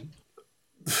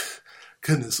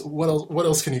 Goodness, what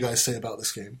else can you guys say about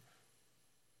this game?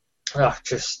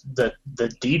 Just the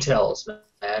details,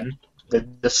 man. the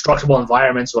destructible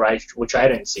environments, which I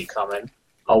didn't see coming.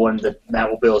 When the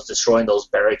Batmobile is destroying those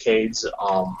barricades,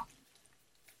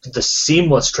 the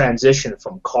seamless transition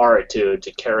from car to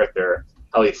character,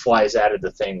 how he flies out of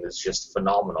the thing is just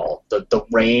phenomenal. The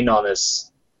rain on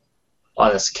his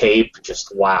cape,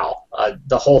 just wow.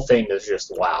 The whole thing is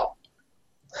just wow.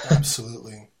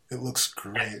 Absolutely. It looks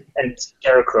great. And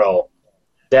Scarecrow.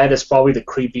 That is probably the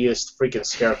creepiest freaking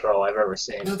Scarecrow I've ever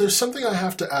seen. Now, there's something I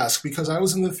have to ask, because I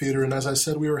was in the theater, and as I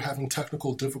said, we were having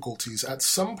technical difficulties. At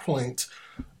some point,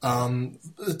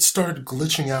 it started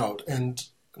glitching out, and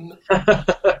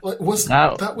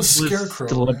that was Scarecrow.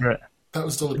 Deliberate. Right? That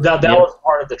was deliberate. That was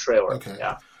part of the trailer. Okay.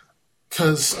 Yeah.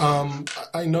 Because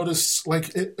I noticed,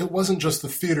 like, it wasn't just the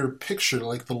theater picture,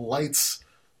 like the lights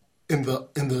in the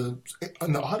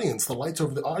audience, the lights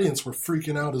over the audience were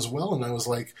freaking out as well, and I was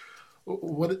like,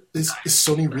 what is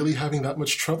Sony really having that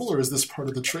much trouble, or is this part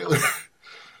of the trailer?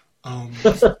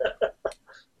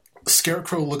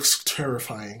 Scarecrow looks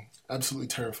terrifying, absolutely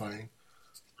terrifying.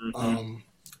 Mm-hmm.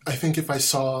 I think if I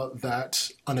saw that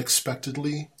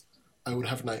unexpectedly, I would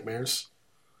have nightmares.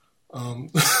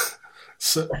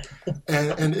 So,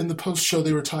 and in the post show,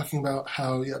 they were talking about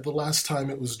how the last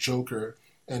time it was Joker,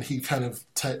 and he kind of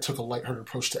took a lighthearted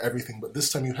approach to everything. But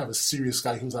this time you have a serious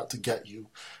guy who's out to get you,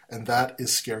 and that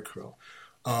is Scarecrow.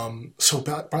 So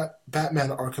Batman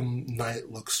Arkham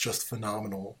Knight looks just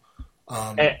phenomenal.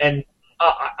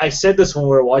 I said this when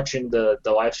we were watching the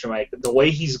live stream. Like, the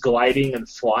way he's gliding and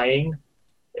flying,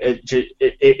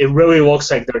 it really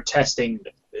looks like they're testing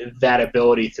that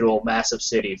ability through a massive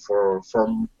city for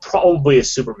probably a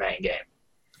Superman game.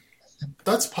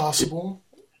 That's possible.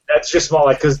 That's just more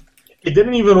like, because it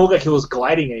didn't even look like he was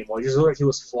gliding anymore. It just looked like he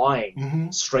was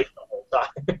flying straight the whole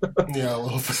time. Yeah, a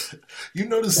little bit. You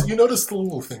notice the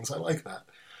little things. I like that.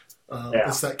 Yeah.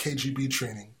 It's that KGB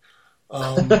training.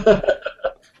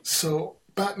 So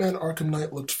Batman Arkham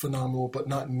Knight looked phenomenal, but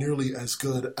not nearly as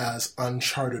good as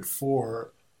Uncharted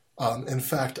 4. In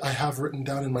fact, I have written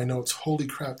down in my notes, holy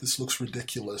crap, this looks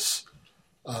ridiculous.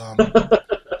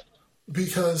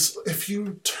 Because if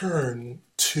you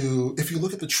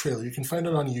look at the trailer, you can find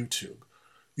it on YouTube.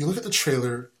 You look at the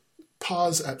trailer,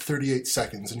 pause at 38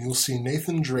 seconds, and you'll see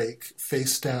Nathan Drake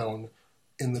face down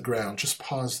in the ground. Just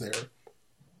pause there.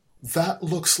 That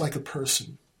looks like a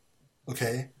person,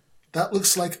 okay? That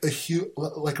looks like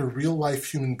a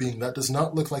real-life human being. That does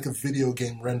not look like a video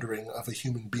game rendering of a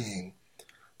human being.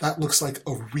 That looks like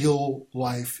a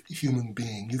real-life human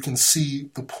being. You can see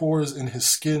the pores in his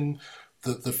skin,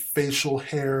 the facial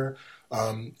hair.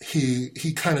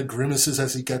 He kind of grimaces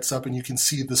as he gets up, and you can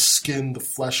see the skin, the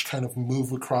flesh kind of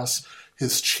move across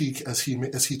his cheek as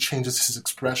he changes his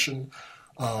expression.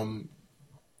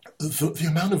 The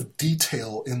amount of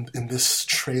detail in this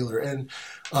trailer, and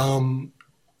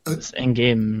it's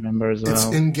in-game, remember, as well. It's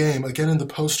in-game. Again, in the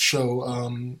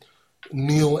post-show,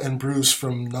 Neil and Bruce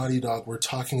from Naughty Dog were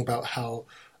talking about how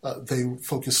they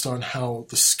focused on how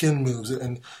the skin moves,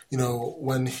 and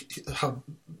when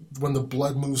the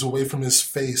blood moves away from his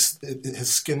face, his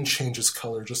skin changes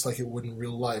color just like it would in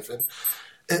real life, and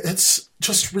it's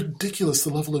just ridiculous,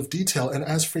 the level of detail. And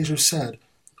as Fraser said,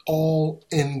 all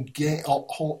in game,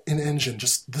 all in engine.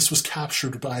 Just this was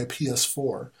captured by a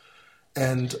PS4.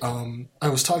 And I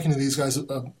was talking to these guys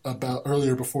about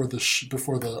earlier before the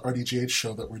RDGH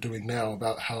show that we're doing now,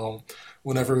 about how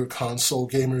whenever console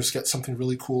gamers get something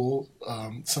really cool,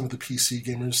 some of the PC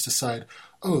gamers decide,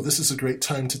 oh, this is a great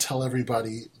time to tell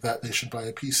everybody that they should buy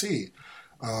a PC.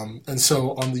 And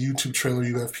so on the YouTube trailer,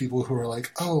 you have people who are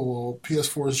like, oh, well,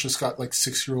 PS4's just got like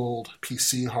 6-year-old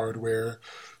PC hardware,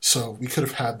 so we could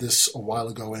have had this a while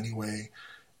ago anyway.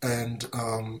 And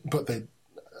but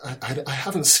I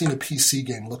haven't seen a PC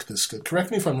game look this good.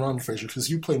 Correct me if I'm wrong, Fraser, because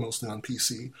you play mostly on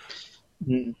PC.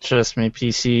 Trust me,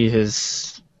 PC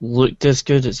has looked this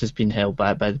good. It's just been held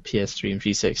back by the PS3 and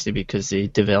 360 because they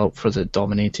developed for the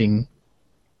dominating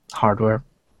hardware.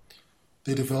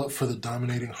 They developed for the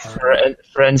dominating hardware.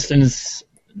 For instance,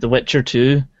 The Witcher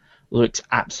 2 looks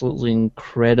absolutely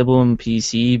incredible on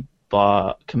PC,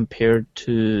 but compared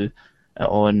to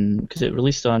because it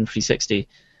released on 360,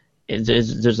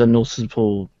 there's a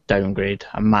noticeable downgrade,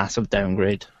 a massive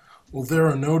downgrade. Well, there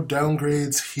are no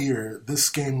downgrades here. This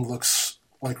game looks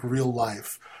like real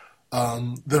life.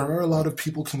 There are a lot of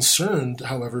people concerned,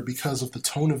 however, because of the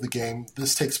tone of the game.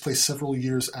 This takes place several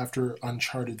years after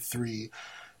Uncharted 3,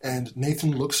 and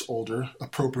Nathan looks older,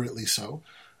 appropriately so.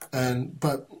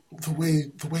 But the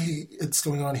way it's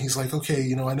going on, he's like,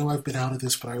 okay, I know I've been out of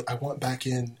this, but I want back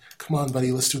in. Come on,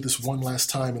 buddy, let's do this one last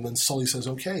time. And then Sully says,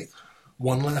 okay,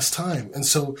 one last time. And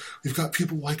so we've got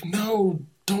people like, no,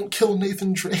 don't kill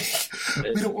Nathan Drake.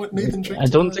 We don't want Nathan Drake. I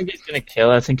don't think it's going to kill.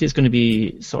 I think it's going to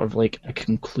be sort of like a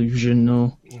conclusion,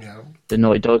 though. Yeah. The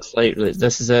Naughty Dog's like,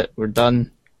 this is it. We're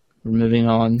done. We're moving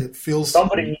on. It feels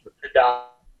Somebody needs to die.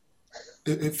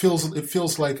 It feels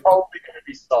like Probably going to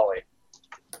be Sully.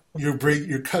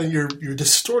 you're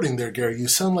distorting there, Gary. You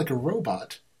sound like a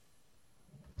robot.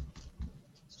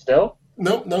 Still?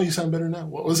 No, you sound better now.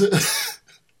 What was it?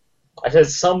 I said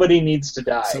somebody needs to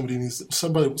die.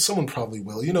 Someone probably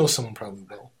will. Someone probably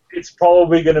will. It's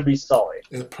probably going to be Sully.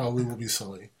 It probably will be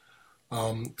Sully.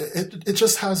 It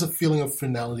just has a feeling of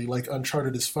finality, like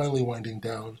Uncharted is finally winding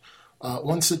down.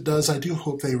 Once it does, I do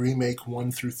hope they remake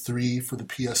 1 through 3 for the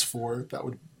PS4.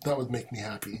 That would make me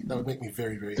happy. That would make me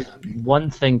very, very happy.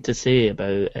 One thing to say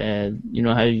about,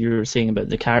 how you were saying about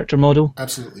the character model?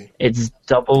 Absolutely. It's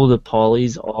double the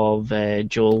polys of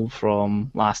Joel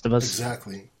from Last of Us.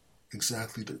 Exactly.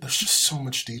 There's just so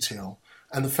much detail.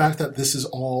 And the fact that this is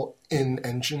all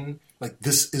in-engine, like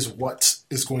this is what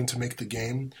is going to make the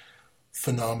game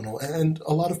phenomenal. And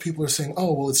a lot of people are saying,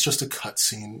 oh, well, it's just a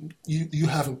cutscene. You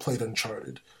haven't played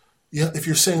Uncharted. Yeah, if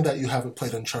you're saying that, you haven't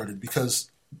played Uncharted,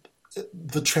 because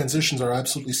the transitions are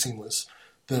absolutely seamless.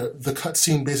 The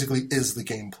cutscene basically is the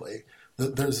gameplay.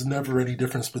 There's never any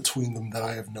difference between them that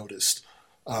I have noticed.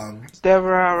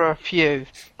 There are a few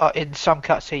in some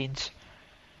cutscenes.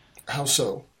 How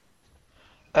so?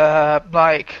 I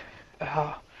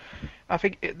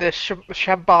think the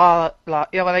Shambhala,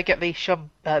 when they get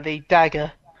the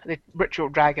dagger, the ritual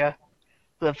dagger,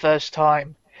 for the first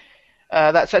time.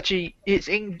 That's actually, it's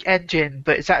in engine,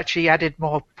 but it's actually added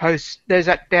more they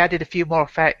added a few more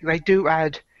effects. They do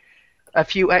add a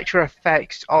few extra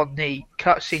effects on the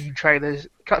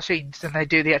cutscenes than they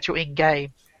do the actual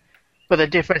in-game, but the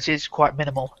difference is quite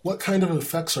minimal. What kind of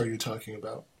effects are you talking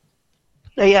about?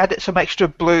 They add some extra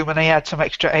bloom and they add some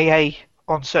extra AA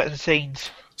on certain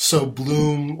scenes. So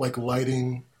bloom, like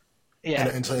lighting, Yeah.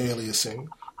 and anti-aliasing.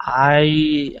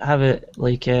 I have it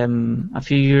a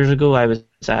few years ago. I was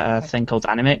at a thing called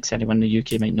Animex. Anyone in the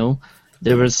UK might know.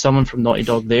 There was someone from Naughty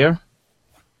Dog there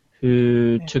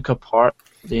who took apart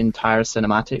the entire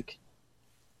cinematic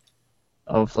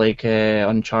of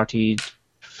Uncharted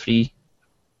 3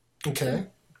 Okay.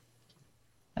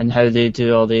 and how they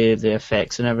do all the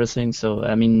effects and everything. So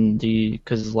I mean,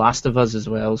 because Last of Us as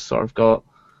well sort of got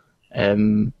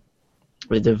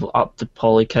where they've upped the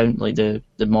poly count. Like the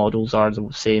models are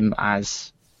the same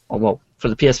as, for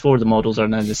the PS4 the models are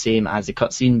now the same as the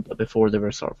cutscene, but before they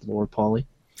were sort of lower poly.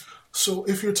 So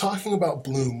if you're talking about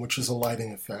bloom, which is a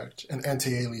lighting effect, and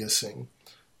anti-aliasing,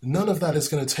 none of that is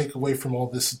going to take away from all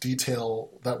this detail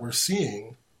that we're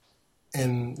seeing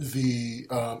in the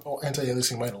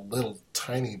anti-aliasing might a little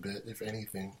tiny bit, if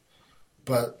anything.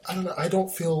 But I don't know. I don't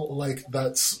feel like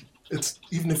it's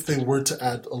even if they were to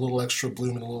add a little extra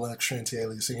bloom and a little extra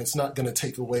anti-aliasing, it's not going to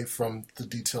take away from the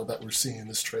detail that we're seeing in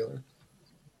this trailer.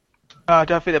 I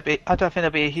don't think there'll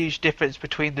be a huge difference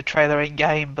between the trailer and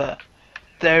game, but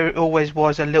there always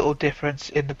was a little difference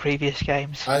in the previous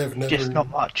games. Just not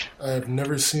much. I have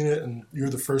never seen it, and you're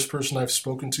the first person I've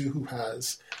spoken to who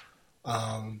has.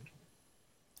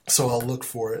 So I'll look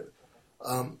for it.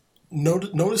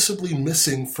 Noticeably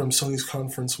missing from Sony's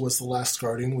conference was The Last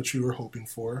Guardian, which we were hoping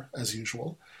for, as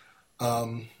usual.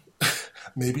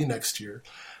 Maybe next year.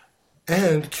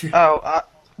 And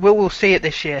we'll see it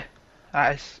this year.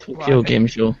 That is Tokyo Game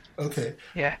Show. Okay.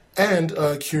 Yeah. And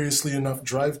curiously enough,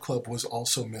 Drive Club was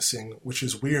also missing, which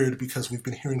is weird because we've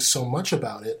been hearing so much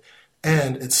about it,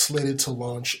 and it's slated to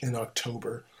launch in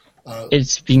October.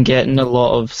 It's been getting a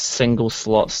lot of single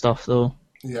slot stuff though.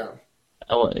 Yeah.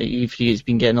 It's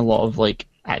been getting a lot of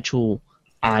actual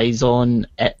eyes on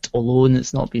it alone.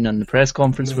 It's not been in the press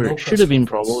conference where it should have been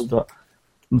probably,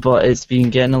 but it's been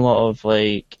getting a lot of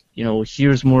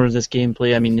here's more of this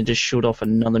gameplay. I mean, they just showed off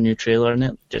another new trailer and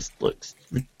it just looks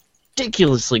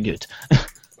ridiculously good.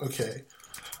 Okay.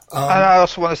 And I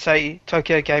also want to say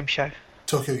Tokyo Game Show.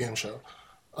 Tokyo Game Show.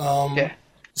 Yeah.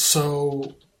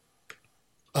 So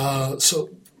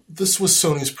this was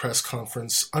Sony's press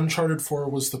conference. Uncharted 4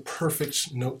 was the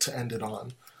perfect note to end it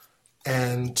on,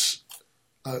 and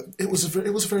it was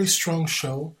a very strong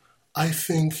show. I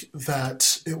think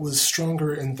that it was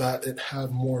stronger in that it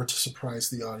had more to surprise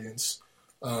the audience.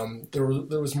 There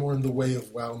was more in the way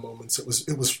of wow moments.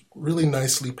 It was really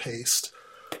nicely paced.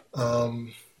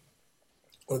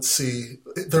 Let's see.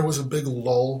 There was a big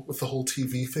lull with the whole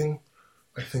TV thing.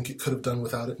 I think it could have done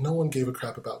without it. No one gave a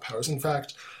crap about Powers. In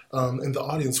fact, in the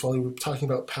audience, while we were talking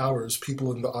about Powers,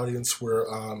 people in the audience were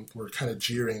kind of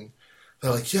jeering.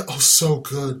 They're like, "Yeah, oh, so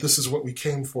good! This is what we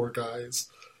came for, guys."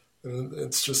 And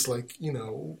it's just like,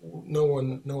 no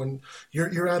one.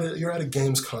 You're at a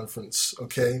games conference,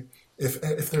 okay?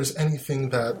 If there's anything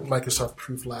that Microsoft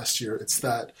proved last year, it's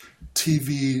that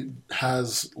TV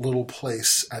has little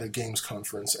place at a games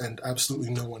conference, and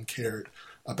absolutely no one cared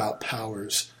about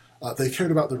Powers. They cared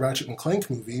about the Ratchet and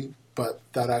Clank movie, but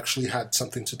that actually had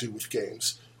something to do with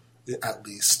games, at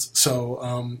least.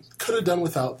 So could have done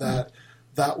without that.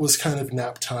 That was kind of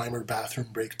nap time or bathroom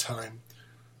break time.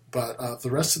 But the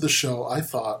rest of the show, I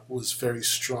thought, was very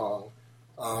strong.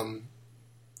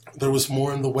 There was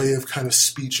more in the way of kind of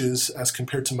speeches as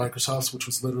compared to Microsoft's, which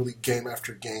was literally game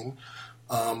after game.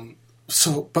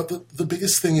 But the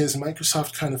biggest thing is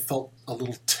Microsoft kind of felt a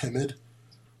little timid.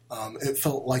 It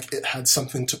felt like it had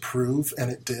something to prove,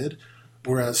 and it did.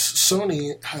 Whereas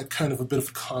Sony had kind of a bit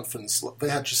of confidence. They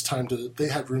had they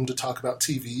had room to talk about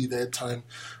TV. They had time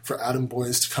for Adam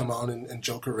Boyes to come on and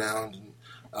joke around.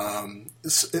 And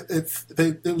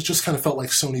it was just kind of felt like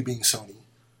Sony being Sony.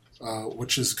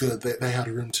 Which is good. They had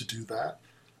room to do that.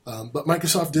 But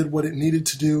Microsoft did what it needed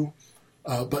to do.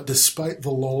 But despite the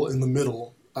lull in the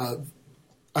middle,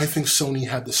 I think Sony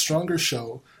had the stronger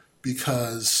show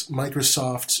because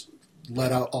Microsoft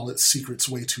let out all its secrets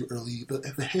way too early.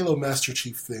 The Halo Master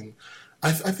Chief thing,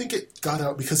 I think it got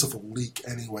out because of a leak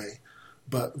anyway.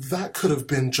 But that could have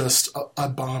been just a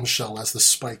bombshell, as the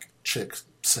Spike chick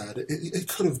said. It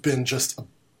could have been just a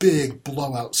big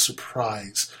blowout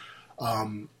surprise.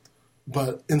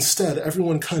 But instead,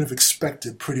 everyone kind of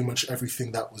expected pretty much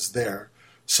everything that was there.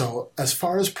 So as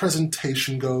far as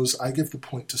presentation goes, I give the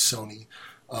point to Sony.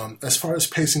 As far as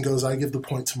pacing goes, I give the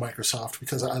point to Microsoft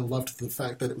because I loved the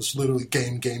fact that it was literally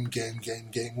game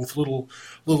with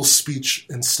little speech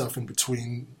and stuff in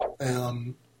between.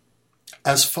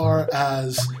 As far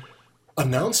as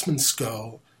announcements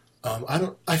go,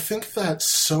 I think that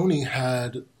Sony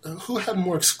who had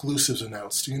more exclusives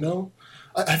announced, do you know?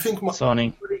 I think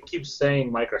Sony. Everybody keeps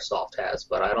saying Microsoft has,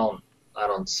 but I don't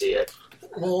see it.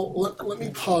 Well, let me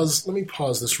pause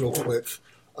this real quick,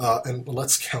 and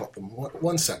let's count them.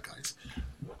 One sec, guys.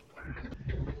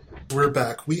 We're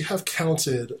back. We have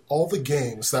counted all the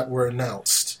games that were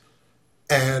announced,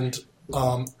 and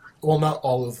not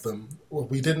all of them. Well,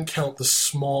 we didn't count the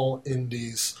small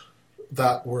indies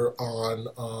that were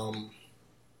on.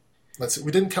 Let's see.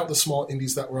 We didn't count the small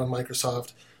indies that were on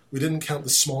Microsoft. We didn't count the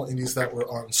small indies that were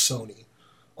on Sony,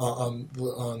 on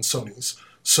Sony's.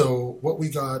 So what we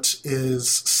got is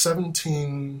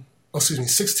 16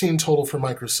 total for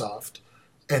Microsoft,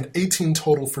 and 18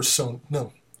 total for Sony.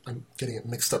 No, I'm getting it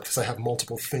mixed up because I have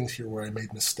multiple things here where I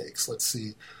made mistakes. Let's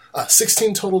see.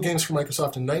 16 total games for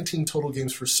Microsoft and 19 total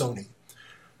games for Sony.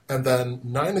 And then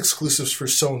 9 exclusives for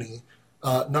Sony,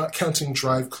 not counting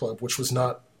Drive Club, which was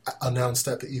not announced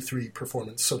at the E3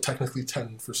 performance, so technically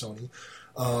 10 for Sony.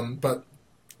 But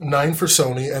 9 for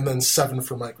Sony and then 7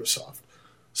 for Microsoft.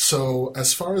 So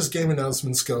as far as game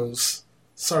announcements goes,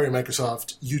 sorry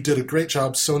Microsoft, you did a great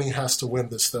job. Sony has to win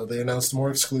this though. They announced more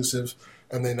exclusives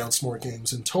and they announced more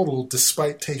games in total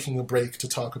despite taking a break to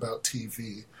talk about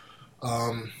TV.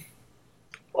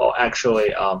 Well,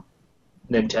 actually,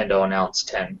 Nintendo announced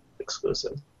 10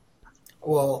 exclusive.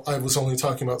 Well, I was only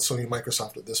talking about Sony and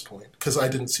Microsoft at this point, because I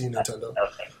didn't see Nintendo.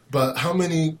 Okay. But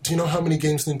do you know how many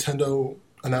games Nintendo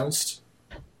announced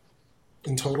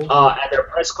in total? At their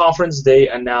press conference, they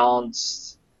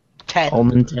announced 10. All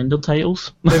Nintendo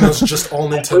titles? They announced just all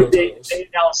Nintendo titles. They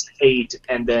announced 8,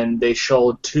 and then they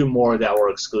showed 2 more that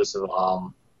were exclusive.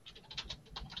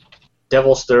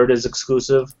 Devil's Third is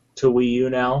exclusive to Wii U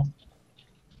now.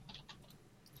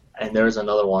 And there's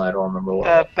another one, I don't remember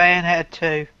what. Bayonetta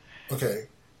 2. Okay,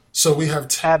 so we have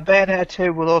Bayonetta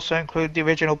 2 will also include the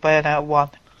original Bayonetta 1,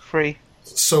 3.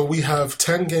 So we have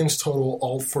 10 games total,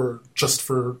 all just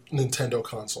for Nintendo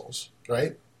consoles,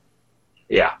 right?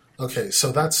 Yeah. Okay,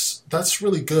 so that's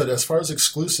really good. As far as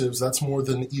exclusives, that's more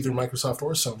than either Microsoft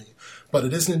or Sony. But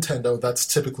it is Nintendo. That's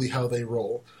typically how they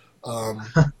roll.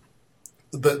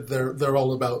 But they're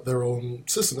all about their own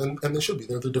system, and they should be.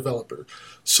 They're the developer.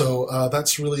 So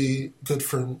that's really good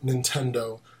for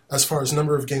Nintendo. As far as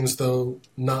number of games, though,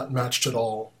 not matched at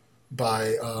all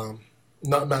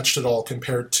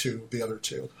compared to the other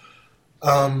two.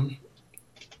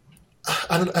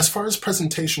 As far as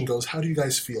presentation goes, how do you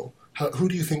guys feel? Who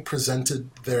do you think presented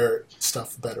their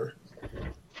stuff better?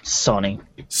 Sony.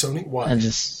 Sony? Why?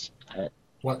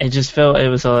 I just felt it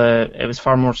was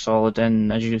far more solid,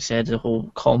 and as you said, the whole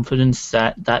confidence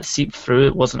that seeped through.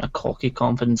 It wasn't a cocky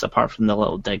confidence, apart from the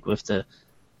little dig with the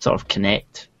sort of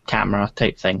Kinect camera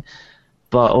type thing.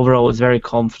 But overall, it was very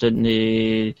confident.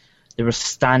 They were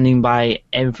standing by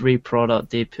every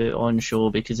product they put on show,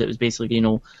 because it was basically,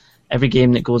 every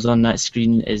game that goes on that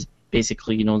screen is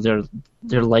basically, you know,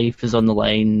 their life is on the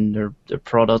line, their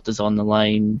product is on the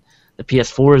line, the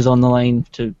PS4 is on the line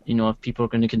to, you know, if people are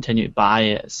going to continue to buy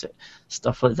it,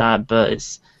 stuff like that. But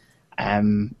it's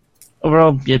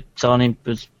overall, yeah, Sony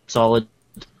was solid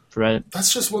throughout.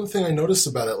 That's just one thing I noticed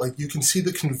about it. Like, you can see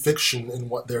the conviction in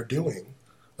what they're doing.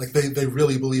 Like, they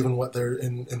really believe in what they're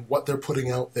in what they're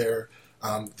putting out there.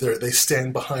 They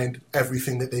stand behind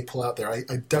everything that they pull out there.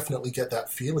 I definitely get that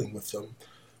feeling with them.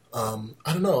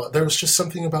 I don't know. There was just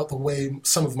something about the way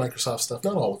some of Microsoft stuff,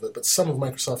 not all of it, but some of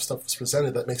Microsoft stuff was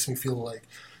presented that makes me feel like,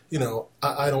 you know,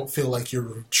 I don't feel like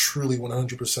you're truly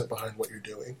 100% behind what you're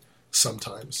doing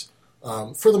sometimes.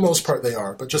 For the most part, they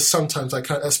are, but just sometimes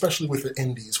especially with the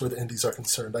indies, where the indies are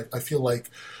concerned, I feel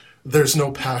like there's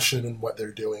no passion in what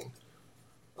they're doing.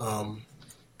 I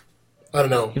don't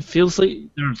know. It feels like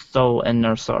they're still in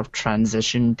their sort of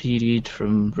transition period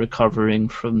from recovering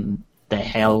from the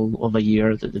hell of a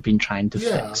year that they've been trying to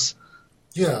fix.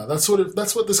 Yeah, that's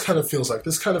what this kind of feels like.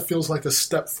 This kind of feels like a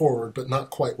step forward, but not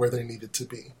quite where they needed to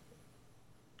be.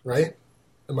 Right?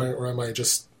 Am I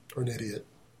just an idiot?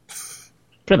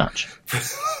 Pretty much.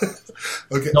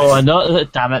 Okay. No,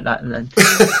 not damn it. That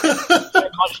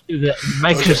much to the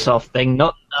Microsoft thing.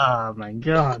 Not. Oh my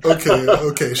god.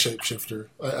 Okay, Shapeshifter.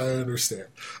 I understand.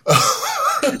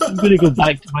 I'm gonna go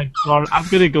back to my car. I'm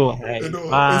gonna go ahead.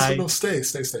 Bye. No, stay.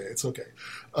 It's okay.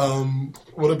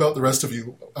 What about the rest of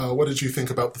you? What did you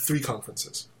think about the 3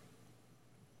 conferences?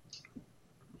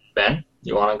 Ben,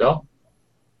 you want to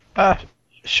go?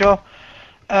 Sure.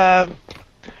 I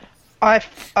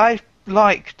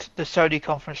liked the Sony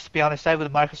conference, to be honest, over the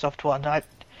Microsoft one.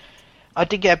 I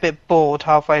did get a bit bored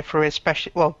halfway through,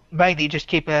 especially, well, mainly just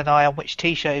keeping an eye on which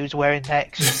T-shirt he was wearing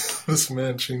next. This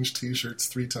man changed T-shirts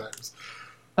 3 times.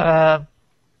 But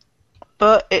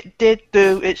it did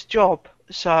do its job,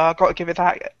 so I got to give it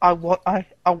that. I want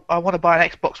to buy an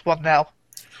Xbox One now,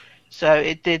 so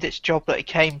it did its job that it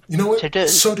came to do.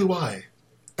 So do I,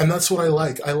 and that's what I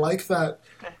like. I like that.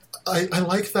 I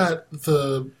like that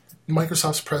the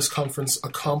Microsoft's press conference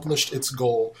accomplished its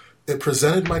goal. It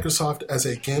presented Microsoft as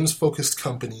a games-focused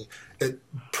company. It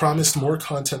promised more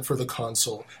content for the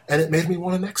console, and it made me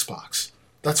want an Xbox.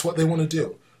 That's what they want to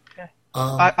do.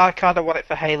 I kind of want it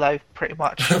for Halo, pretty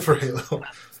much. For Halo.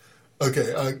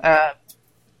 Okay.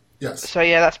 Yes. So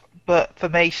yeah, but for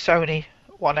me, Sony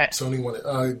won it. Sony won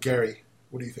it. Gary,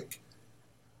 what do you think?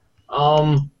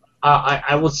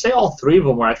 I would say all 3 of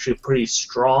them were actually pretty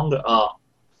strong.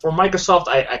 For Microsoft,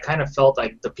 I kind of felt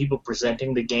like the people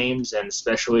presenting the games, and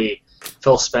especially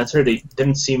Phil Spencer, they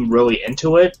didn't seem really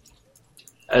into it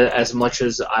as much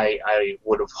as I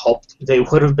would have hoped they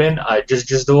would have been.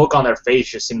 Just the look on their face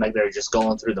just seemed like they were just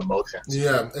going through the motions.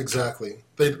 Yeah, exactly.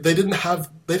 They didn't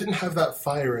have that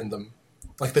fire in them.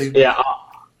 Like they. Yeah,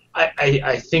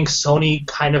 I think Sony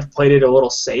kind of played it a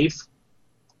little safe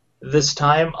this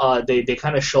time. They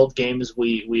kind of showed games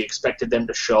we expected them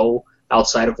to show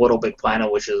outside of Little Big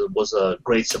Planet, which was a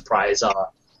great surprise.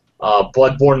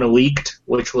 Bloodborne leaked,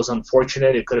 which was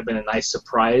unfortunate. It could have been a nice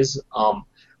surprise.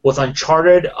 With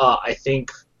Uncharted, I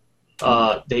think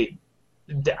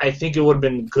I think it would have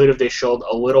been good if they showed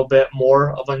a little bit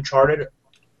more of Uncharted,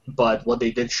 but what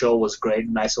they did show was great,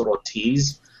 nice little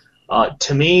tease.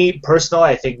 To me, personally,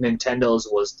 I think Nintendo's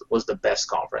was the best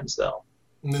conference, though.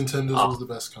 Nintendo's was the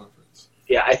best conference.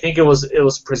 Yeah, I think it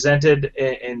was presented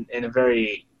in a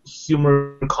very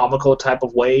humor comical type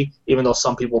of way, even though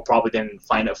some people probably didn't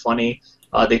find it funny.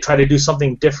 They tried to do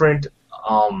something different.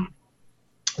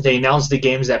 They announced the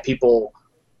games that people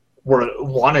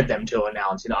wanted them to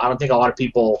announce. I don't think a lot of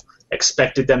people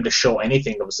expected them to show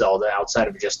anything of Zelda outside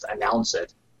of just announce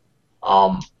it.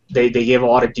 They gave a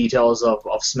lot of details of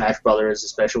Smash Brothers,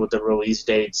 especially with the release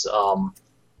dates.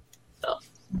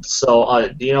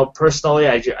 Personally,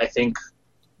 I think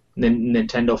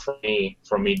Nintendo for me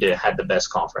had the best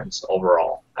conference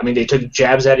overall. I mean, they took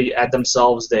jabs at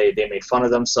themselves. They made fun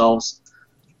of themselves.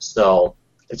 So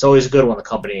it's always good when the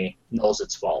company knows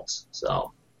its faults.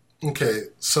 So okay,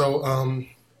 so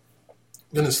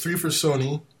then it's 3 for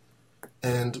Sony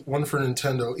and 1 for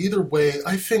Nintendo. Either way,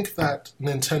 I think that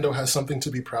Nintendo has something to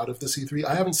be proud of this E3.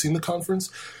 I haven't seen the conference,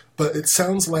 but it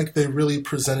sounds like they really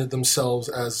presented themselves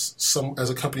as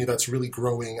a company that's really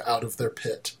growing out of their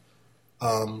pit.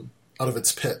 Out of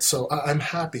its pit. So I'm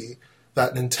happy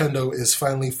that Nintendo is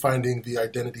finally finding the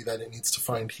identity that it needs to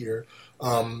find here.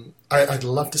 I'd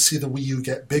love to see the Wii U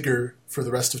get bigger for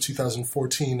the rest of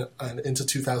 2014 and into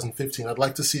 2015. I'd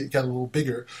like to see it get a little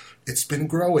bigger. It's been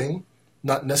growing,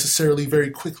 not necessarily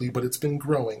very quickly, but it's been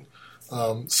growing.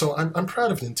 So I'm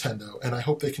proud of Nintendo, and I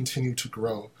hope they continue to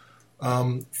grow.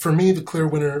 For me,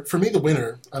 the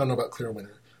winner, I don't know about clear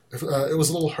winner. It was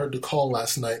a little hard to call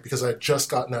last night because I had just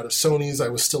gotten out of Sony's. I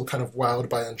was still kind of wowed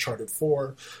by Uncharted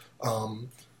 4.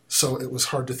 So it was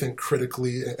hard to think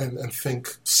critically and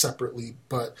think separately.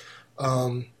 But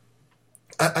I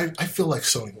feel like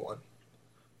Sony won.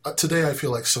 Today I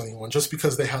feel like Sony won just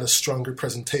because they had a stronger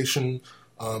presentation.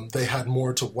 They had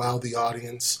more to wow the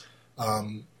audience.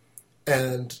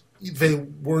 And they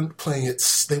weren't playing it.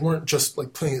 They weren't just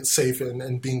like playing it safe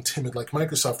and being timid like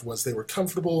Microsoft was. They were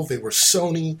comfortable. They were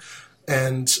Sony,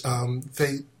 and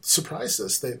they surprised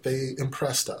us. They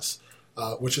impressed us,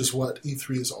 which is what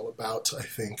E3 is all about. I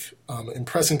think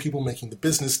impressing people, making the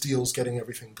business deals, getting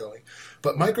everything going.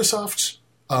 But Microsoft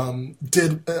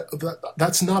did.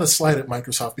 That's not a slight at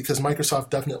Microsoft because Microsoft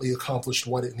definitely accomplished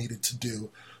what it needed to do.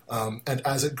 And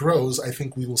as it grows, I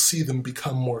think we will see them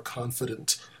become more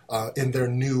confident in their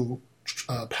new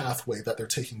pathway that they're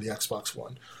taking the Xbox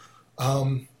One.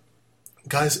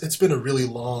 Guys, it's been a really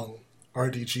long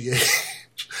RDGA.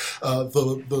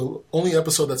 The only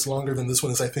episode that's longer than this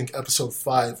one is, I think, episode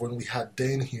 5 when we had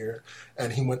Dane here,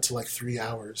 and he went to like 3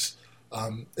 hours.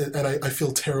 And I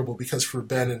feel terrible because for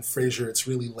Ben and Fraser it's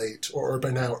really late, or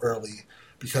by now early,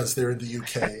 because they're in the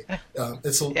UK.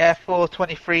 It's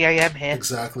 4:23 a.m. here.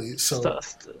 Exactly. So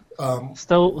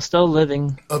still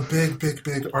living. A big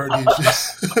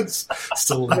RDG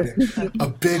still living. A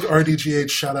big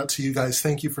RDGH shout out to you guys.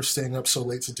 Thank you for staying up so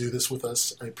late to do this with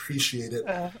us. I appreciate it.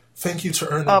 Thank you to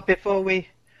Ernie.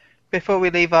 Before we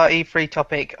leave our E3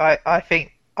 topic, I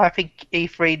think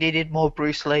E3 needed more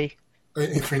Bruce Lee.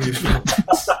 E3 needed more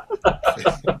Bruce Lee.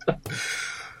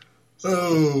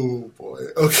 Oh boy.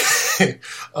 Okay.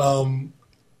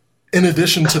 In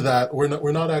addition to that,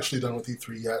 we're not actually done with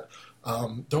E3 yet.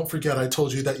 Don't forget, I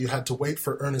told you that you had to wait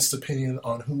for Ernest's opinion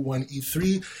on who won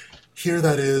E3. Here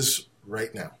that is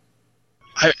right now.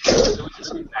 I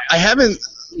haven't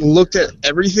looked at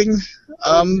everything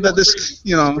that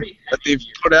they've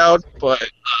put out, but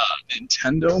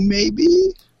Nintendo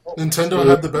maybe. Nintendo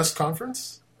had the best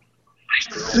conference? I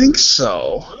think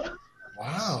so.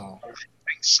 Wow.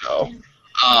 So,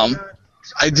 I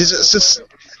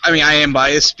am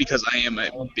biased because I am a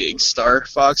big Star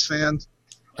Fox fan.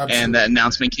 Absolutely. And that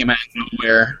announcement came out of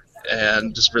nowhere,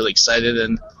 and just really excited.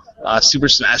 And Super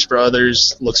Smash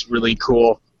Brothers looks really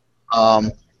cool.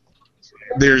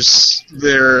 Nintendo's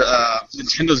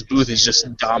booth is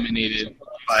just dominated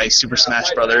by Super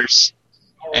Smash Brothers,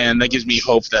 and that gives me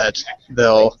hope that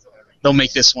they'll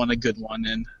make this one a good one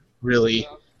and really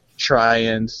try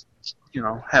and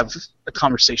have a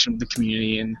conversation with the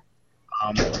community and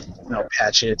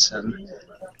patch it and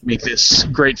make this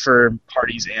great for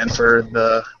parties and for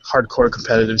the hardcore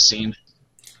competitive scene.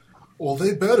 Well,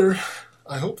 they better.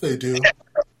 I hope they do.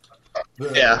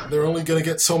 They're only going to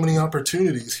get so many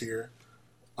opportunities here.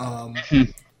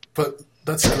 But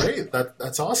that's great.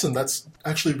 That's awesome. That's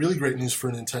actually really great news for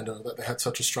Nintendo that they had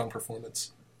such a strong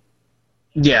performance.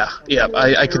 Yeah.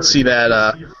 I could see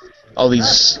that all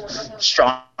these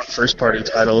strong first-party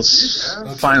titles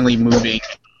finally moving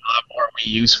more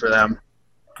reuse for them.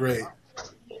 Great.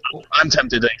 I'm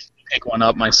tempted to pick one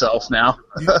up myself now.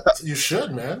 You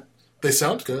should, man. They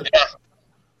sound good. Yeah.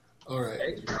 All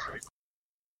right.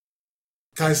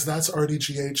 Guys, that's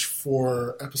RDGH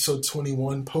for episode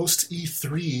 21, post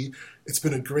E3. It's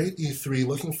been a great E3.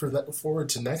 Looking forward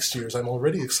to next year's. I'm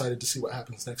already excited to see what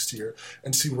happens next year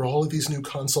and see where all of these new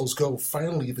consoles go.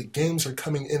 Finally, the games are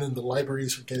coming in and the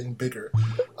libraries are getting bigger.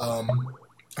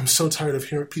 I'm so tired of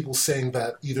hearing people saying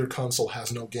that either console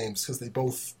has no games because they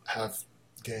both have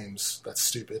games. That's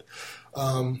stupid.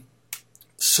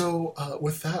 So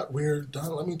with that, we're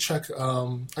done. Let me check.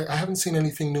 I haven't seen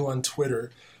anything new on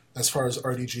Twitter as far as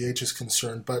RDGH is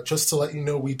concerned, but just to let you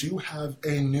know, we do have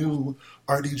a new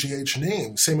RDGH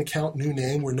name. Same account, new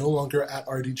name. We're no longer at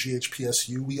RDGH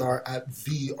PSU. We are at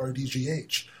the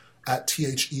RDGH, at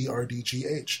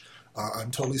THERDGH.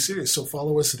 I'm totally serious. So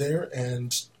follow us there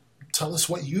and tell us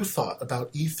what you thought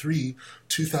about E3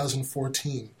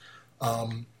 2014.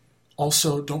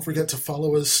 Also, don't forget to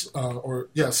follow us,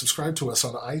 subscribe to us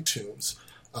on iTunes.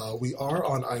 We are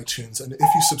on iTunes, and if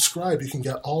you subscribe, you can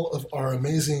get all of our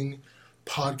amazing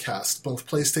podcasts, both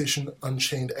PlayStation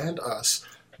Unchained and us,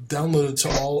 downloaded to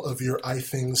all of your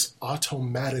iThings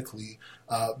automatically.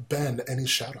 Ben, any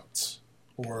shoutouts?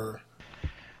 Or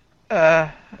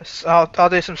I'll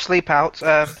do some sleep outs.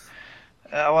 I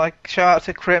want to shout out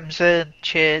to Crimson,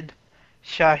 Chin,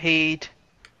 Shahid,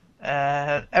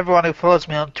 everyone who follows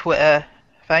me on Twitter.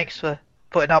 Thanks for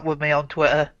putting up with me on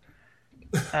Twitter.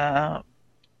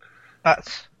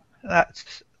 That's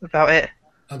about it.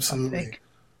 Absolutely.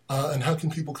 And how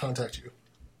can people contact you?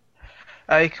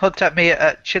 You can contact me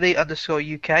at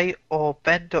chili_UK or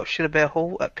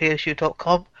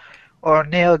ben.sugarbearhall@psu.com or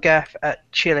NeilGaff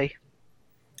at chili.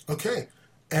 Okay.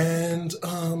 And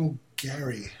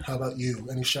Gary, how about you?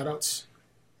 Any shout-outs?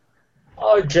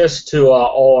 Just to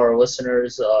all our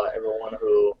listeners, everyone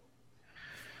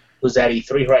who's at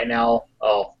E3 right now,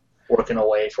 working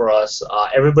away for us,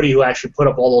 everybody who actually put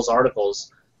up all those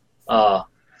articles,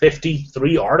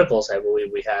 53 articles I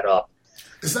believe we had up.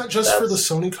 Is that just for the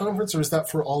Sony conference, or is that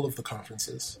for all of the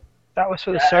conferences? That was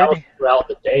for the That was Sony. throughout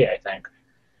the day, I think.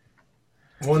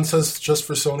 One says just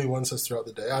for Sony, one says throughout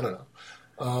the day. I don't know.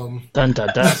 Dun dun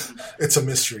dun. It's a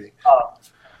mystery.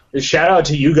 Shout out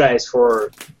to you guys for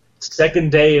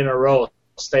second day in a row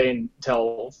staying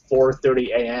till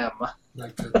 4:30 a.m. My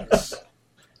goodness.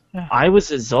 I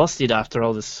was exhausted after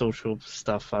all this social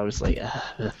stuff. I was like,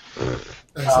 You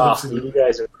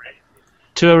guys are great.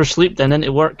 2 hours sleep, then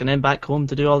into work, and then back home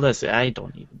to do all this. I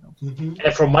don't even know. Mm-hmm.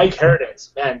 And for Mike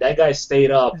Herodens, man, that guy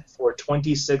stayed up for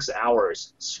 26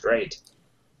 hours straight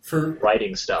For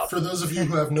writing stuff. For those of you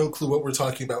who have no clue what we're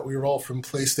talking about, we are all from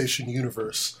PlayStation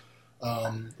Universe.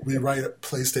 We write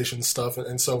PlayStation stuff,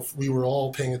 and so we were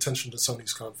all paying attention to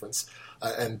Sony's conference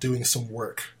and doing some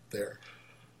work there.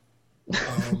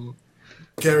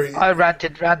 Gary, I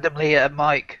ranted randomly at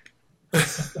Mike.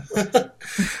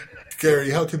 Gary,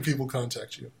 how can people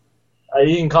contact you?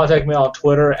 You can contact me on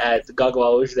Twitter at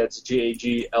Gaglaush, that's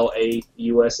GAGLAUSH,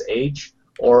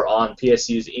 or on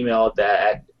PSU's email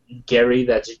at Gary,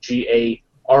 that's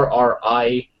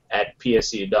GARRI, at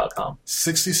PSU.com.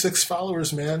 66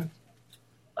 followers, man.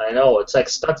 I know, it's like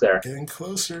stuck there. Getting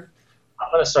closer.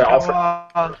 I'm going to start Come offering.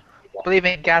 on. Believe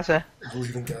in Gaza.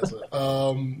 Believe in Gaza.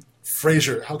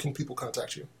 Fraser, how can people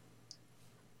contact you?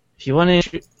 If you want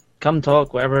to come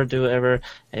talk, whatever, do whatever,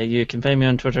 you can find me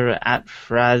on Twitter at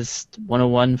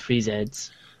Fraz101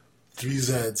 FreeZeds.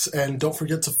 3Zs. And don't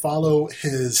forget to follow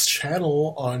his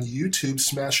channel on YouTube,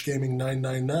 Smash Gaming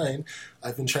 999.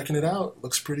 I've been checking it out.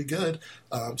 Looks pretty good.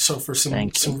 So for some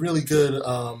really good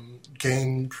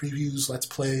game previews, let's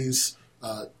plays,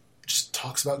 just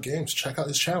talks about games, check out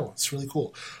his channel. It's really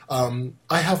cool.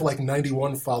 I have like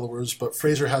 91 followers, but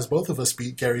Fraser has both of us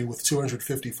beat Gary with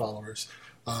 250 followers.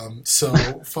 So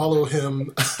follow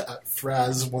him at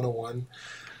Fraz101.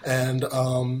 And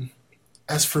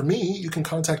as for me, you can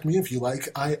contact me if you like.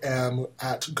 I am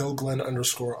at GoGlenn_ on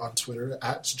Twitter,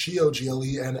 at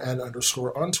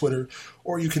GOGLENN_ on Twitter,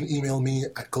 or you can email me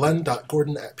at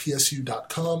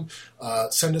glenn.gordon@psu.com.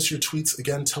 Send us your tweets.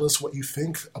 Again, tell us what you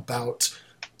think about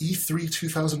E3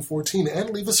 2014,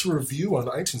 and leave us a review on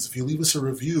iTunes. If you leave us a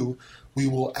review, we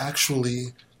will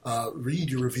actually read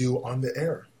your review on the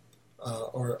air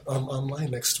or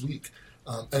online next week.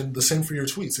 And the same for your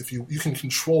tweets. If you can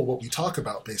control what we talk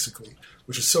about, basically,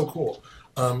 which is so cool.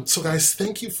 So, guys,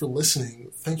 thank you for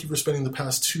listening. Thank you for spending the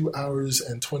past 2 hours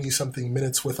and 20-something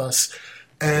minutes with us.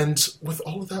 And with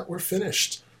all of that, we're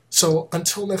finished. So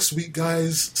until next week,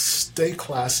 guys, stay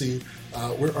classy.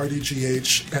 We're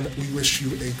RDGH, and we wish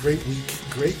you a great week,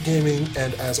 great gaming,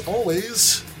 and as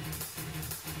always,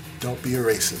 don't be a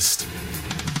racist.